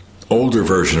older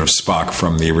version of Spock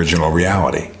from the original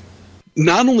reality.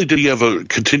 Not only did he have a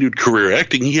continued career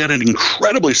acting, he had an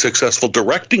incredibly successful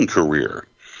directing career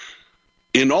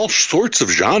in all sorts of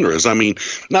genres. I mean,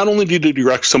 not only did he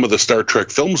direct some of the Star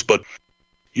Trek films, but,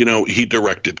 he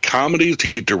directed comedies,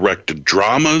 he directed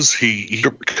dramas, he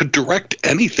could direct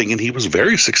anything, and he was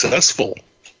very successful.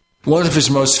 One of his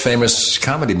most famous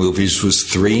comedy movies was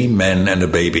 3 Men and a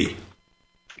Baby.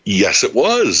 Yes, it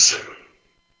was.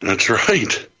 That's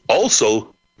right.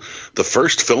 Also, the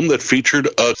first film that featured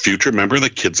a future member of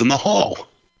the Kids in the Hall.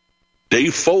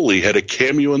 Dave Foley had a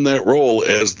cameo in that role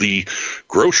as the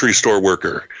grocery store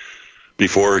worker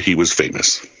before he was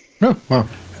famous. Oh, wow.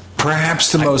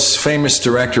 Perhaps the most famous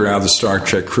director out of the Star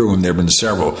Trek crew, and there have been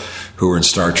several who were in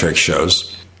Star Trek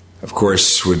shows, of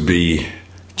course, would be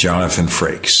Jonathan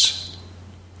Frakes.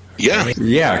 Yeah.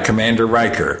 Yeah, Commander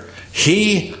Riker.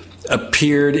 He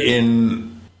appeared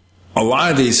in a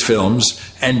lot of these films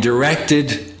and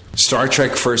directed Star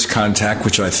Trek First Contact,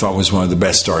 which I thought was one of the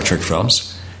best Star Trek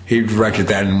films. He directed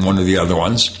that in one of the other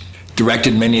ones.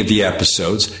 Directed many of the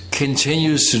episodes.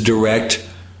 Continues to direct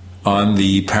on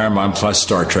the Paramount Plus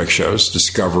Star Trek shows,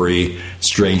 Discovery,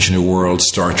 Strange New World,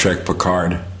 Star Trek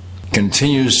Picard.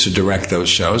 Continues to direct those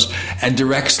shows and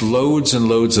directs loads and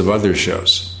loads of other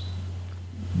shows.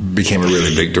 Became a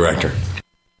really big director.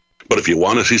 But if you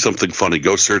want to see something funny,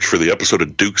 go search for the episode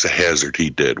of Dukes of Hazzard he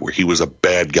did, where he was a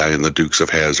bad guy in the Dukes of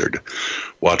Hazzard.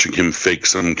 Watching him fake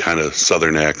some kind of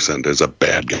southern accent as a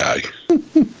bad guy.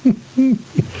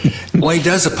 When he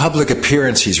does a public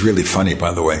appearance, he's really funny,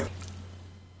 by the way.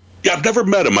 Yeah, I've never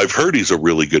met him. I've heard he's a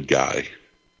really good guy.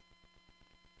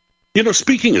 You know,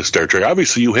 speaking of Star Trek,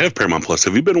 obviously you have Paramount Plus.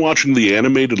 Have you been watching the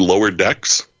animated Lower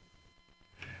Decks?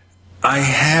 I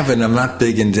haven't. I'm not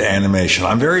big into animation.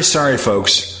 I'm very sorry,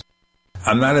 folks.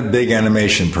 I'm not a big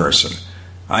animation person.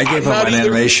 I gave up on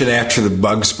animation after the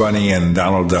Bugs Bunny and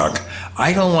Donald Duck.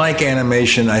 I don't like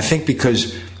animation, I think,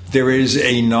 because there is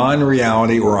a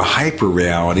non-reality or a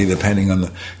hyper-reality, depending on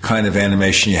the kind of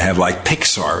animation you have, like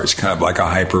Pixar is kind of like a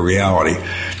hyper-reality.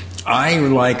 I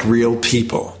like real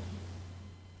people.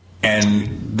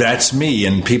 And that's me,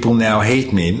 and people now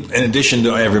hate me, in addition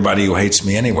to everybody who hates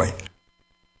me anyway.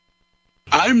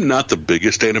 I'm not the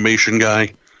biggest animation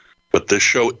guy, but this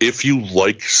show, if you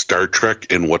like Star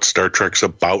Trek and what Star Trek's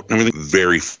about and everything,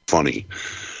 very funny.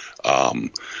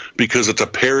 Because it's a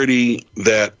parody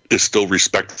that is still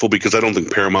respectful, because I don't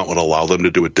think Paramount would allow them to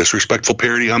do a disrespectful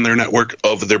parody on their network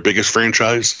of their biggest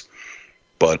franchise.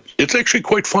 But it's actually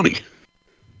quite funny.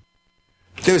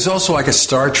 There's also like a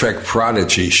Star Trek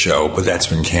Prodigy show, but that's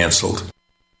been canceled.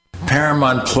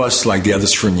 Paramount Plus, like the other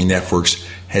streaming networks,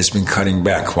 has been cutting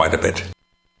back quite a bit.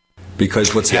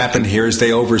 Because what's happened here is they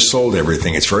oversold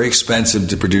everything. It's very expensive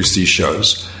to produce these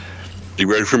shows. You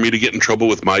ready for me to get in trouble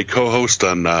with my co-host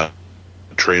on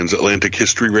Transatlantic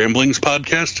History Ramblings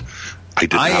podcast?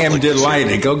 I am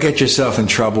delighted. Go get yourself in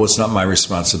trouble. It's not my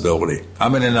responsibility.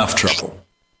 I'm in enough trouble.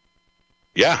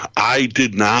 Yeah, I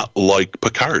did not like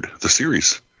Picard, the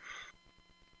series.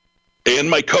 And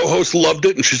my co-host loved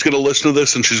it, and she's going to listen to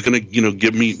this, and she's going to,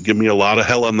 give me a lot of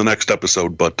hell on the next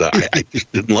episode. But I just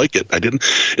didn't like it. I didn't.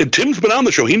 And Tim's been on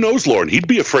the show. He knows Lauren. He'd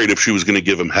be afraid if she was going to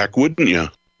give him heck, wouldn't you?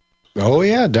 Oh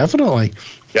yeah, definitely.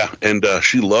 Yeah, and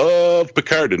she loved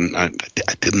Picard, and I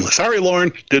didn't. Sorry,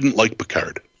 Lauren, didn't like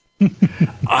Picard.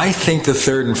 I think the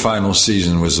third and final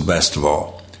season was the best of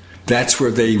all. That's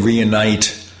where they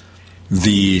reunite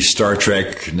the Star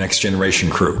Trek Next Generation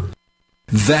crew.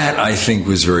 That, I think,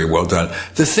 was very well done.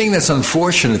 The thing that's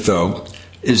unfortunate, though,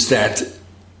 is that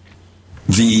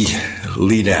the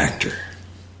lead actor,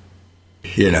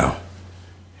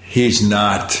 he's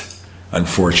not,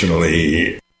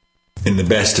 unfortunately, in the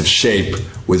best of shape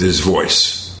with his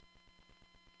voice.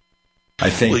 I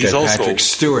think that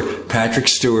Patrick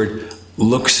Stewart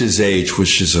looks his age,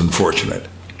 which is unfortunate.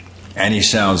 And he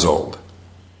sounds old.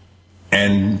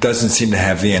 And doesn't seem to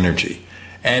have the energy.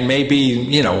 And maybe,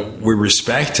 we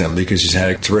respect him because he's had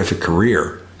a terrific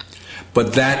career.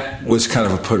 But that was kind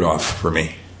of a put-off for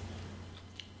me.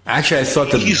 Actually, I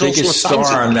thought the biggest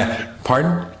star on that...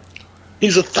 Pardon?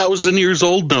 He's 1,000 years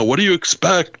old now. What do you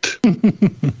expect?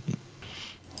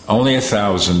 Only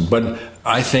 1,000. But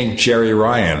I think Jerry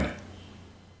Ryan,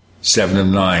 7 of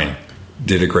 9,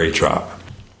 did a great job.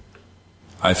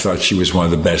 I thought she was one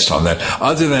of the best on that.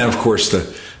 Other than, of course,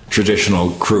 the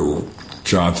traditional crew,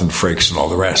 Jonathan Frakes and all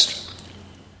the rest.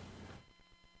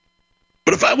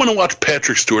 But if I want to watch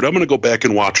Patrick Stewart, I'm going to go back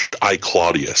and watch I,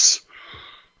 Claudius,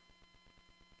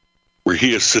 where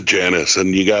he is Sejanus,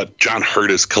 and you got John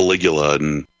Hurt as Caligula,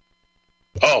 and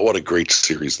oh, what a great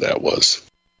series that was.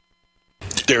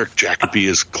 Derek Jacobi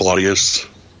as Claudius.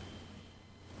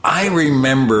 I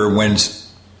remember when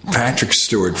Patrick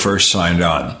Stewart first signed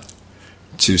on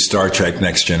to Star Trek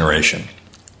Next Generation.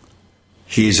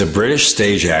 He's a British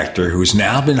stage actor who's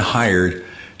now been hired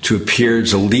to appear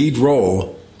as a lead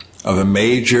role of a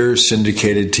major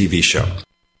syndicated TV show.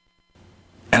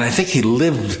 And I think he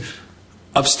lived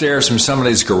upstairs from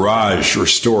somebody's garage or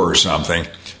store or something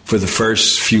for the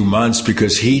first few months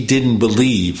because he didn't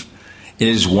believe in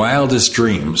his wildest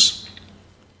dreams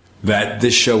that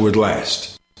this show would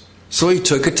last. So he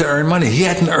took it to earn money. He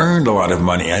hadn't earned a lot of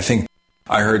money. I think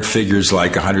I heard figures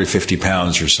like 150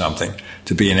 pounds or something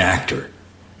to be an actor.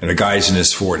 And the guy's in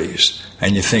his 40s.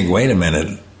 And you think, wait a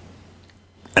minute,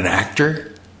 an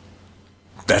actor?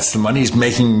 That's the money he's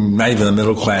making, not even a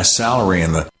middle-class salary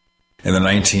in the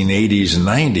 1980s and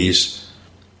 90s.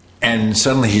 And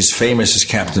suddenly he's famous as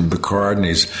Captain Picard, and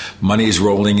his money's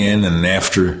rolling in. And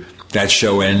after that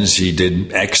show ends, he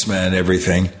did X-Men and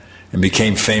everything and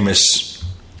became famous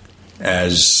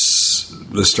as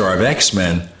the star of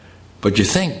X-Men. But you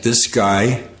think this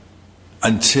guy,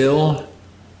 until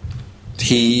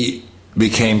he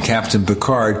became Captain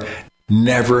Picard,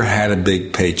 never had a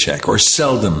big paycheck, or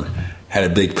seldom had a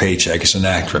big paycheck as an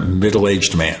actor, a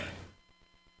middle-aged man.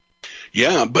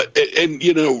 Yeah,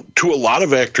 and to a lot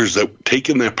of actors, that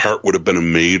taking that part would have been a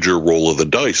major roll of the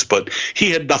dice, but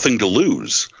he had nothing to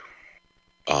lose.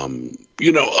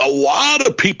 A lot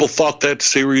of people thought that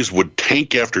series would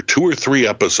tank after 2 or 3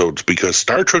 episodes because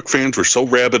Star Trek fans were so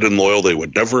rabid and loyal they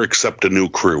would never accept a new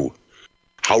crew.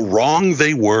 How wrong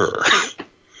they were.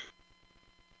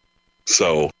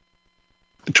 So,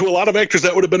 to a lot of actors,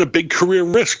 that would have been a big career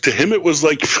risk. To him, it was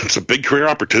like, it's a big career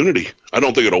opportunity. I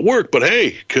don't think it'll work, but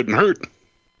hey, couldn't hurt.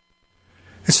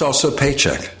 It's also a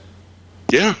paycheck.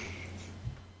 Yeah.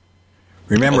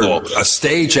 Remember, a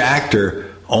stage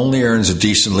actor only earns a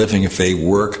decent living if they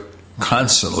work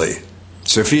constantly.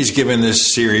 So if he's given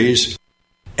this series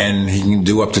and he can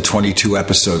do up to 22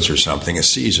 episodes or something a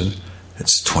season,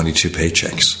 it's 22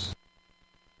 paychecks.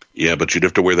 Yeah, but you'd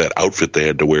have to wear that outfit they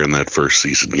had to wear in that first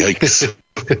season. Yikes.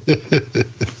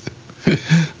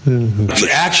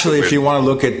 Actually, if you want to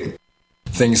look at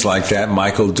things like that,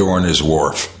 Michael Dorner's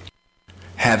Worf,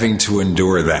 having to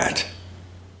endure that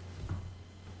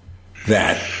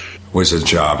was a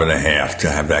job and a half to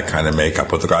have that kind of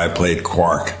makeup. With the guy who played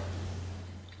Quark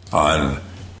on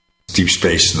Deep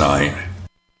Space Nine.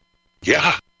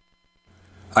 Yeah.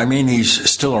 I mean,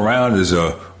 he's still around as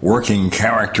a working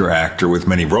character actor with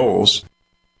many roles.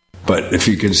 But if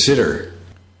you consider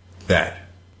that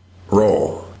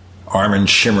role, Armin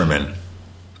Shimmerman,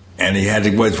 and he had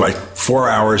to wait like 4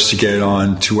 hours to get it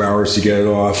on, 2 hours to get it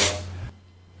off,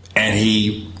 and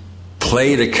he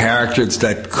played a character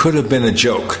that could have been a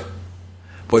joke.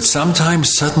 But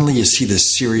sometimes suddenly you see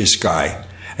this serious guy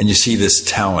and you see this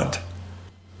talent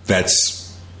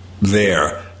that's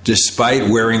there despite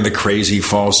wearing the crazy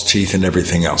false teeth and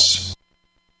everything else.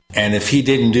 And if he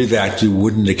didn't do that, you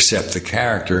wouldn't accept the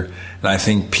character. And I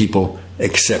think people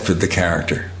accepted the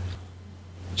character.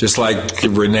 Just like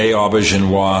Rene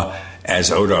Aubergenois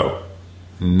as Odo,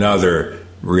 another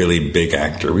really big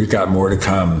actor. We've got more to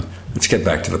come. Let's get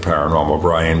back to the paranormal.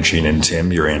 Brian, Gene, and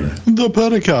Tim, you're in the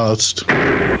Paracast.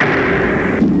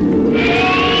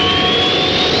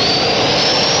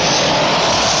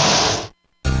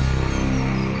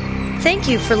 Thank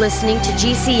you for listening to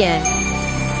GCN.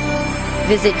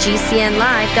 Visit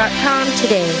GCNlive.com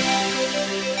today.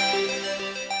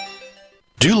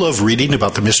 Do you love reading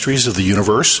about the mysteries of the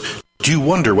universe? Do you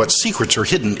wonder what secrets are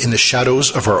hidden in the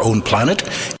shadows of our own planet?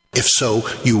 If so,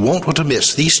 you won't want to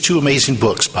miss these 2 amazing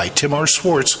books by Tim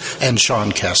Swartz and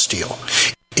Sean Castile.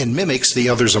 In Mimics, The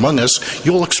Others Among Us,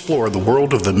 you'll explore the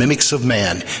world of the mimics of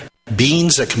man,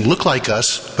 beings that can look like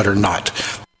us but are not.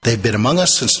 They've been among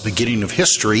us since the beginning of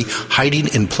history,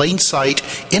 hiding in plain sight,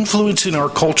 influencing our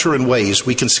culture in ways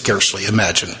we can scarcely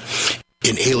imagine.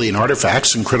 In Alien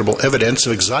Artifacts, Incredible Evidence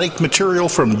of Exotic Material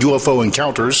from UFO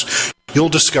Encounters, you'll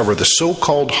discover the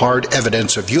so-called hard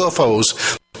evidence of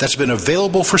UFOs that's been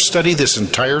available for study this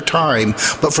entire time,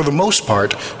 but for the most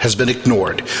part has been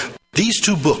ignored. These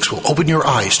 2 books will open your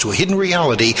eyes to a hidden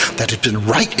reality that has been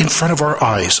right in front of our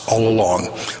eyes all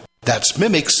along. That's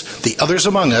Mimics, The Others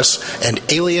Among Us, and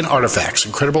Alien Artifacts,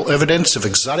 Incredible Evidence of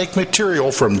Exotic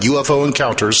Material from UFO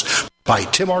Encounters by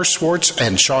Tim Swartz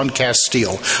and Sean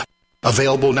Castile.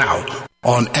 Available now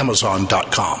on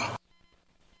Amazon.com.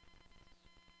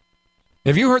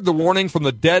 Have you heard the warning from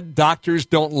the Dead Doctors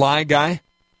Don't Lie guy?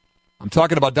 I'm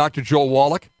talking about Dr. Joel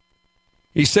Wallach.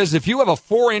 He says if you have a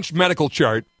 4-inch medical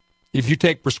chart, if you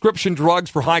take prescription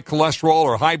drugs for high cholesterol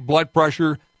or high blood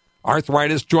pressure,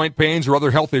 arthritis, joint pains, or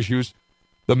other health issues,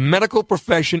 the medical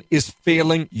profession is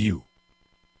failing you.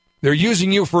 They're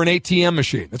using you for an ATM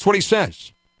machine. That's what he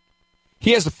says.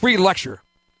 He has a free lecture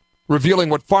revealing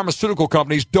what pharmaceutical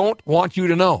companies don't want you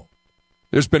to know.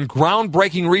 There's been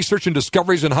groundbreaking research and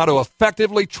discoveries on how to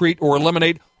effectively treat or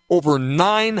eliminate over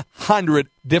 900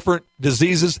 different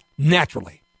diseases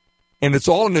naturally. And it's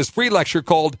all in his free lecture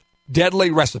called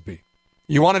Deadly Recipe.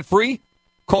 You want it free?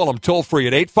 Call him toll-free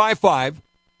at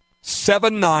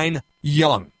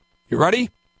 855-79-YOUNG. You ready?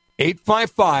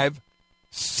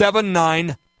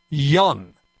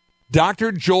 855-79-YOUNG.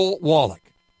 Dr. Joel Wallach,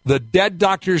 the Dead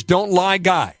Doctors Don't Lie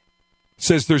guy,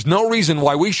 says there's no reason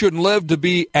why we shouldn't live to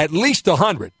be at least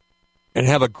 100 and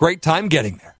have a great time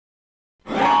getting there.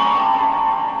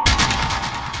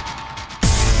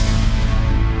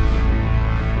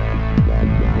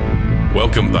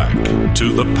 Welcome back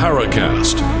to the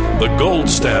Paracast, the gold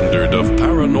standard of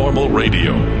paranormal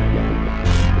radio.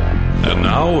 And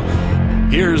now,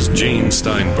 here's Gene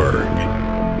Steinberg.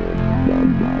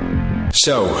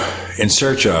 So, In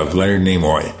Search of Leonard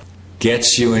Nimoy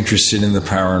gets you interested in the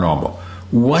paranormal.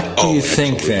 What do you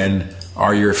think, then,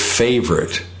 are your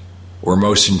favorite or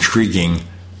most intriguing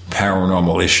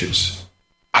paranormal issues?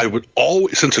 I would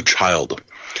always, since a child,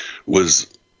 was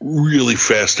really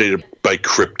fascinated by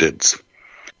cryptids.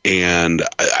 And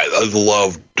I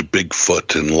loved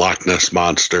Bigfoot and Loch Ness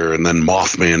Monster, and then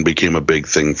Mothman became a big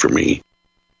thing for me.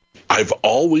 I've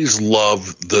always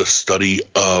loved the study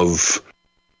of,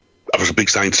 I was a big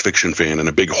science fiction fan and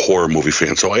a big horror movie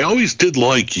fan, so I always did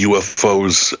like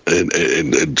UFOs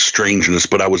and strangeness,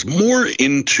 but I was more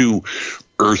into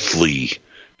earthly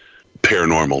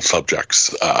paranormal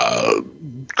subjects,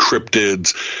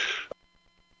 cryptids,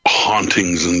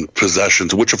 hauntings and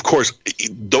possessions, which of course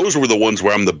those were the ones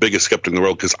where I'm the biggest skeptic in the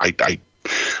world, because I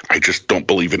just don't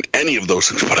believe in any of those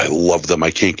things, but I love them.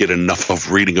 I can't get enough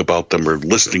of reading about them or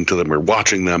listening to them or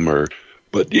watching them.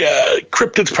 But yeah,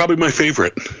 cryptid's probably my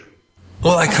favorite.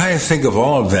 Well, I kind of think of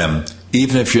all of them,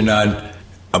 even if you're not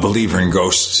a believer in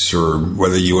ghosts or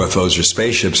whether UFOs are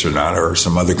spaceships or not, or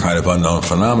some other kind of unknown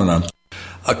phenomenon.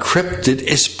 A cryptid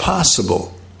is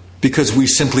possible because we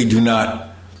simply do not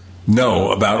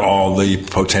know about all the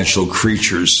potential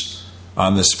creatures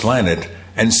on this planet,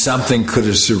 and something could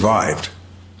have survived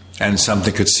and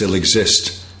something could still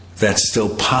exist. That's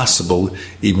still possible,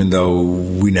 even though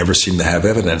we never seem to have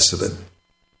evidence of it.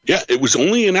 Yeah, it was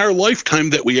only in our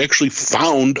lifetime that we actually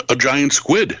found a giant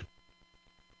squid.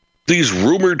 These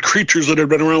rumored creatures that have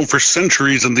been around for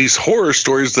centuries, and these horror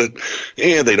stories that,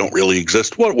 they don't really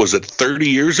exist. What was it, 30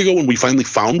 years ago when we finally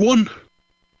found one?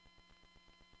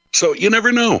 So you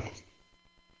never know.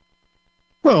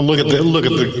 Well, look at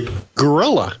the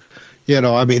gorilla.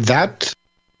 I mean, that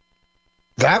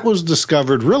was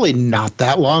discovered really not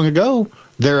that long ago.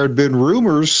 There had been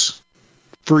rumors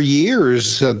for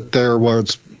years that there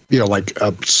was,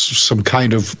 some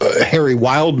kind of hairy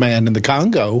wild man in the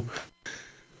Congo,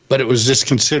 but it was just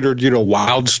considered,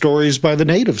 wild stories by the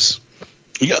natives.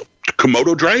 Yeah,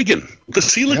 Komodo dragon, the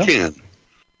coelacanth,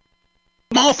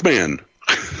 Mothman.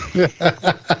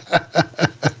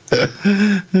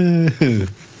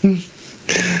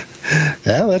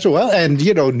 Yeah, that's well, and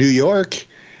New York.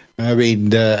 I mean,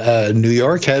 New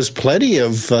York has plenty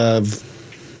of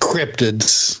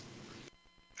cryptids.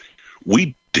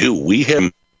 We do. We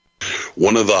have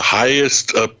one of the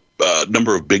highest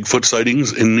number of Bigfoot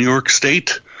sightings in New York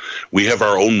State. We have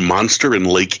our own monster in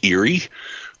Lake Erie,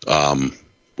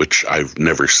 which I've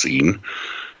never seen.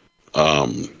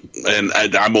 And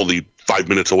I'm only 5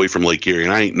 minutes away from Lake Erie,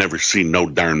 and I ain't never seen no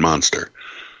darn monster.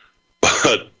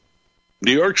 But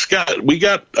New York's we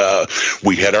had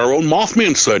our own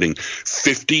Mothman sighting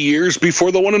 50 years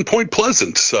before the one in Point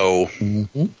Pleasant. So,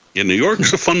 New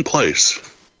York's a fun place.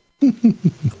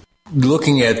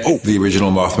 Looking at the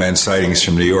original Mothman sightings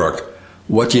from New York,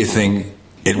 what do you think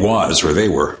it was, or they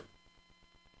were?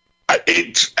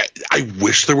 I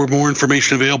wish there were more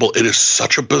information available. It is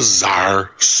such a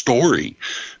bizarre story.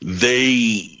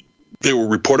 They were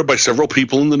reported by several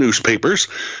people in the newspapers,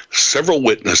 several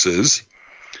witnesses,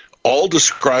 all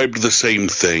described the same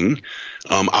thing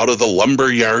out of the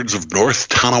lumber yards of North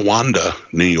Tonawanda,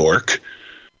 New York.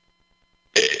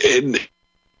 And,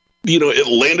 it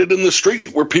landed in the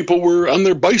street where people were on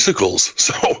their bicycles.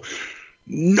 So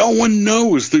no one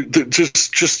knows. They're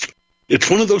just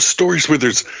it's one of those stories where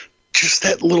there's just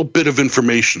that little bit of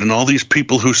information and all these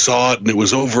people who saw it, and it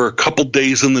was over a couple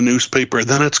days in the newspaper, and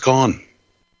then it's gone.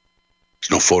 There's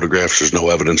no photographs, there's no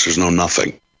evidence, there's no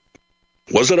nothing.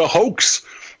 Was it a hoax?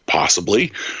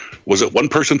 Possibly. Was it one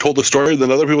person told the story, and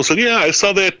then other people said, yeah, I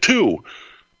saw that too?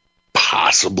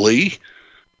 Possibly.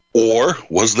 Or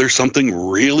was there something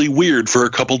really weird for a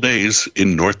couple days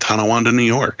in North Tonawanda, New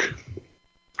York?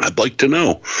 I'd like to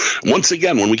know. Once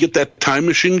again, when we get that time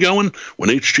machine going, when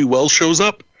H.G. Wells shows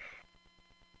up,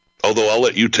 although I'll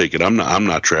let you take it, I'm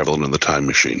not traveling in the time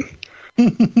machine. I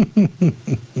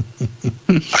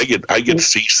get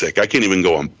seasick. I can't even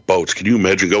go on boats. Can you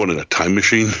imagine going in a time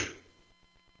machine?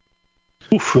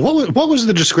 What was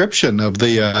the description of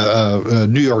the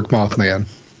New York Mothman?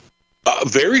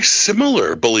 Very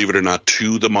similar, believe it or not,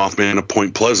 to the Mothman of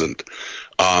Point Pleasant.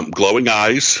 Glowing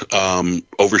eyes,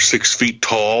 over 6 feet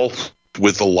tall,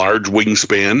 with a large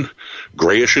wingspan,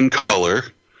 grayish in color.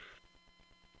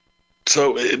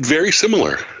 So, very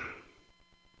similar.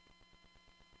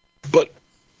 But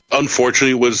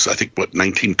unfortunately, it was, I think,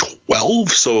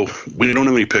 1912? So we don't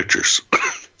have any pictures.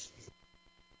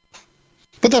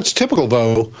 But that's typical,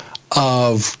 though,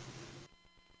 of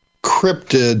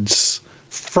cryptids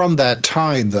from that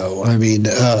time, though. I mean,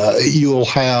 you'll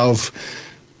have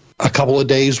a couple of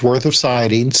days' worth of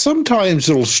sightings. Sometimes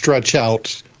it'll stretch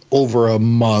out over a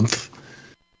month,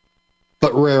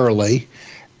 but rarely.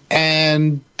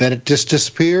 And then it just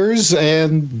disappears,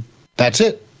 and that's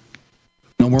it.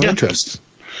 No more interest.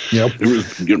 Yep. It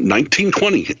was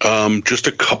 1920, just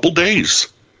a couple days.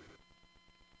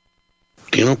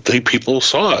 People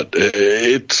saw it.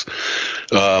 It's,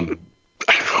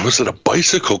 was it a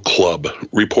bicycle club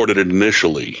reported it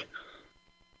initially?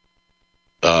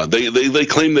 They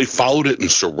claim they followed it and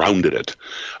surrounded it.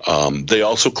 They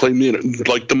also claim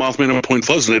like the Mothman at Point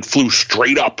Pleasant, it flew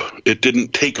straight up. It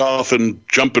didn't take off and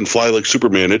jump and fly like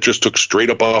Superman. It just took straight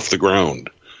up off the ground.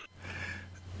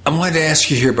 I wanted to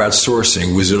ask you here about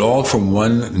sourcing. Was it all from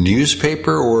one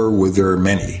newspaper, or were there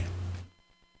many?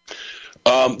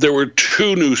 There were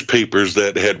 2 newspapers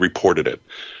that had reported it.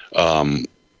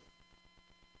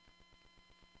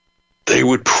 They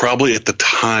would probably at the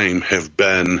time have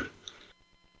been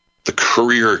the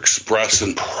Courier Express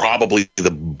and probably the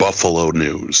Buffalo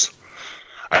News.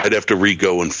 I'd have to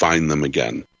re-go and find them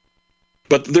again.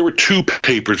 But there were 2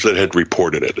 papers that had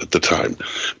reported it at the time.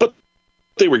 But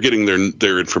they were getting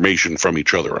their information from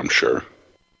each other, I'm sure.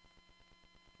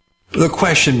 The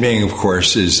question being, of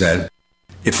course, is that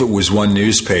if it was one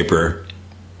newspaper,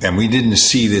 and we didn't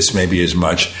see this maybe as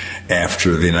much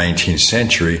after the 19th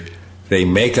century, they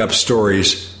make up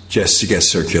stories just to get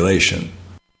circulation.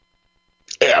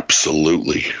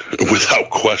 Absolutely, without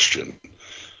question.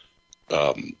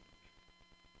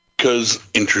 Because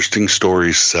interesting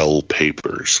stories sell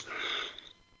papers.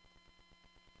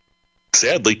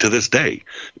 Sadly, to this day,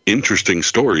 interesting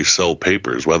stories sell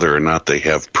papers, whether or not they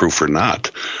have proof or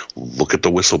not. Look at the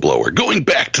Whistleblower. Going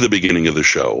back to the beginning of the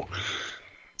show,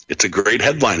 it's a great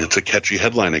headline. It's a catchy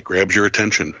headline. It grabs your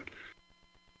attention.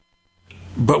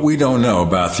 But we don't know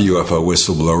about the UFO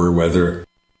Whistleblower, whether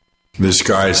this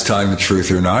guy is telling the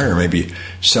truth or not, or maybe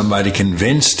somebody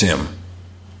convinced him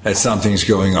that something's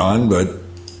going on, but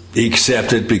he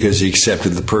accepted because he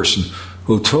accepted the person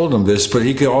who told him this. But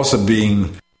he could also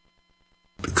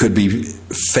could be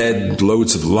fed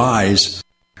loads of lies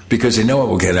because they know it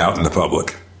will get out in the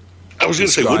public. I was going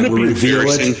to say, wouldn't it be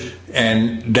embarrassing?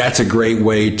 And that's a great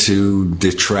way to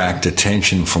detract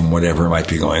attention from whatever might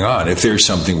be going on, if there's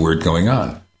something weird going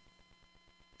on.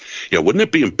 Yeah, wouldn't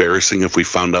it be embarrassing if we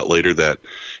found out later that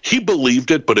he believed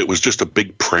it, but it was just a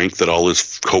big prank that all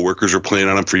his coworkers were playing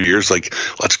on him for years? Like,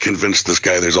 let's convince this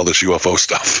guy there's all this UFO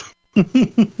stuff.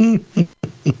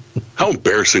 How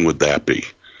embarrassing would that be?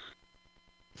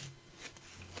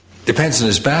 Depends on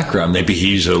his background. Maybe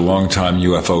he's a longtime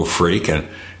UFO freak and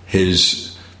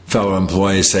his fellow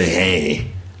employees say,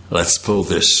 hey, let's pull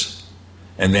this.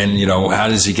 And then, how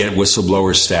does he get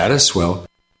whistleblower status? Well,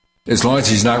 as long as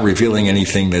he's not revealing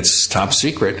anything that's top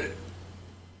secret,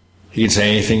 he can say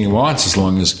anything he wants as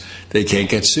long as they can't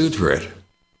get sued for it.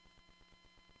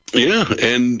 Yeah,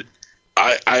 and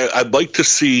I'd like to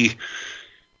see,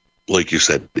 like you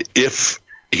said, if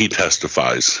he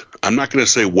testifies. I'm not going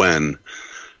to say when,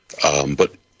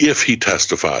 but if he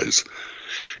testifies.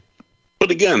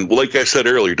 But again, like I said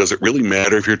earlier, does it really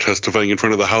matter if you're testifying in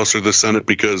front of the House or the Senate?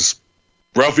 Because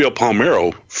Rafael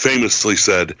Palmeiro famously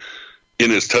said in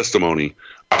his testimony,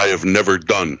 I have never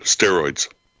done steroids,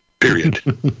 period.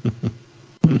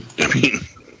 I mean,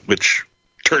 which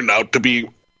turned out to be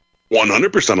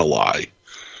 100% a lie.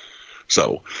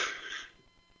 So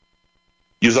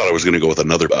you thought I was going to go with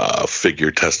another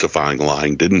figure testifying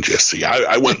lying, didn't you? See,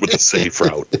 I went with the safe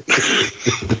route.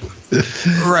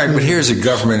 Right, but here's a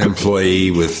government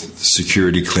employee with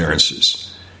security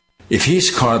clearances. If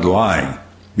he's caught lying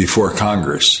before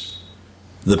Congress,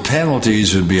 the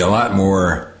penalties would be a lot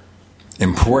more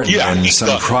important than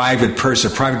some private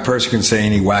person. A private person can say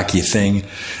any wacky thing,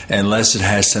 unless it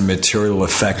has some material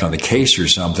effect on the case or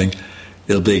something,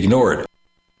 it'll be ignored.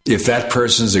 If that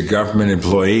person's a government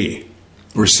employee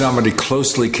or somebody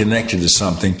closely connected to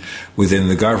something within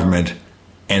the government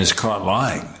and is caught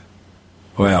lying,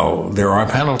 well, there are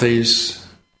penalties.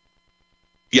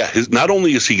 Yeah, not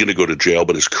only is he going to go to jail,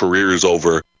 but his career is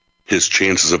over. His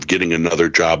chances of getting another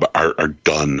job are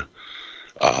done.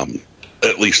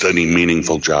 At least any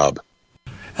meaningful job.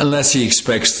 Unless he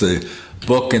expects the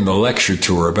book and the lecture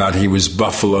tour about he was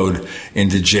buffaloed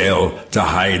into jail to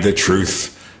hide the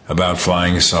truth about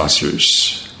flying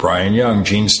saucers. Brian Young,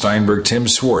 Gene Steinberg, Tim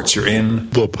Swartz, you're in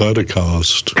the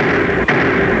Paracast.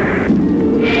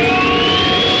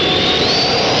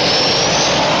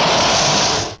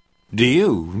 Do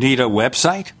you need a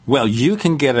website? Well, you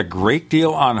can get a great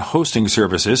deal on hosting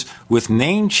services with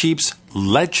Namecheap's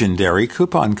legendary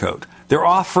coupon code. They're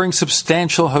offering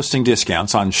substantial hosting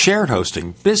discounts on shared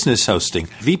hosting, business hosting,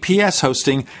 VPS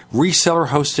hosting, reseller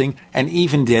hosting, and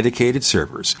even dedicated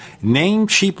servers.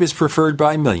 Namecheap is preferred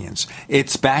by millions.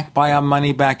 It's backed by a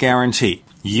money-back guarantee.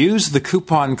 Use the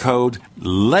coupon code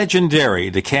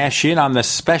legendary to cash in on the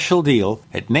special deal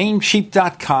at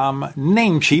Namecheap.com,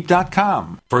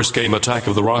 Namecheap.com. First came Attack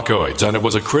of the Rockoids, and it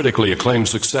was a critically acclaimed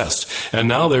success. And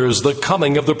now there is The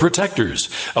Coming of the Protectors.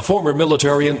 A former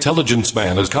military intelligence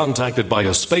man is contacted by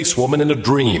a space woman in a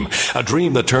dream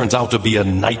that turns out to be a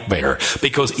nightmare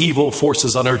because evil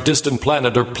forces on her distant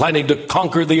planet are planning to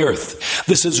conquer the Earth.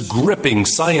 This is gripping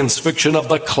science fiction of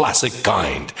the classic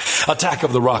kind. Attack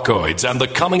of the Rockoids and The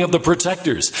Coming of the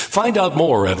Protectors. Find out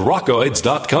more at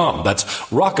rockoids.com. That's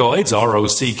Rockoids,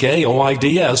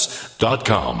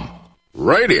 ROCKOIDS.com.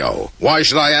 Radio? Why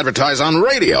should I advertise on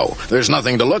radio? There's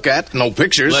nothing to look at, no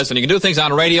pictures. Listen, you can do things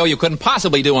on radio you couldn't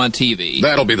possibly do on TV.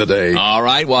 That'll be the day. All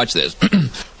right, watch this.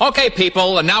 Okay,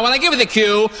 people, and now when I give you the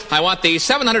cue, I want the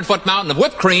 700-foot mountain of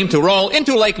whipped cream to roll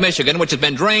into Lake Michigan, which has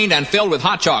been drained and filled with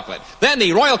hot chocolate. Then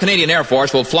the Royal Canadian Air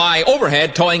Force will fly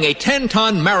overhead towing a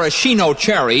 10-ton maraschino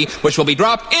cherry, which will be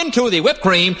dropped into the whipped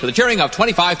cream to the cheering of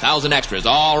 25,000 extras.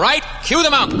 All right, cue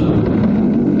the mountain.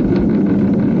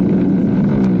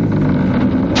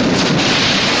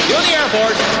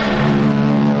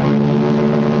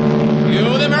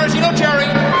 You the maraschino cherry.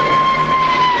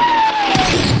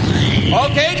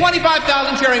 Okay,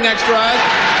 25,000 cheering extras.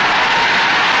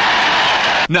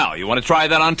 Now, you want to try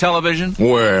that on television?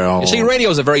 Well... You see, radio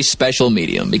is a very special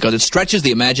medium because it stretches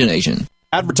the imagination.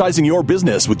 Advertising your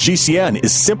business with GCN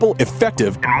is simple,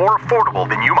 effective, and more affordable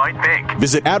than you might think.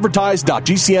 Visit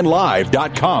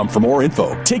advertise.gcnlive.com for more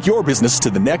info. Take your business to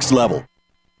the next level.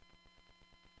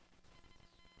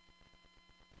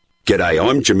 G'day,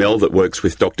 I'm Jamel that works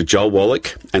with Dr. Joel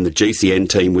Wallach and the GCN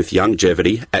team with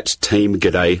Longevity at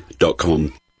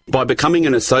teamg'day.com. By becoming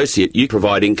an associate, you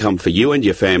provide income for you and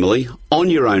your family on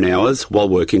your own hours while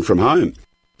working from home.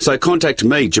 So contact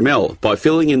me, Jamel, by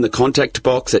filling in the contact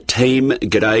box at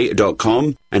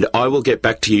teamg'day.com and I will get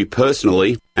back to you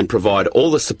personally and provide all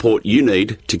the support you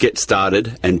need to get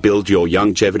started and build your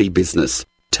longevity business.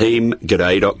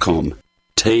 teamg'day.com.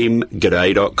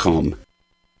 teamg'day.com.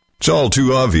 It's all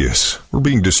too obvious. We're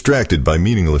being distracted by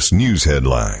meaningless news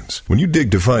headlines. When you dig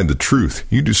to find the truth,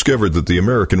 you discover that the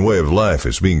American way of life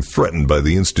is being threatened by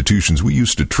the institutions we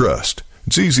used to trust.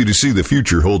 It's easy to see the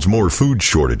future holds more food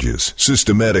shortages,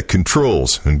 systematic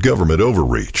controls, and government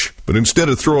overreach. But instead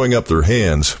of throwing up their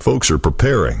hands, folks are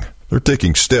preparing. They're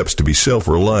taking steps to be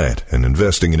self-reliant and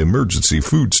investing in emergency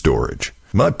food storage.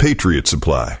 My Patriot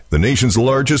Supply, the nation's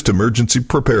largest emergency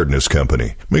preparedness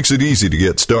company, makes it easy to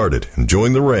get started and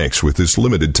join the ranks with this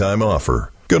limited-time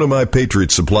offer. Go to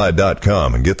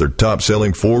mypatriotsupply.com and get their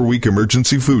top-selling 4-week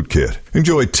emergency food kit.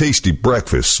 Enjoy tasty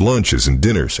breakfasts, lunches, and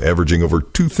dinners averaging over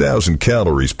 2,000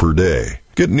 calories per day.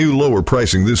 Get new lower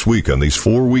pricing this week on these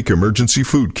 4-week emergency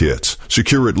food kits.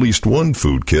 Secure at least one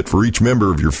food kit for each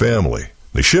member of your family.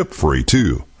 They ship free,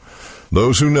 too.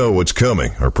 Those who know what's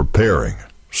coming are preparing.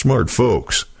 Smart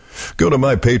folks. Go to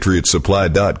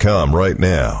mypatriotsupply.com right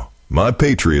now.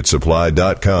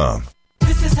 mypatriotsupply.com.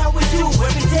 This is how we do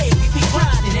every day. We be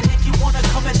grinding, and if you want to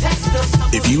come and test us,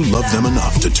 if you love them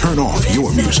enough to turn off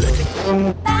your music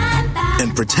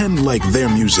and pretend like their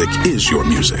music is your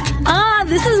music. Ah,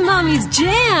 this is Mommy's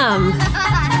jam.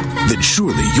 Then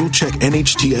surely you'll check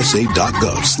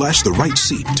nhtsa.gov/the right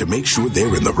seat to make sure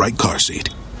they're in the right car seat.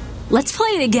 Let's play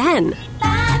it again.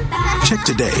 Check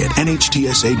today at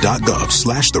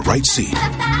nhtsa.gov/the right seat.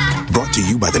 Brought to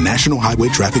you by the National Highway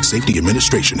Traffic Safety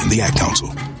Administration and the Ad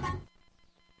Council.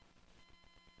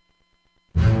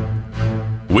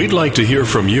 We'd like to hear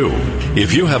from you.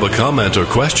 If you have a comment or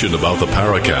question about the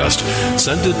Paracast,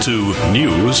 send it to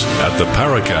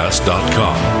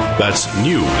news@theparacast.com. That's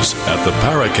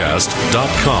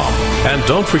news@theparacast.com. And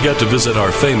don't forget to visit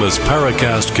our famous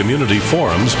Paracast community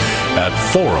forums at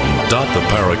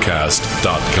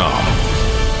forum.theparacast.com.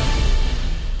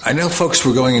 I know folks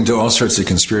were going into all sorts of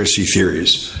conspiracy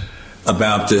theories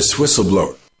about this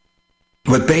whistleblower.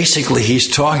 But basically he's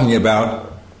talking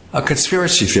about a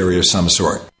conspiracy theory of some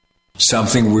sort.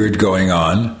 Something weird going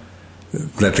on,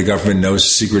 that the government knows the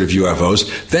secret of UFOs.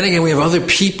 Then again, we have other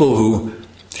people who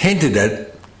hinted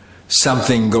at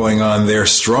something going on there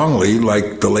strongly,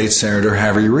 like the late Senator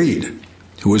Harry Reid,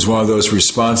 who was one of those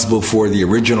responsible for the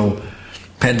original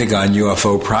Pentagon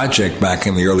UFO project back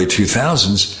in the early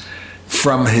 2000s.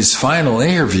 From his final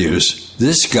interviews,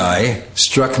 this guy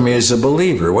struck me as a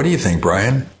believer. What do you think,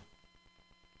 Brian?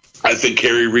 I think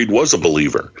Harry Reid was a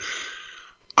believer.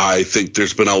 I think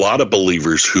there's been a lot of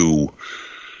believers who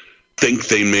think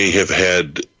they may have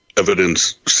had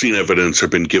evidence, seen evidence, or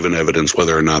been given evidence,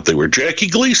 whether or not they were. Jackie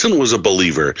Gleason was a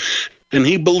believer, and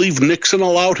he believed Nixon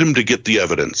allowed him to get the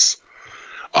evidence.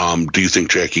 Do you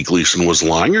think Jackie Gleason was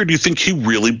lying, or do you think he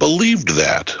really believed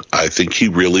that? I think he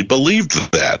really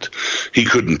believed that. He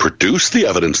couldn't produce the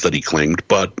evidence that he claimed,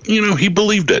 but, he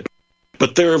believed it.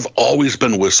 But there have always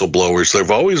been whistleblowers. There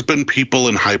have always been people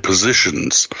in high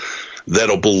positions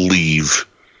that'll believe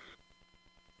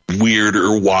weird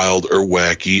or wild or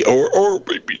wacky or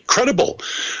credible.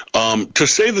 To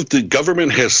say that the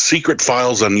government has secret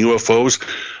files on UFOs,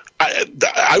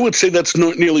 I would say that's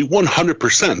nearly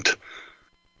 100%.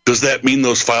 Does that mean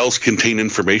those files contain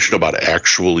information about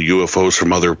actual UFOs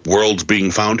from other worlds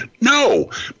being found? No,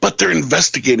 but they're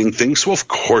investigating things, so of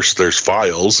course there's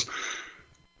files.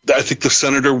 I think the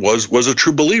senator was a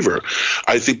true believer.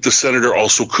 I think the senator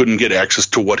also couldn't get access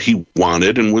to what he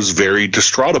wanted and was very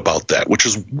distraught about that, which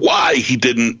is why he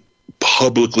didn't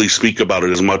publicly speak about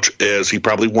it as much as he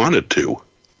probably wanted to.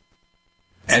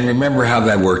 And remember how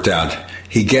that worked out.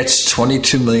 He gets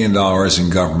 $22 million in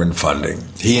government funding.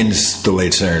 He and the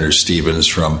late Senator Stevens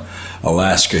from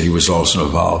Alaska, he was also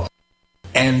involved.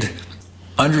 And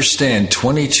understand,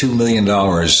 $22 million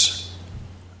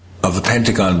of the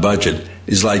Pentagon budget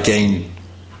is like getting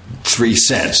 3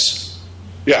 cents.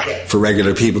 Yeah. For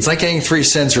regular people. It's like getting 3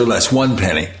 cents or less, 1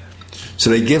 penny. So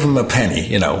they give him a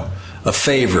penny, a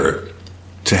favor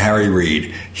to Harry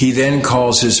Reid. He then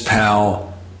calls his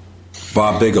pal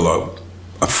Bob Bigelow,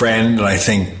 a friend and I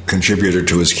think contributor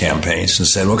to his campaigns, and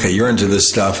said, okay, you're into this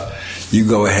stuff. You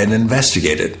go ahead and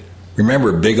investigate it.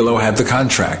 Remember, Bigelow had the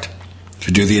contract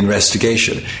to do the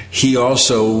investigation. He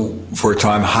also, for a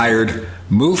time, hired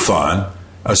MUFON,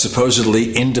 a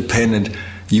supposedly independent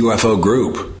UFO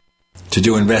group, to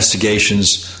do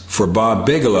investigations for Bob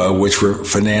Bigelow, which were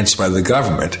financed by the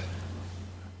government.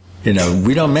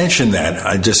 We don't mention that.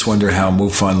 I just wonder how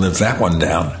MUFON lived that one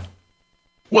down.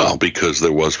 Well, because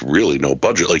there was really no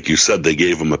budget. Like you said, they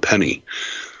gave him a penny.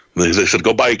 They said,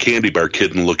 go buy a candy bar,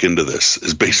 kid, and look into this,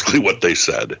 is basically what they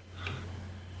said.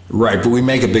 Right, but we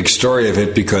make a big story of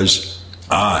it because,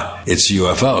 it's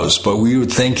UFOs. But we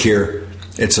would think here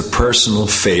it's a personal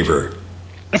favor.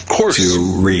 Of course.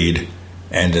 To Reid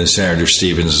and Senator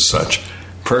Stevens and such.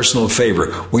 Personal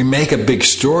favor. We make a big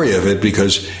story of it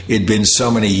because it'd been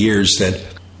so many years that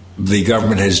the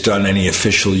government has done any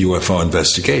official UFO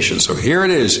investigation. So here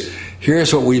it is.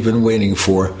 Here's what we've been waiting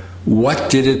for. What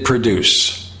did it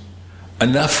produce?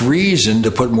 Enough reason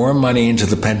to put more money into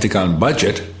the Pentagon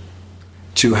budget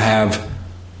to have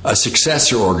a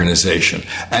successor organization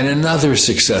and another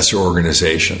successor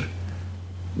organization.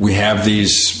 We have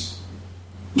these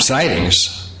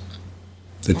sightings,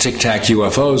 the Tic Tac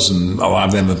UFOs, and a lot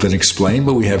of them have been explained,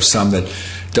 but we have some that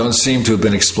don't seem to have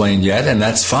been explained yet, and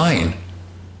that's fine.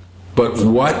 But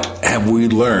what have we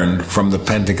learned from the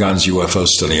Pentagon's UFO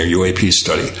study or UAP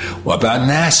study? What about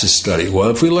NASA's study? What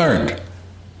have we learned?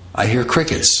 I hear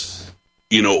crickets.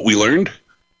 You know what we learned?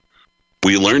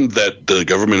 We learned that the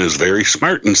government is very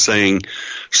smart in saying,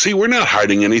 see, we're not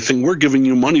hiding anything. We're giving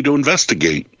you money to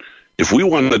investigate. If we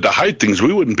wanted to hide things,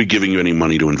 we wouldn't be giving you any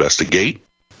money to investigate.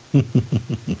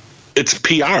 It's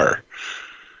PR.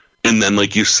 And then,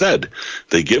 like you said,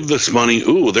 they give this money.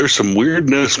 Ooh, there's some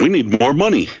weirdness. We need more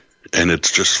money. And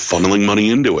it's just funneling money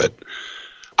into it.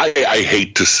 I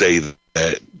hate to say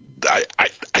that.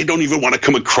 I don't even want to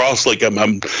come across like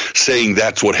I'm saying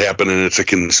that's what happened and it's a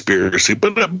conspiracy.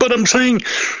 But I'm saying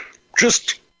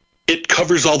just it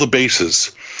covers all the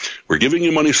bases. We're giving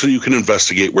you money so you can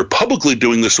investigate. We're publicly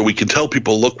doing this so we can tell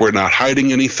people, look, we're not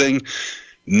hiding anything.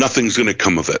 Nothing's going to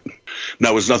come of it.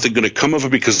 Now, is nothing going to come of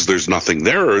it because there's nothing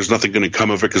there, or is nothing going to come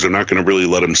of it because they're not going to really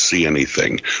let them see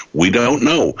anything? We don't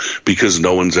know because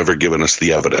no one's ever given us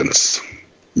the evidence.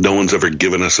 No one's ever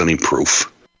given us any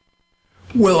proof.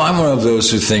 Well, I'm one of those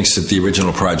who thinks that the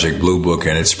original Project Blue Book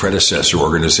and its predecessor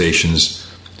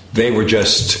organizations, they were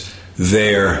just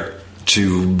there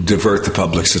to divert the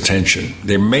public's attention.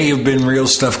 There may have been real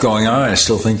stuff going on. I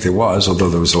still think there was, although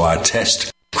there was a lot of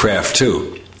test craft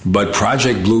too. But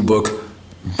Project Blue Book,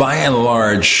 by and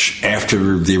large,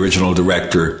 after the original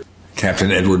director,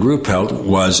 Captain Edward Ruppelt,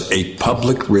 was a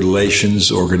public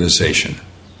relations organization.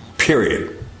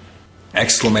 Period.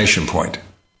 Exclamation point.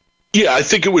 Yeah, I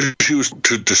think it was used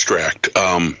to distract,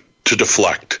 to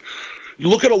deflect. You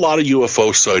look at a lot of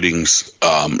UFO sightings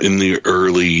in the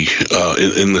early,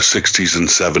 in the 60s and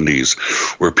 70s,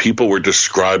 where people were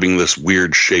describing this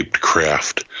weird-shaped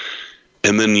craft.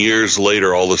 And then years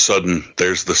later, all of a sudden,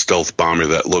 there's the stealth bomber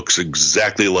that looks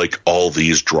exactly like all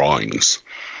these drawings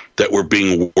that were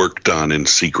being worked on in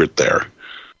secret there.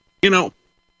 You know,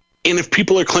 and if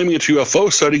people are claiming it's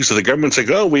UFO sightings, and the government's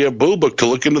like, oh, we have Blue Book to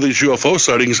look into these UFO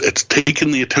sightings, it's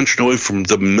taken the attention away from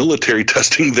the military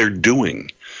testing they're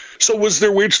doing. So was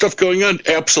there weird stuff going on?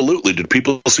 Absolutely. Did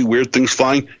people see weird things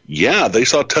flying? Yeah, they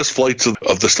saw test flights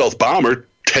of the stealth bomber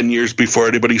 10 years before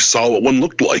anybody saw what one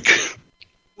looked like.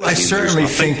 I certainly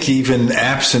think even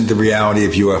absent the reality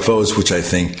of UFOs, which I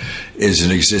think is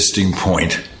an existing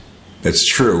point that's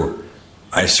true,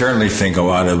 I certainly think a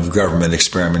lot of government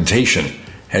experimentation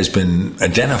has been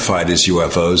identified as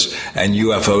UFOs, and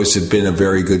UFOs have been a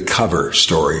very good cover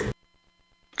story.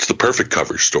 It's the perfect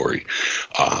cover story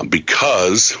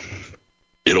because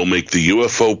it'll make the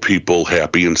UFO people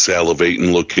happy and salivate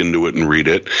and look into it and read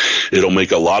it. It'll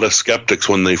make a lot of skeptics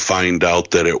when they find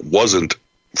out that it wasn't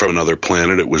from another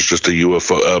planet, it was just a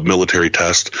UFO military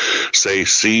test, say,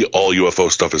 see, all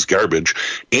UFO stuff is garbage.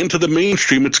 And to the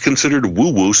mainstream, it's considered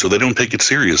woo-woo, so they don't take it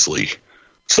seriously.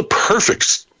 It's the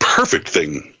perfect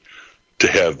thing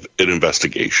to have an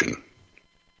investigation.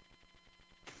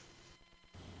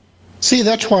 See,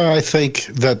 that's why I think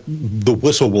that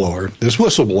this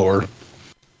whistleblower,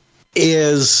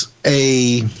 is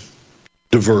a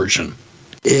diversion.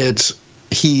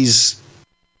 He's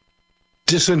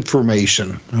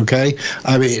disinformation, okay?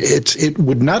 I mean, it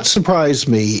would not surprise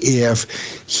me if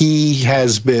he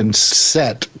has been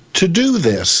set to do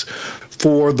this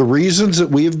for the reasons that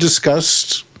we have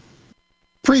discussed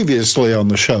previously on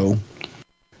the show,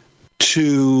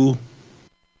 to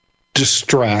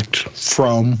distract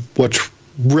from what's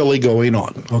really going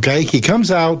on, okay? He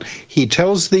comes out, he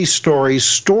tells these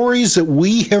stories that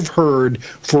we have heard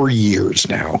for years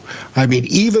now. I mean,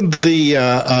 even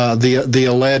the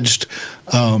alleged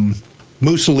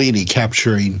Mussolini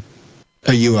capturing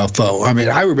a UFO. I mean,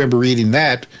 I remember reading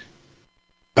that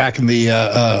back in the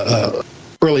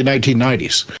early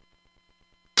 1990s.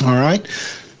 All right?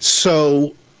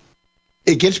 So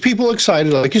it gets people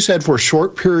excited, like you said, for a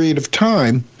short period of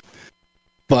time,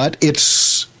 but it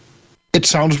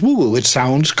sounds woo-woo. It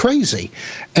sounds crazy.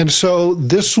 And so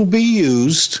this will be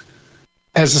used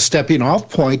as a stepping-off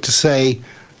point to say,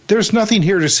 there's nothing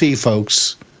here to see,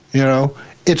 folks. You know,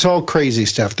 it's all crazy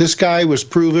stuff. This guy was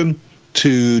proven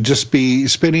to just be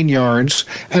spinning yarns.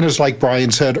 And as like Brian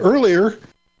said earlier,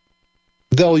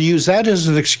 they'll use that as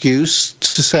an excuse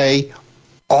to say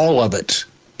all of it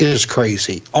is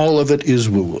crazy. All of it is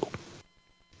woo-woo.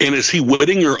 And is he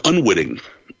witting or unwitting?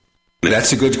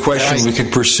 That's a good question we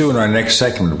could pursue in our next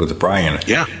segment with Brian.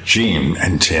 Yeah. Gene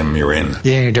and Tim, you're in.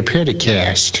 Yeah, the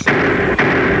Paracast.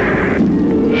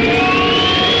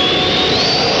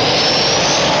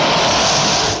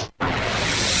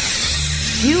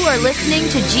 You are listening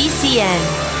to GCN.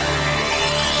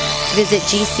 Visit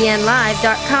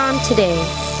GCNlive.com today.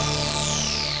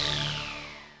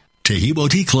 Tahibo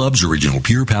Tea Club's original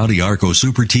Pure Pouty Arco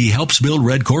Super Tea helps build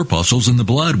red corpuscles in the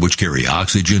blood, which carry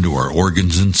oxygen to our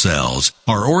organs and cells.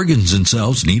 Our organs and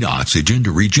cells need oxygen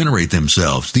to regenerate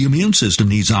themselves. The immune system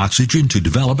needs oxygen to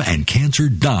develop, and cancer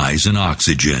dies in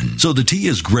oxygen. So the tea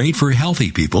is great for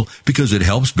healthy people because it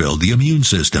helps build the immune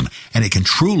system, and it can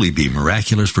truly be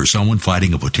miraculous for someone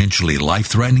fighting a potentially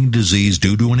life-threatening disease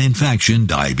due to an infection,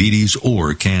 diabetes,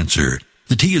 or cancer.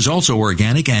 The tea is also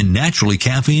organic and naturally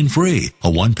caffeine-free. A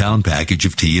 1-pound package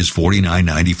of tea is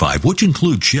 $49.95, which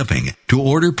includes shipping. To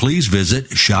order, please visit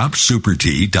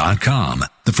shopsupertea.com.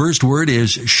 The first word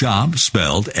is shop,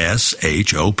 spelled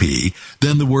S-H-O-P,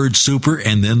 then the word super,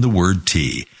 and then the word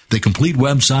tea. The complete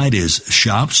website is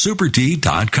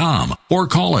shopsupertea.com, or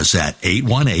call us at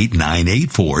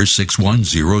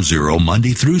 818-984-6100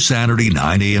 Monday through Saturday,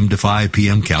 9 a.m. to 5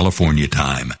 p.m. California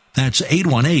time. That's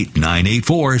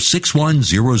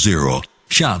 818-984-6100.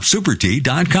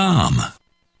 ShopSuperTea.com.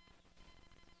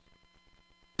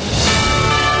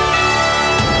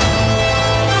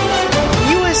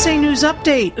 USA News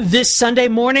Update. This Sunday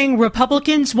morning,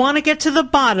 Republicans want to get to the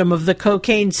bottom of the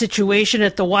cocaine situation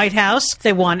at the White House.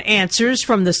 They want answers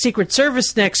from the Secret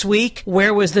Service next week.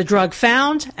 Where was the drug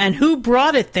found and who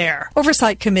brought it there?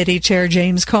 Oversight Committee Chair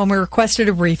James Comer requested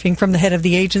a briefing from the head of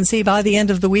the agency by the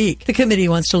end of the week. The committee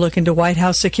wants to look into White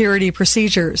House security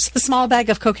procedures. The small bag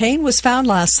of cocaine was found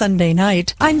last Sunday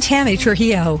night. I'm Tammy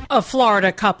Trujillo. A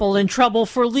Florida couple in trouble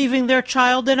for leaving their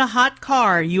child in a hot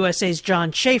car. USA's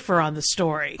John Schaefer on the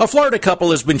story. A Florida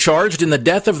couple has been charged in the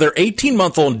death of their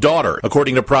 18-month-old daughter.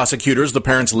 According to prosecutors, the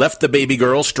parents left the baby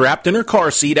girl strapped in her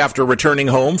car seat after returning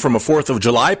home from a 4th of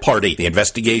July party. The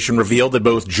investigation revealed that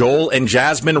both Joel and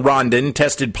Jasmine Rondon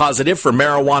tested positive for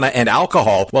marijuana and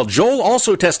alcohol, while Joel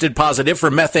also tested positive for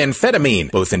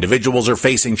methamphetamine. Both individuals are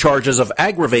facing charges of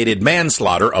aggravated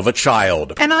manslaughter of a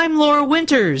child. And I'm Laura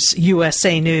Winters,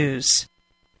 USA News.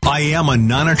 I am a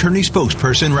non-attorney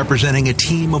spokesperson representing a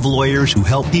team of lawyers who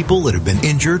help people that have been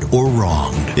injured or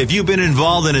wronged. If you've been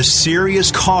involved in a serious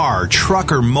car,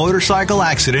 truck, or motorcycle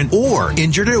accident or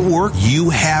injured at work, you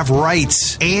have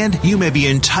rights, and you may be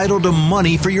entitled to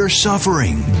money for your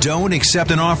suffering. Don't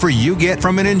accept an offer you get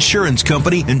from an insurance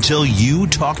company until you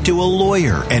talk to a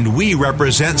lawyer, and we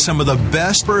represent some of the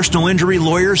best personal injury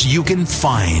lawyers you can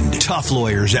find. Tough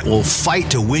lawyers that will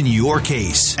fight to win your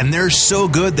case, and they're so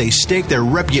good they stake their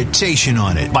reputation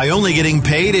on it by only getting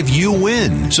paid if you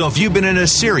win. So if you've been in a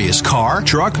serious car,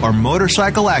 truck, or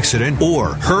motorcycle accident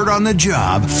or hurt on the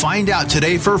job, find out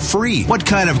today for free what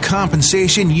kind of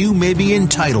compensation you may be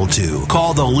entitled to.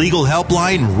 Call the legal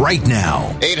helpline right now.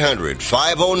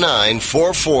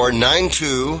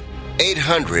 800-509-4492.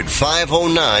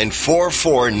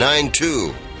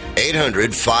 800-509-4492.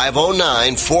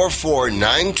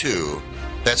 800-509-4492.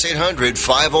 That's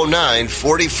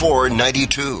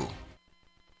 800-509-4492.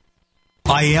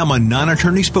 I am a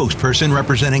non-attorney spokesperson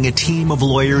representing a team of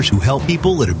lawyers who help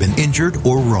people that have been injured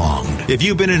or wronged. If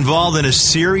you've been involved in a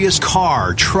serious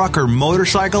car, truck, or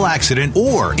motorcycle accident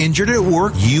or injured at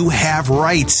work, you have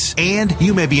rights, and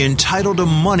you may be entitled to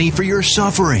money for your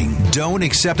suffering. Don't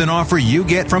accept an offer you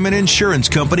get from an insurance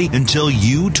company until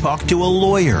you talk to a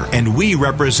lawyer, and we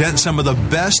represent some of the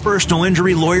best personal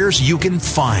injury lawyers you can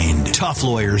find. Tough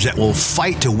lawyers that will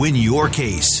fight to win your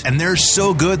case, and they're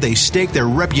so good they stake their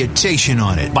reputation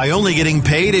on it by only getting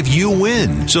paid if you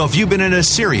win. So if you've been in a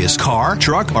serious car,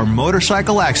 truck, or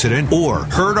motorcycle accident or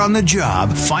hurt on the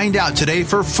job, find out today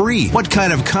for free what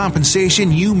kind of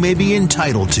compensation you may be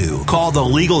entitled to. Call the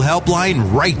legal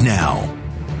helpline right now.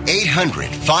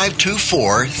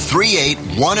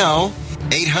 800-524-3810.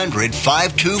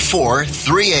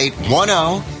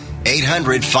 800-524-3810.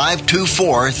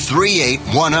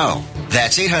 800-524-3810.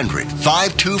 That's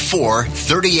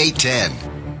 800-524-3810.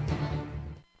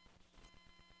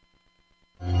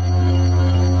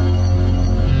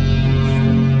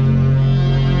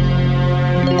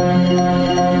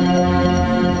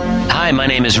 Hi, my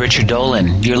name is Richard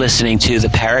Dolan. You're listening to the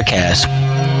Paracast.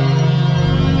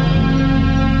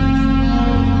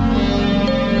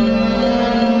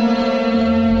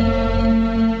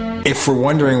 If we're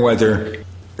wondering whether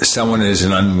someone is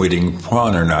an unwitting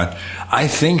pawn or not, I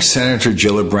think Senator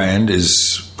Gillibrand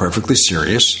is perfectly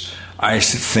serious. I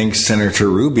think Senator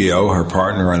Rubio, her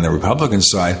partner on the Republican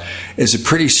side, is a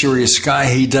pretty serious guy.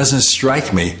 He doesn't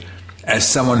strike me as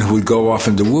someone who would go off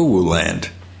into woo-woo land.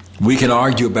 We can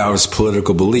argue about his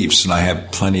political beliefs, and I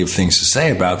have plenty of things to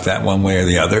say about that one way or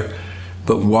the other.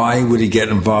 But why would he get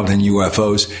involved in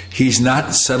UFOs? He's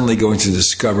not suddenly going to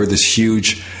discover this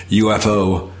huge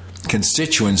UFO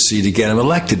constituency to get him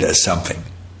elected as something.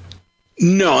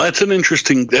 No, that's an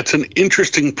interesting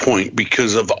point,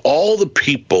 because of all the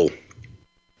people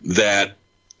that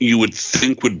you would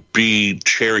think would be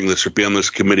chairing this or be on this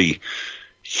committee,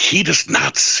 he does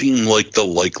not seem like the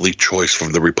likely choice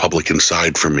from the Republican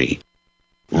side for me.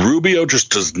 Rubio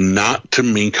just does not, to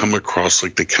me, come across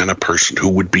like the kind of person who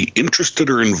would be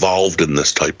interested or involved in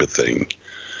this type of thing.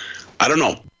 I don't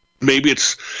know. Maybe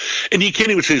it's, and you can't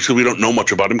even say so we don't know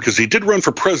much about him, because he did run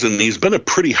for president. He's been a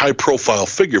pretty high-profile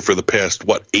figure for the past,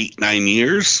 8-9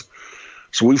 years?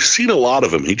 So we've seen a lot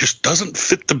of him. He just doesn't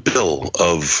fit the bill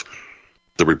of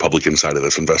the Republican side of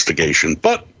this investigation.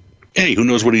 But, hey, who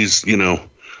knows what he's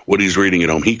reading at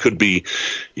home. He could be,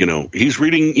 he's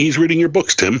reading your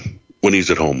books, Tim, when he's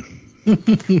at home.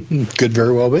 Could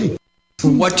very well be.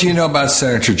 What do you know about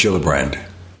Senator Gillibrand?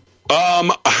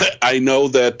 I know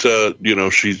that,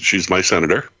 she's my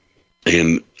senator,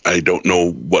 and I don't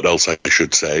know what else I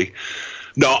should say.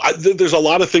 No, there's a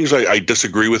lot of things I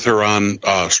disagree with her on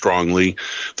strongly.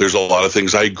 There's a lot of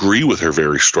things I agree with her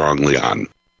very strongly on.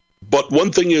 But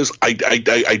one thing is, I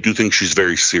do think she's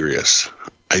very serious.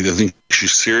 I think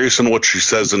she's serious in what she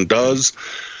says and does.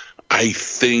 I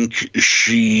think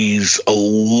she's a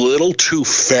little too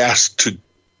fast to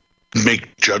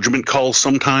make judgment calls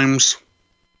sometimes.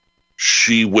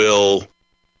 I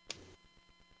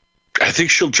think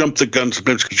she'll jump the gun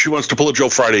sometimes. She wants to pull a Joe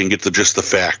Friday and get just the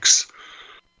facts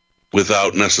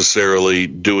without necessarily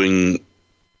doing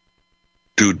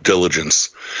due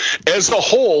diligence. As a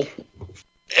whole,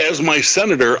 as my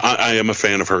senator, I am a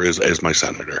fan of her as my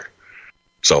senator.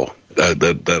 So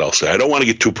that I'll say. I don't want to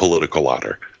get too political on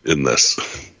her in this.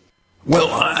 Well,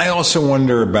 I also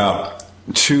wonder about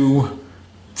two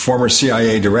former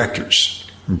CIA directors,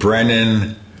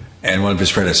 Brennan and one of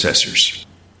his predecessors,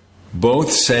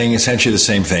 both saying essentially the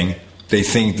same thing. They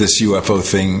think this UFO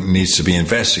thing needs to be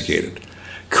investigated.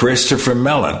 Christopher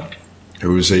Mellon,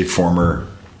 who was a former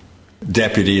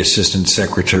Deputy Assistant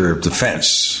Secretary of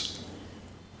Defense,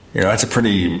 That's a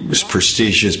pretty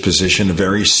prestigious position, a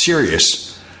very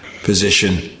serious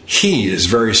position. He is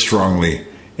very strongly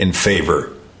in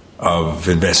favor of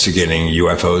investigating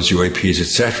UFOs, UAPs,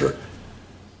 etc.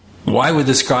 Why would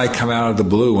this guy come out of the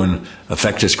blue and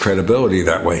affect his credibility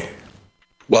that way?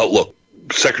 Well, look,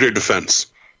 Secretary of Defense,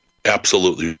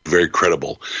 absolutely very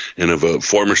credible. And if a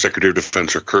former Secretary of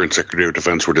Defense or current Secretary of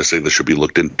Defense were to say this should be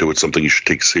looked into, it's something you should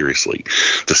take seriously.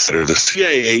 The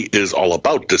CIA is all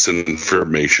about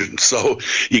disinformation, so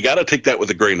you got to take that with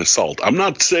a grain of salt. I'm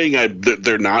not saying that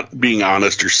they're not being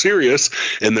honest or serious,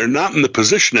 and they're not in the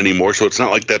position anymore, so it's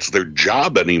not like that's their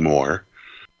job anymore.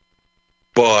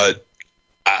 But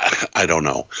I don't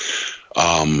know.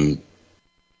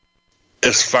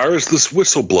 As far as this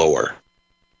whistleblower,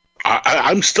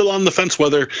 I'm still on the fence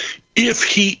whether, if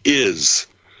he is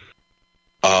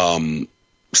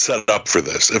set up for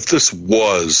this, if this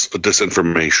was a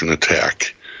disinformation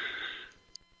attack,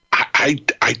 I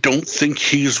don't think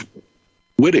he's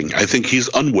witting. I think he's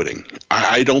unwitting.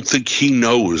 I don't think he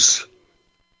knows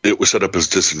it was set up as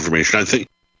disinformation. I think,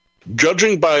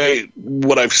 judging by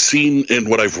what I've seen and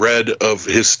what I've read of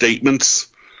his statements,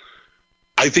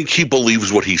 I think he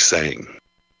believes what he's saying.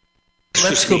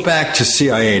 Let's go back to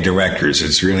CIA directors.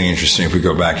 It's really interesting if we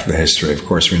go back to the history. Of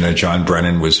course, we know John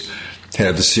Brennan was head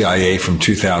of the CIA from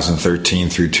 2013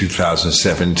 through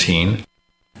 2017.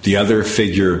 The other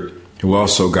figure who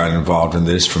also got involved in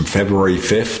this from February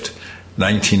 5th,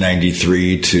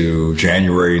 1993 to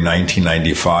January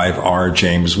 1995, R.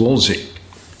 James Woolsey,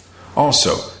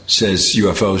 also says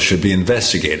UFOs should be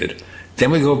investigated.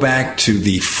 Then we go back to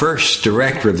the first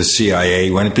director of the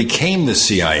CIA when it became the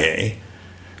CIA,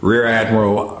 Rear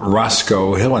Admiral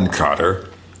Roscoe Hillenkotter.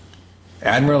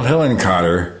 Admiral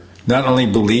Hillenkotter not only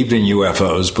believed in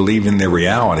UFOs, believed in their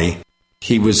reality,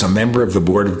 he was a member of the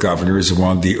board of governors of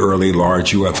one of the early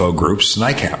large UFO groups,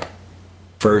 NICAP.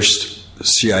 First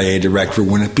CIA director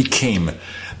when it became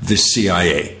the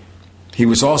CIA. He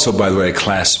was also, by the way, a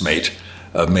classmate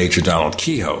of Major Donald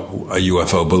Kehoe, a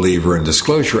UFO believer and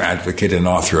disclosure advocate and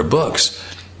author of books.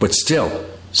 But still,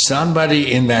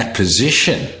 somebody in that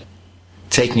position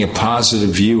taking a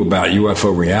positive view about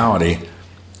UFO reality,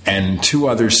 and two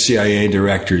other CIA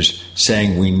directors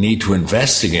saying we need to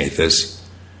investigate this,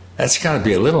 that's got to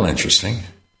be a little interesting.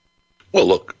 Well,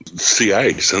 look,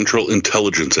 CIA, Central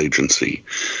Intelligence Agency,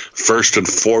 first and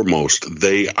foremost,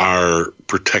 they are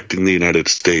protecting the United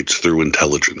States through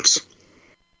intelligence.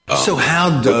 So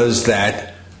how does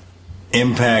that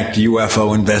impact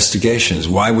UFO investigations?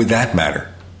 Why would that matter?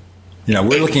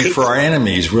 We're looking for our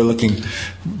enemies. We're looking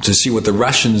to see what the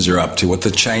Russians are up to, what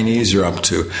the Chinese are up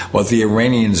to, what the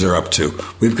Iranians are up to.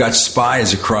 We've got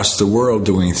spies across the world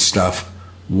doing stuff.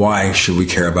 Why should we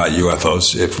care about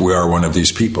UFOs if we are one of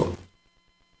these people?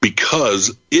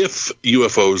 Because if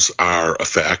UFOs are a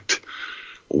fact,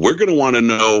 we're going to want to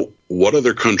know what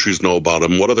other countries know about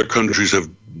them, what other countries have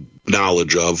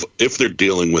knowledge of, if they're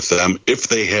dealing with them, if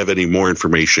they have any more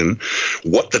information,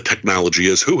 what the technology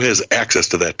is, who has access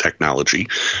to that technology.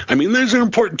 I mean, those are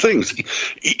important things.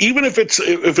 Even if it's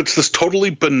this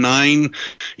totally benign,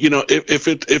 if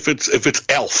it's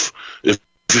Elf, if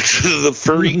it's the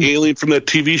furry alien from that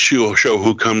TV show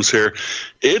who comes here,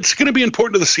 it's going to be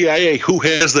important to the CIA who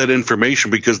has that information,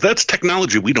 because that's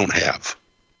technology we don't have.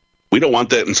 We don't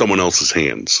want that in someone else's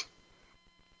hands.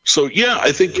 So, yeah,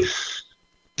 I think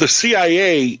the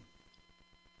CIA,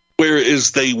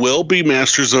 whereas they will be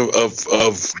masters of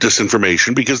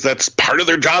disinformation, because that's part of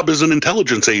their job as an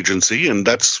intelligence agency, and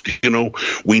that's,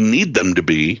 we need them to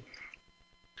be.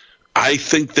 I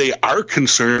think they are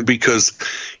concerned because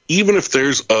even if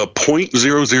there's a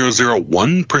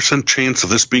 0.0001% chance of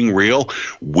this being real,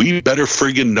 we better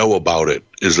friggin' know about it,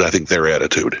 is I think their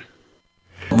attitude.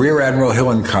 Rear Admiral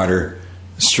Hillenkotter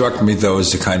struck me, though,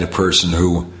 as the kind of person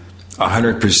who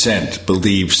 100%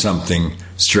 believed something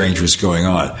strange was going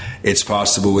on. It's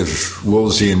possible with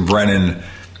Woolsey and Brennan,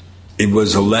 it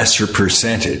was a lesser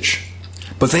percentage.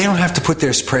 But they don't have to put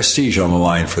their prestige on the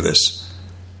line for this.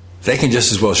 They can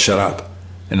just as well shut up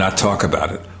and not talk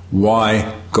about it.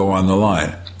 Why go on the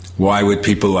line? Why would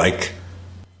people like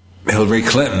Hillary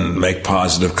Clinton make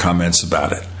positive comments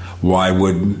about it? Why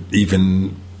would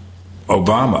even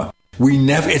Obama?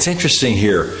 It's interesting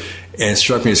here, and it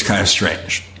struck me as kind of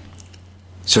strange.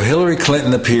 So Hillary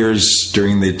Clinton appears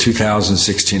during the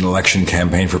 2016 election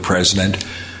campaign for president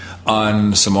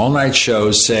on some all-night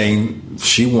shows saying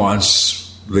she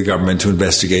wants the government to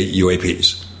investigate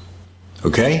UAPs.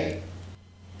 Okay?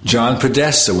 John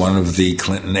Podesta, one of the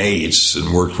Clinton aides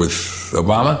and worked with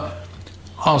Obama,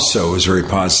 also was very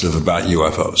positive about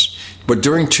UFOs. But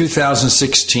during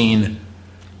 2016,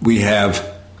 we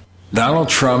have Donald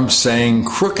Trump saying,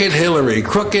 crooked Hillary,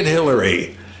 crooked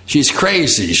Hillary. She's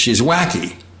crazy, she's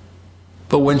wacky.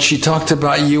 But when she talked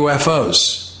about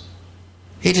UFOs,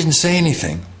 he didn't say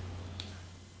anything.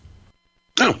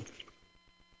 No.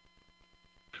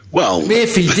 Well,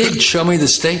 if he did, show me the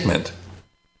statement.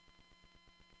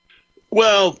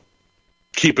 Well,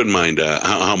 keep in mind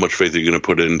how much faith you're going to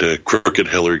put into crooked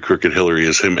Hillary. Crooked Hillary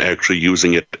is him actually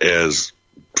using it as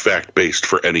fact-based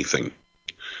for anything.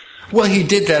 Well, he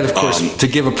did that, of course, to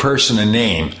give a person a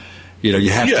name. You know,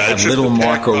 you have to have little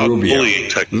Marco Rubio.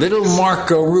 Little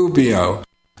Marco Rubio.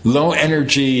 Low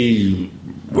energy,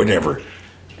 whatever.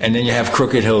 And then you have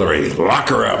crooked Hillary. Lock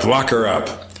her up, lock her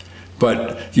up.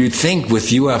 But you'd think with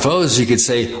UFOs, you could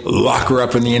say, lock her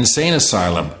up in the insane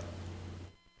asylum.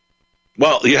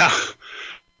 Well, yeah.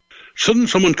 Shouldn't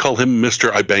someone call him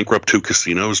Mr. I Bankrupt 2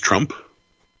 Casinos Trump?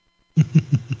 I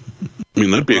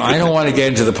mean, that'd be a good I don't thing. want to get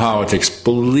into the politics.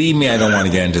 Believe me, I don't want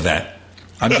to get into that.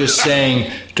 I'm just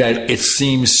saying that it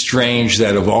seems strange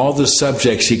that of all the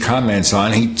subjects he comments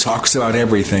on, he talks about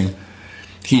everything.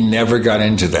 He never got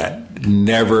into that.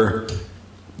 Never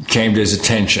came to his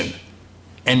attention.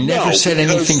 And never said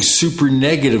anything super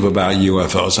negative about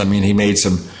UFOs. I mean, he made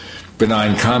some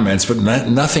benign comments, but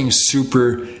nothing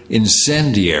super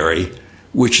incendiary,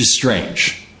 which is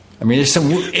strange. I mean, there's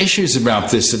some issues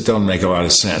about this that don't make a lot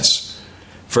of sense.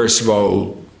 First of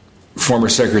all, former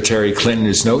Secretary Clinton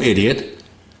is no idiot.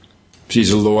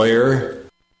 She's a lawyer.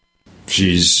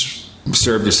 She's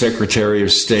served as Secretary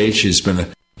of State. She's been a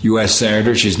U.S.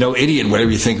 Senator. She's no idiot,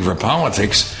 whatever you think of her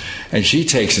politics. And she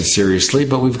takes it seriously,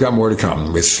 but we've got more to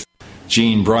come with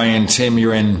Gene, Brian, Tim,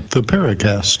 you're in the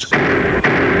Paracast.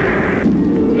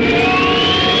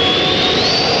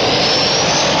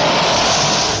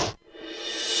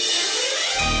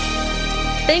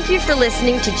 Thank you for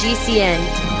listening to GCN.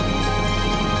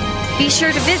 Be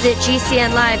sure to visit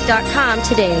GCNlive.com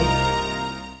today.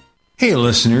 Hey,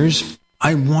 listeners.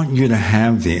 I want you to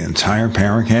have the entire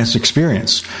Paracast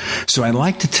experience. So I'd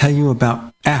like to tell you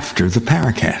about After the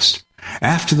Paracast.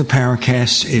 After the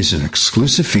Paracast is an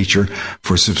exclusive feature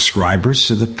for subscribers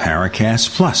to the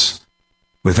Paracast Plus.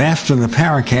 With After the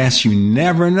Paracast, you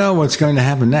never know what's going to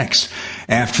happen next.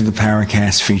 After the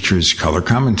Paracast features color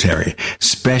commentary,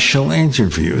 special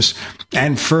interviews,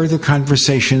 and further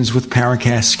conversations with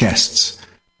Paracast guests.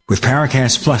 With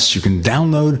Paracast Plus, you can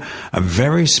download a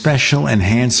very special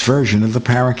enhanced version of the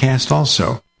Paracast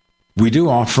also. We do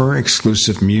offer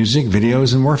exclusive music,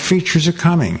 videos, and more features are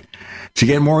coming. To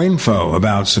get more info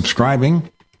about subscribing,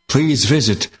 please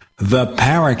visit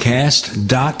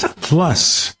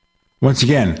theparacast.plus. Once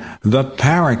again,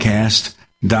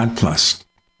 theparacast.plus.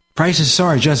 Prices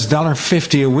are just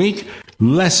 $1.50 a week,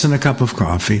 less than a cup of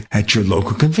coffee at your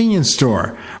local convenience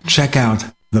store. Check out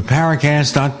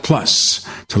theparacast.plus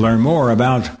to learn more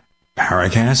about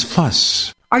Paracast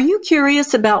Plus. Are you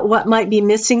curious about what might be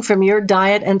missing from your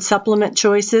diet and supplement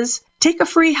choices? Take a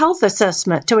free health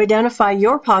assessment to identify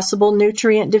your possible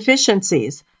nutrient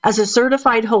deficiencies. As a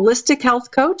certified holistic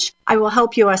health coach, I will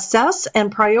help you assess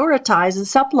and prioritize a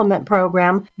supplement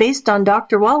program based on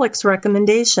Dr. Wallach's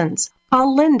recommendations.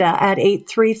 Call Linda at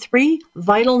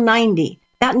 833-VITAL-90.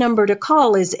 That number to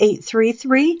call is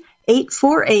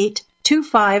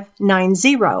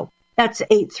 833-848-2590. That's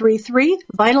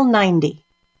 833-VITAL-90.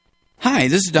 Hi,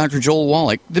 this is Dr. Joel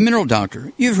Wallach, the Mineral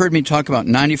Doctor. You've heard me talk about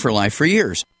 90 for Life for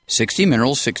years. 60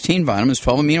 minerals, 16 vitamins,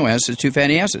 12 amino acids, 2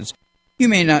 fatty acids. You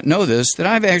may not know this, that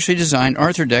I've actually designed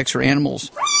Arthrodex for animals.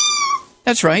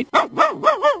 That's right.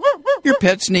 Your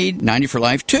pets need 90 for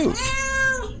Life, too.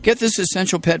 Get this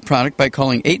essential pet product by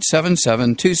calling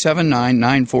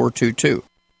 877-279-9422.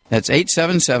 That's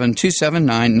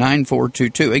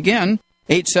 877-279-9422. Again,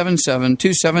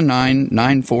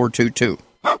 877-279-9422.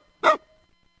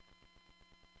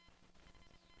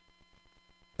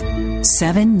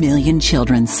 7 million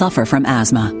children suffer from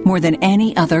asthma, more than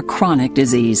any other chronic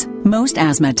disease. Most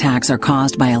asthma attacks are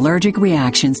caused by allergic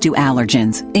reactions to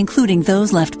allergens, including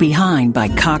those left behind by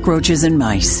cockroaches and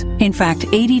mice. In fact,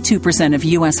 82% of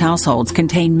U.S. households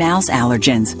contain mouse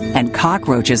allergens, and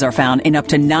cockroaches are found in up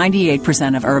to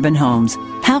 98% of urban homes.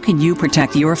 How can you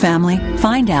protect your family?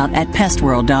 Find out at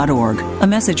pestworld.org. A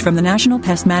message from the National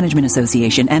Pest Management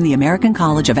Association and the American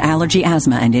College of Allergy,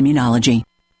 Asthma, and Immunology.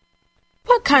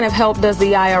 What kind of help does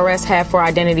the IRS have for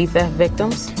identity theft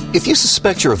victims? If you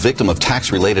suspect you're a victim of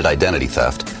tax-related identity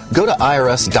theft, go to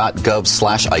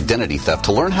irs.gov/identity theft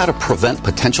to learn how to prevent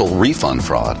potential refund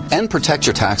fraud and protect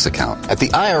your tax account. At the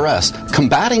IRS,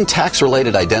 combating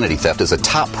tax-related identity theft is a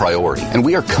top priority, and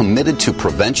we are committed to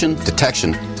prevention,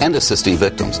 detection, and assisting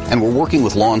victims. And we're working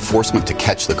with law enforcement to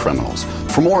catch the criminals.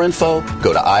 For more info,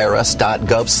 go to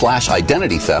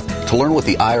irs.gov/identity theft to learn what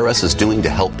the IRS is doing to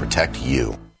help protect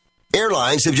you.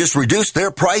 Airlines have just reduced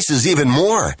their prices even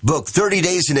more. Book 30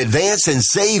 days in advance and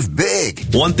save big.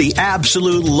 Want the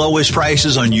absolute lowest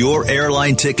prices on your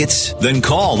airline tickets? Then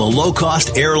call the Low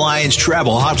Cost Airlines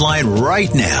Travel Hotline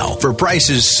right now for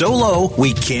prices so low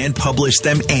we can't publish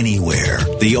them anywhere.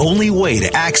 The only way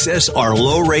to access our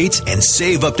low rates and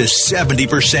save up to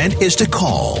 70% is to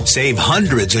call. Save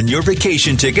hundreds on your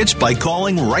vacation tickets by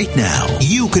calling right now.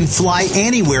 You can fly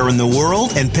anywhere in the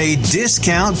world and pay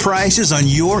discount prices on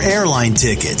your airline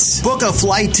tickets. Book a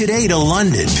flight today to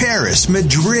London, Paris,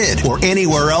 Madrid, or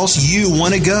anywhere else you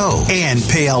want to go and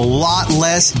pay a lot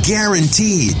less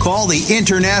guaranteed. Call the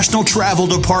International Travel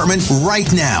Department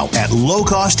right now at Low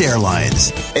Cost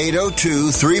Airlines.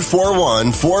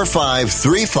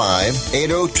 802-341-4535.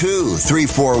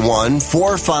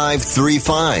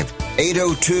 802-341-4535.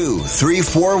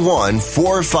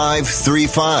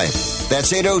 802-341-4535.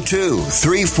 That's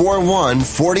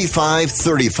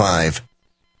 802-341-4535.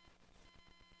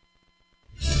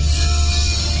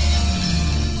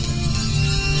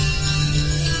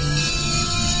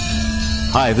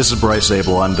 Hi, this is Bryce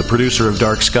Abel. I'm the producer of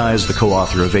Dark Skies, the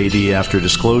co-author of AD After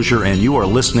Disclosure, and you are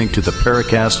listening to the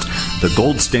Paracast, the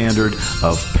gold standard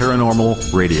of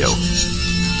paranormal radio.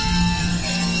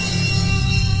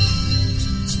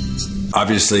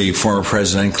 Obviously, former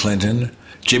President Clinton.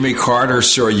 Jimmy Carter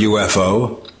saw a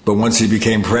UFO, but once he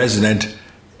became president,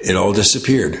 it all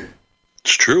disappeared.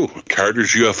 It's true.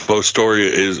 Carter's UFO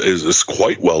story is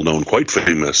quite well known, quite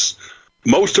famous.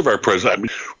 Most of our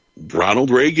presidents, Ronald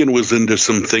Reagan was into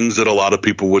some things that a lot of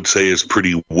people would say is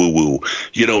pretty woo-woo.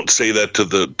 You don't say that to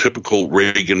the typical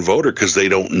Reagan voter because they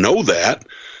don't know that.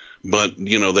 But,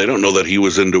 they don't know that he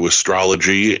was into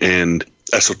astrology and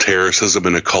esotericism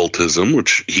and occultism,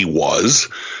 which he was.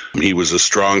 He was a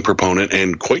strong proponent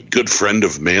and quite good friend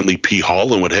of Manly P.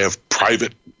 Hall and would have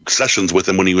private sessions with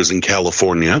him when he was in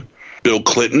California. Bill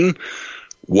Clinton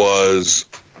was,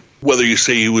 whether you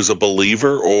say he was a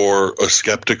believer or a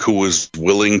skeptic who was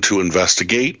willing to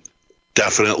investigate,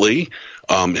 definitely.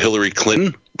 Hillary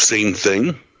Clinton, same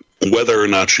thing. Whether or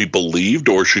not she believed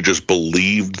or she just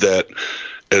believed that,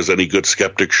 as any good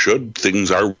skeptic should, things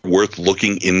are worth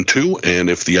looking into, and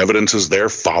if the evidence is there,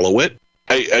 follow it.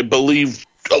 I believe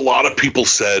a lot of people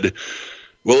said,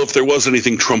 well, if there was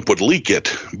anything, Trump would leak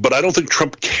it, but I don't think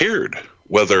Trump cared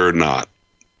whether or not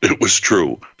it was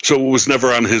true. So it was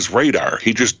never on his radar.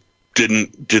 He just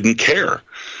didn't care,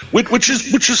 which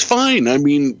is fine. I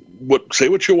mean, say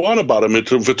what you want about him.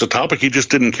 If it's a topic he just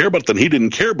didn't care about, then he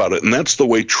didn't care about it, and that's the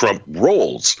way Trump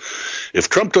rolls. If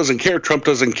Trump doesn't care,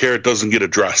 it doesn't get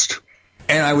addressed.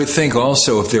 And I would think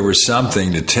also if there was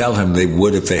something to tell him, they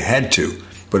would if they had to.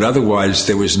 But otherwise,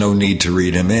 there was no need to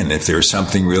read him in. If there was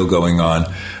something real going on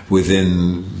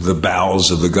within the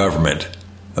bowels of the government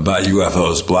about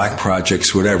UFOs, black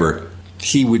projects, whatever,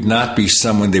 he would not be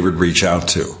someone they would reach out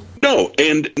to. No,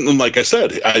 and like I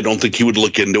said, I don't think he would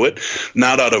look into it,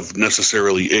 not out of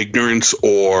necessarily ignorance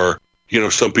or,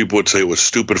 some people would say it was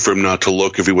stupid for him not to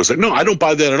look if he was like, no, I don't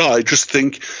buy that at all. I just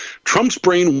think Trump's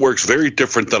brain works very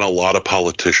different than a lot of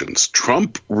politicians.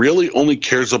 Trump really only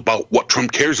cares about what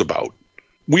Trump cares about.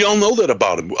 We all know that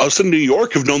about him. Us in New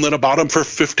York have known that about him for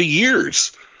 50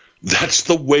 years. That's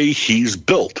the way he's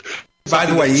built. By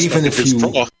the way, even if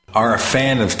you are a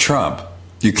fan of Trump,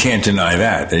 you can't deny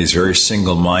that he's very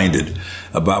single-minded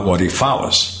about what he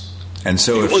follows. And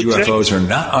so if UFOs are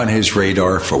not on his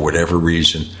radar for whatever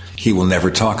reason, he will never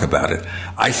talk about it.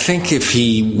 I think if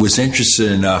he was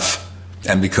interested enough,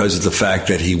 and because of the fact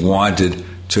that he wanted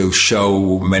to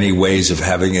show many ways of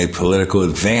having a political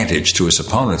advantage to his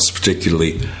opponents,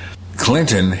 particularly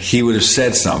Clinton, he would have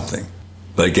said something.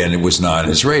 But again, it was not on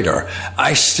his radar.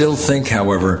 I still think,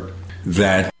 however,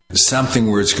 that something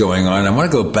where it's going on. I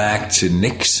want to go back to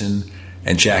Nixon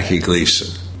and Jackie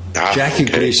Gleason. Jackie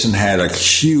Gleason had a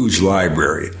huge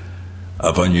library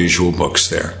of unusual books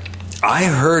there. I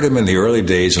heard him in the early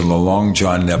days on the Long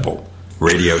John Nebel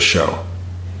radio show,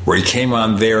 where he came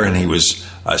on there and he was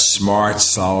a smart,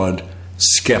 solid,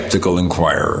 skeptical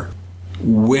inquirer.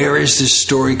 Where has this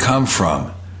story come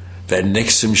from? That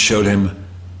Nixon showed him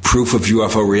proof of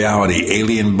UFO reality,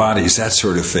 alien bodies, that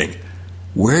sort of thing.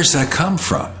 Where's that come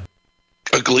from?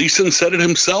 Gleason said it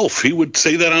himself. He would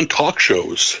say that on talk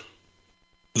shows.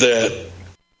 That,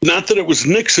 not that it was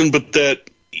Nixon, but that,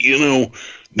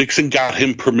 Nixon got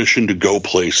him permission to go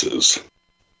places.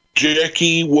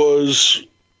 Jackie was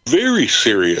very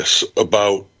serious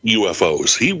about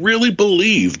UFOs. He really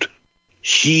believed.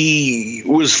 He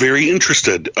was very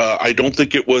interested. I don't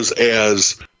think it was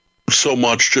as so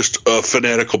much just a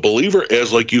fanatical believer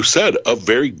as, like you said, a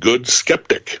very good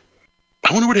skeptic.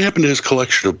 I wonder what happened to his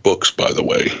collection of books, by the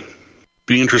way.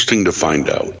 Be interesting to find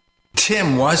out.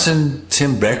 Tim, wasn't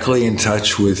Tim Beckley in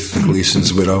touch with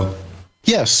Gleason's widow?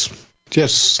 Yes.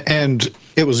 And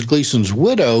it was Gleason's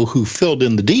widow who filled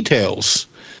in the details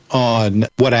on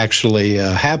what actually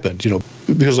happened,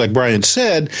 because like Brian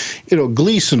said,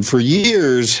 Gleason for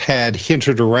years had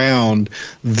hinted around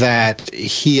that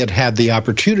he had the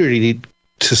opportunity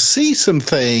to see some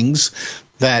things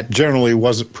that generally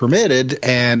wasn't permitted,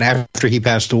 and after he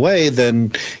passed away,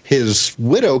 then his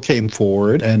widow came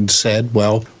forward and said,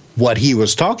 well, what he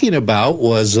was talking about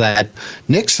was that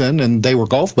Nixon, and they were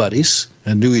golf buddies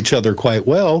and knew each other quite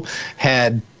well,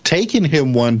 had taken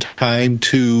him one time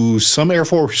to some Air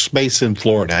Force base in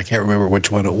Florida, I can't remember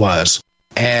which one it was,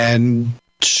 and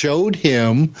showed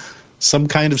him some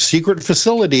kind of secret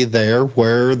facility there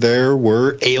where there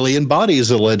were alien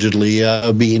bodies allegedly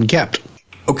being kept.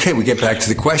 Okay, we get back to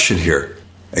the question here.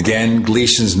 Again,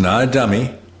 Gleason's not a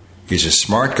dummy. He's a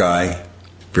smart guy,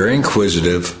 very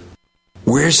inquisitive.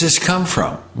 Where's this come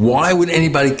from? Why would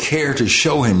anybody care to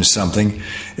show him something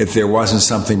if there wasn't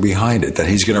something behind it? That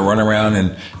he's going to run around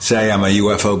and say, I'm a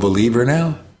UFO believer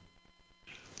now?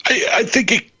 I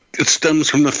think it stems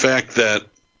from the fact that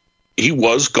he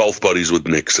was golf buddies with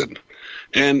Nixon.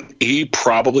 And he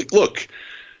probably, look,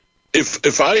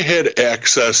 if I had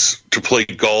access to play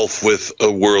golf with a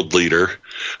world leader,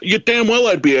 you damn well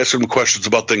I'd be asking him questions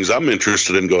about things I'm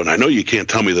interested in, going, I know you can't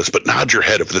tell me this, but nod your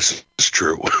head if this is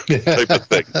true, type of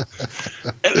thing.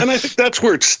 And I think that's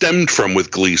where it stemmed from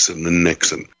with Gleason and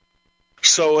Nixon.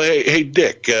 So, hey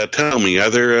Dick, tell me, are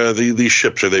there these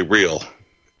ships, are they real?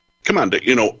 Come on, Dick,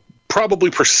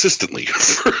 probably persistently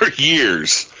for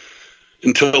years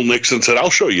until Nixon said, I'll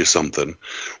show you something.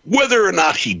 Whether or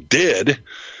not he did...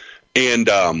 And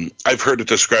I've heard it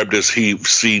described as he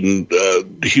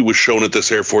was shown at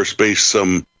this Air Force base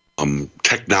some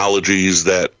technologies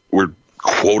that were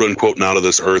quote unquote not of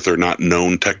this earth or not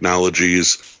known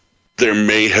technologies. There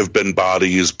may have been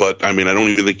bodies, but I don't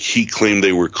even think he claimed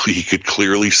he could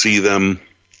clearly see them,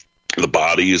 the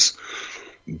bodies,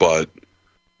 but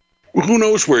who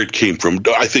knows where it came from.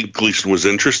 I think Gleason was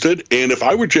interested, and if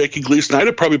I were Jackie Gleason, I'd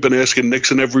have probably been asking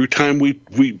Nixon every time we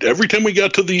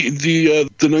got to the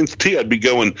ninth tee, I'd be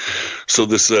going, so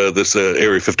this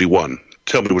Area 51,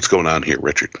 tell me what's going on here,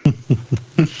 Richard.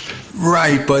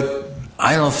 Right, but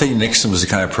I don't think Nixon was the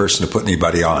kind of person to put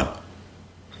anybody on.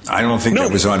 I don't think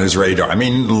that was on his radar.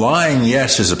 Lying,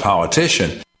 yes, as a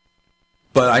politician,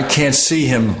 but I can't see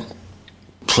him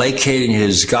placating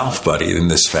his golf buddy in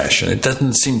this fashion. It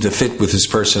doesn't seem to fit with his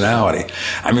personality.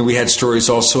 We had stories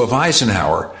also of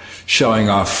Eisenhower showing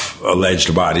off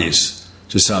alleged bodies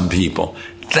to some people.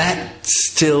 That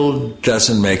still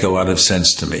doesn't make a lot of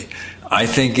sense to me. I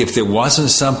think if there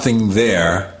wasn't something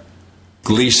there,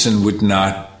 Gleason would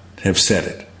not have said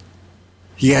it.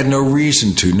 He had no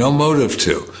reason to, no motive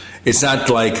to. It's not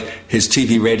like his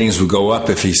TV ratings would go up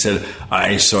if he said,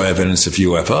 I saw evidence of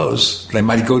UFOs. They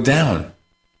might go down.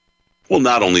 Well,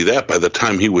 not only that, by the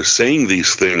time he was saying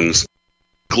these things,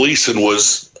 Gleason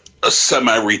was a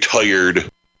semi-retired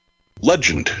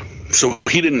legend. So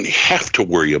he didn't have to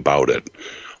worry about it.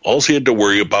 All he had to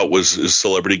worry about was his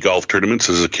celebrity golf tournaments,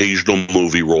 his occasional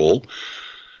movie role,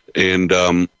 and,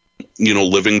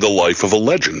 living the life of a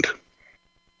legend.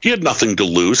 He had nothing to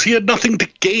lose. He had nothing to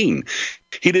gain.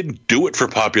 He didn't do it for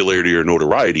popularity or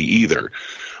notoriety either.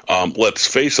 Let's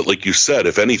face it, like you said,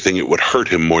 if anything, it would hurt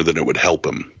him more than it would help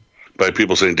him. By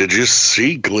people saying, did you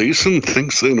see Gleason?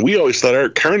 And we always thought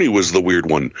Art Carney was the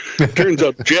weird one. Turns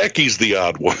out Jackie's the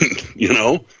odd one,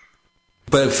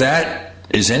 But if that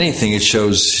is anything, it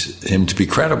shows him to be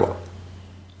credible.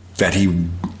 That he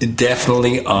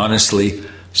definitely, honestly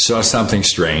saw something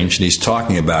strange, and he's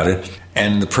talking about it.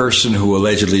 And the person who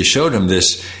allegedly showed him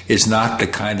this is not the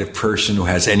kind of person who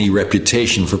has any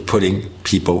reputation for putting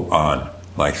people on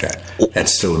like that.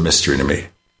 That's still a mystery to me.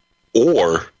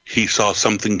 Or he saw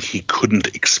something he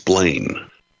couldn't explain.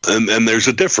 And there's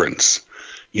a difference.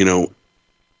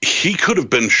 He could have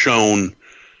been shown,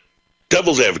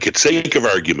 devil's advocate, sake of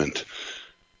argument.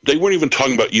 They weren't even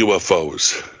talking about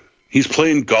UFOs. He's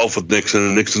playing golf with Nixon,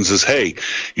 and Nixon says, hey,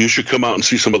 you should come out and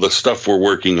see some of the stuff we're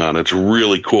working on. It's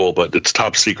really cool, but it's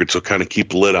top secret, so kind of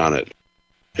keep a lid on it.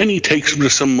 and he takes them to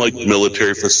some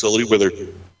military facility where they're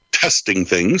testing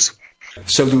things.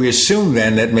 So do we assume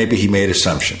then that maybe he made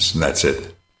assumptions and that's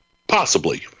it?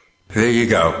 Possibly. There you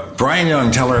go. Brian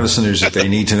Young, tell our listeners if they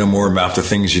need to know more about the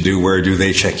things you do, where do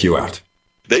they check you out?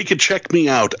 They could check me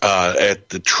out at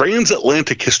the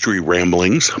Transatlantic History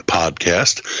Ramblings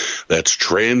podcast. That's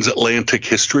Transatlantic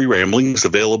History Ramblings,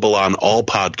 available on all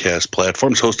podcast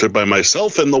platforms, hosted by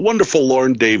myself and the wonderful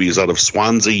Lauren Davies out of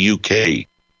Swansea, UK,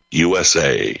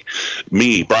 USA.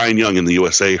 Me, Brian Young in the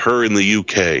USA, her in the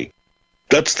UK.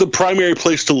 That's the primary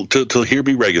place to hear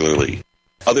me regularly.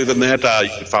 Other than that, you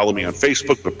can follow me on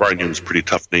Facebook, but Brian Young's a pretty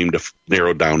tough name to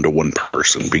narrow down to one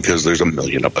person because there's a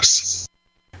million of us.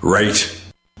 Right.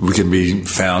 We can be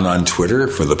found on Twitter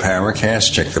for the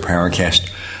Paracast. Check the Paracast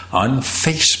on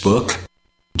Facebook.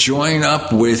 Join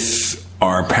up with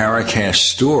our Paracast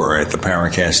store at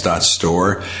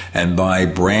theparacast.store and buy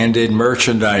branded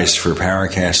merchandise for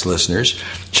Paracast listeners.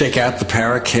 Check out the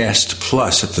Paracast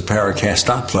Plus at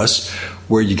theparacast.plus,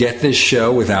 where you get this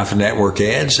show without the network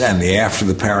ads and the After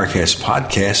the Paracast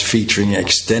podcast featuring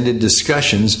extended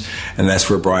discussions, and that's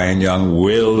where Brian Young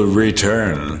will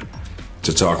return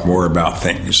to talk more about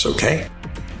things, okay?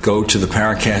 Go to the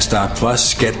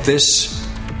Paracast.plus, get this,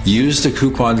 use the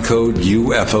coupon code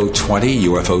UFO20,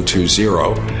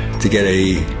 UFO20, to get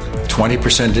a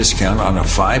 20% discount on a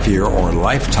 5-year or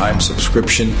lifetime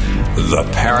subscription, the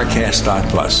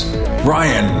Paracast.plus.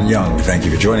 Brian Young, thank you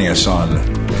for joining us on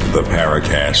the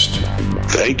Paracast.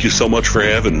 Thank you so much for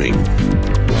having me.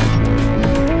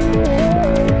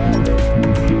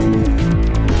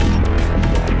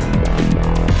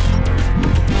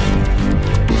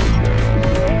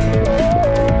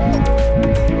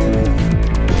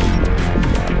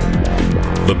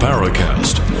 The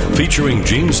Paracast, featuring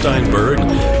Gene Steinberg,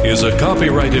 is a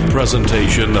copyrighted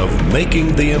presentation of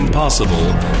Making the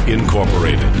Impossible,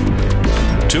 Incorporated.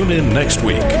 Tune in next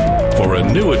week for a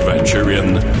new adventure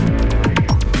in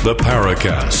The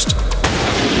Paracast.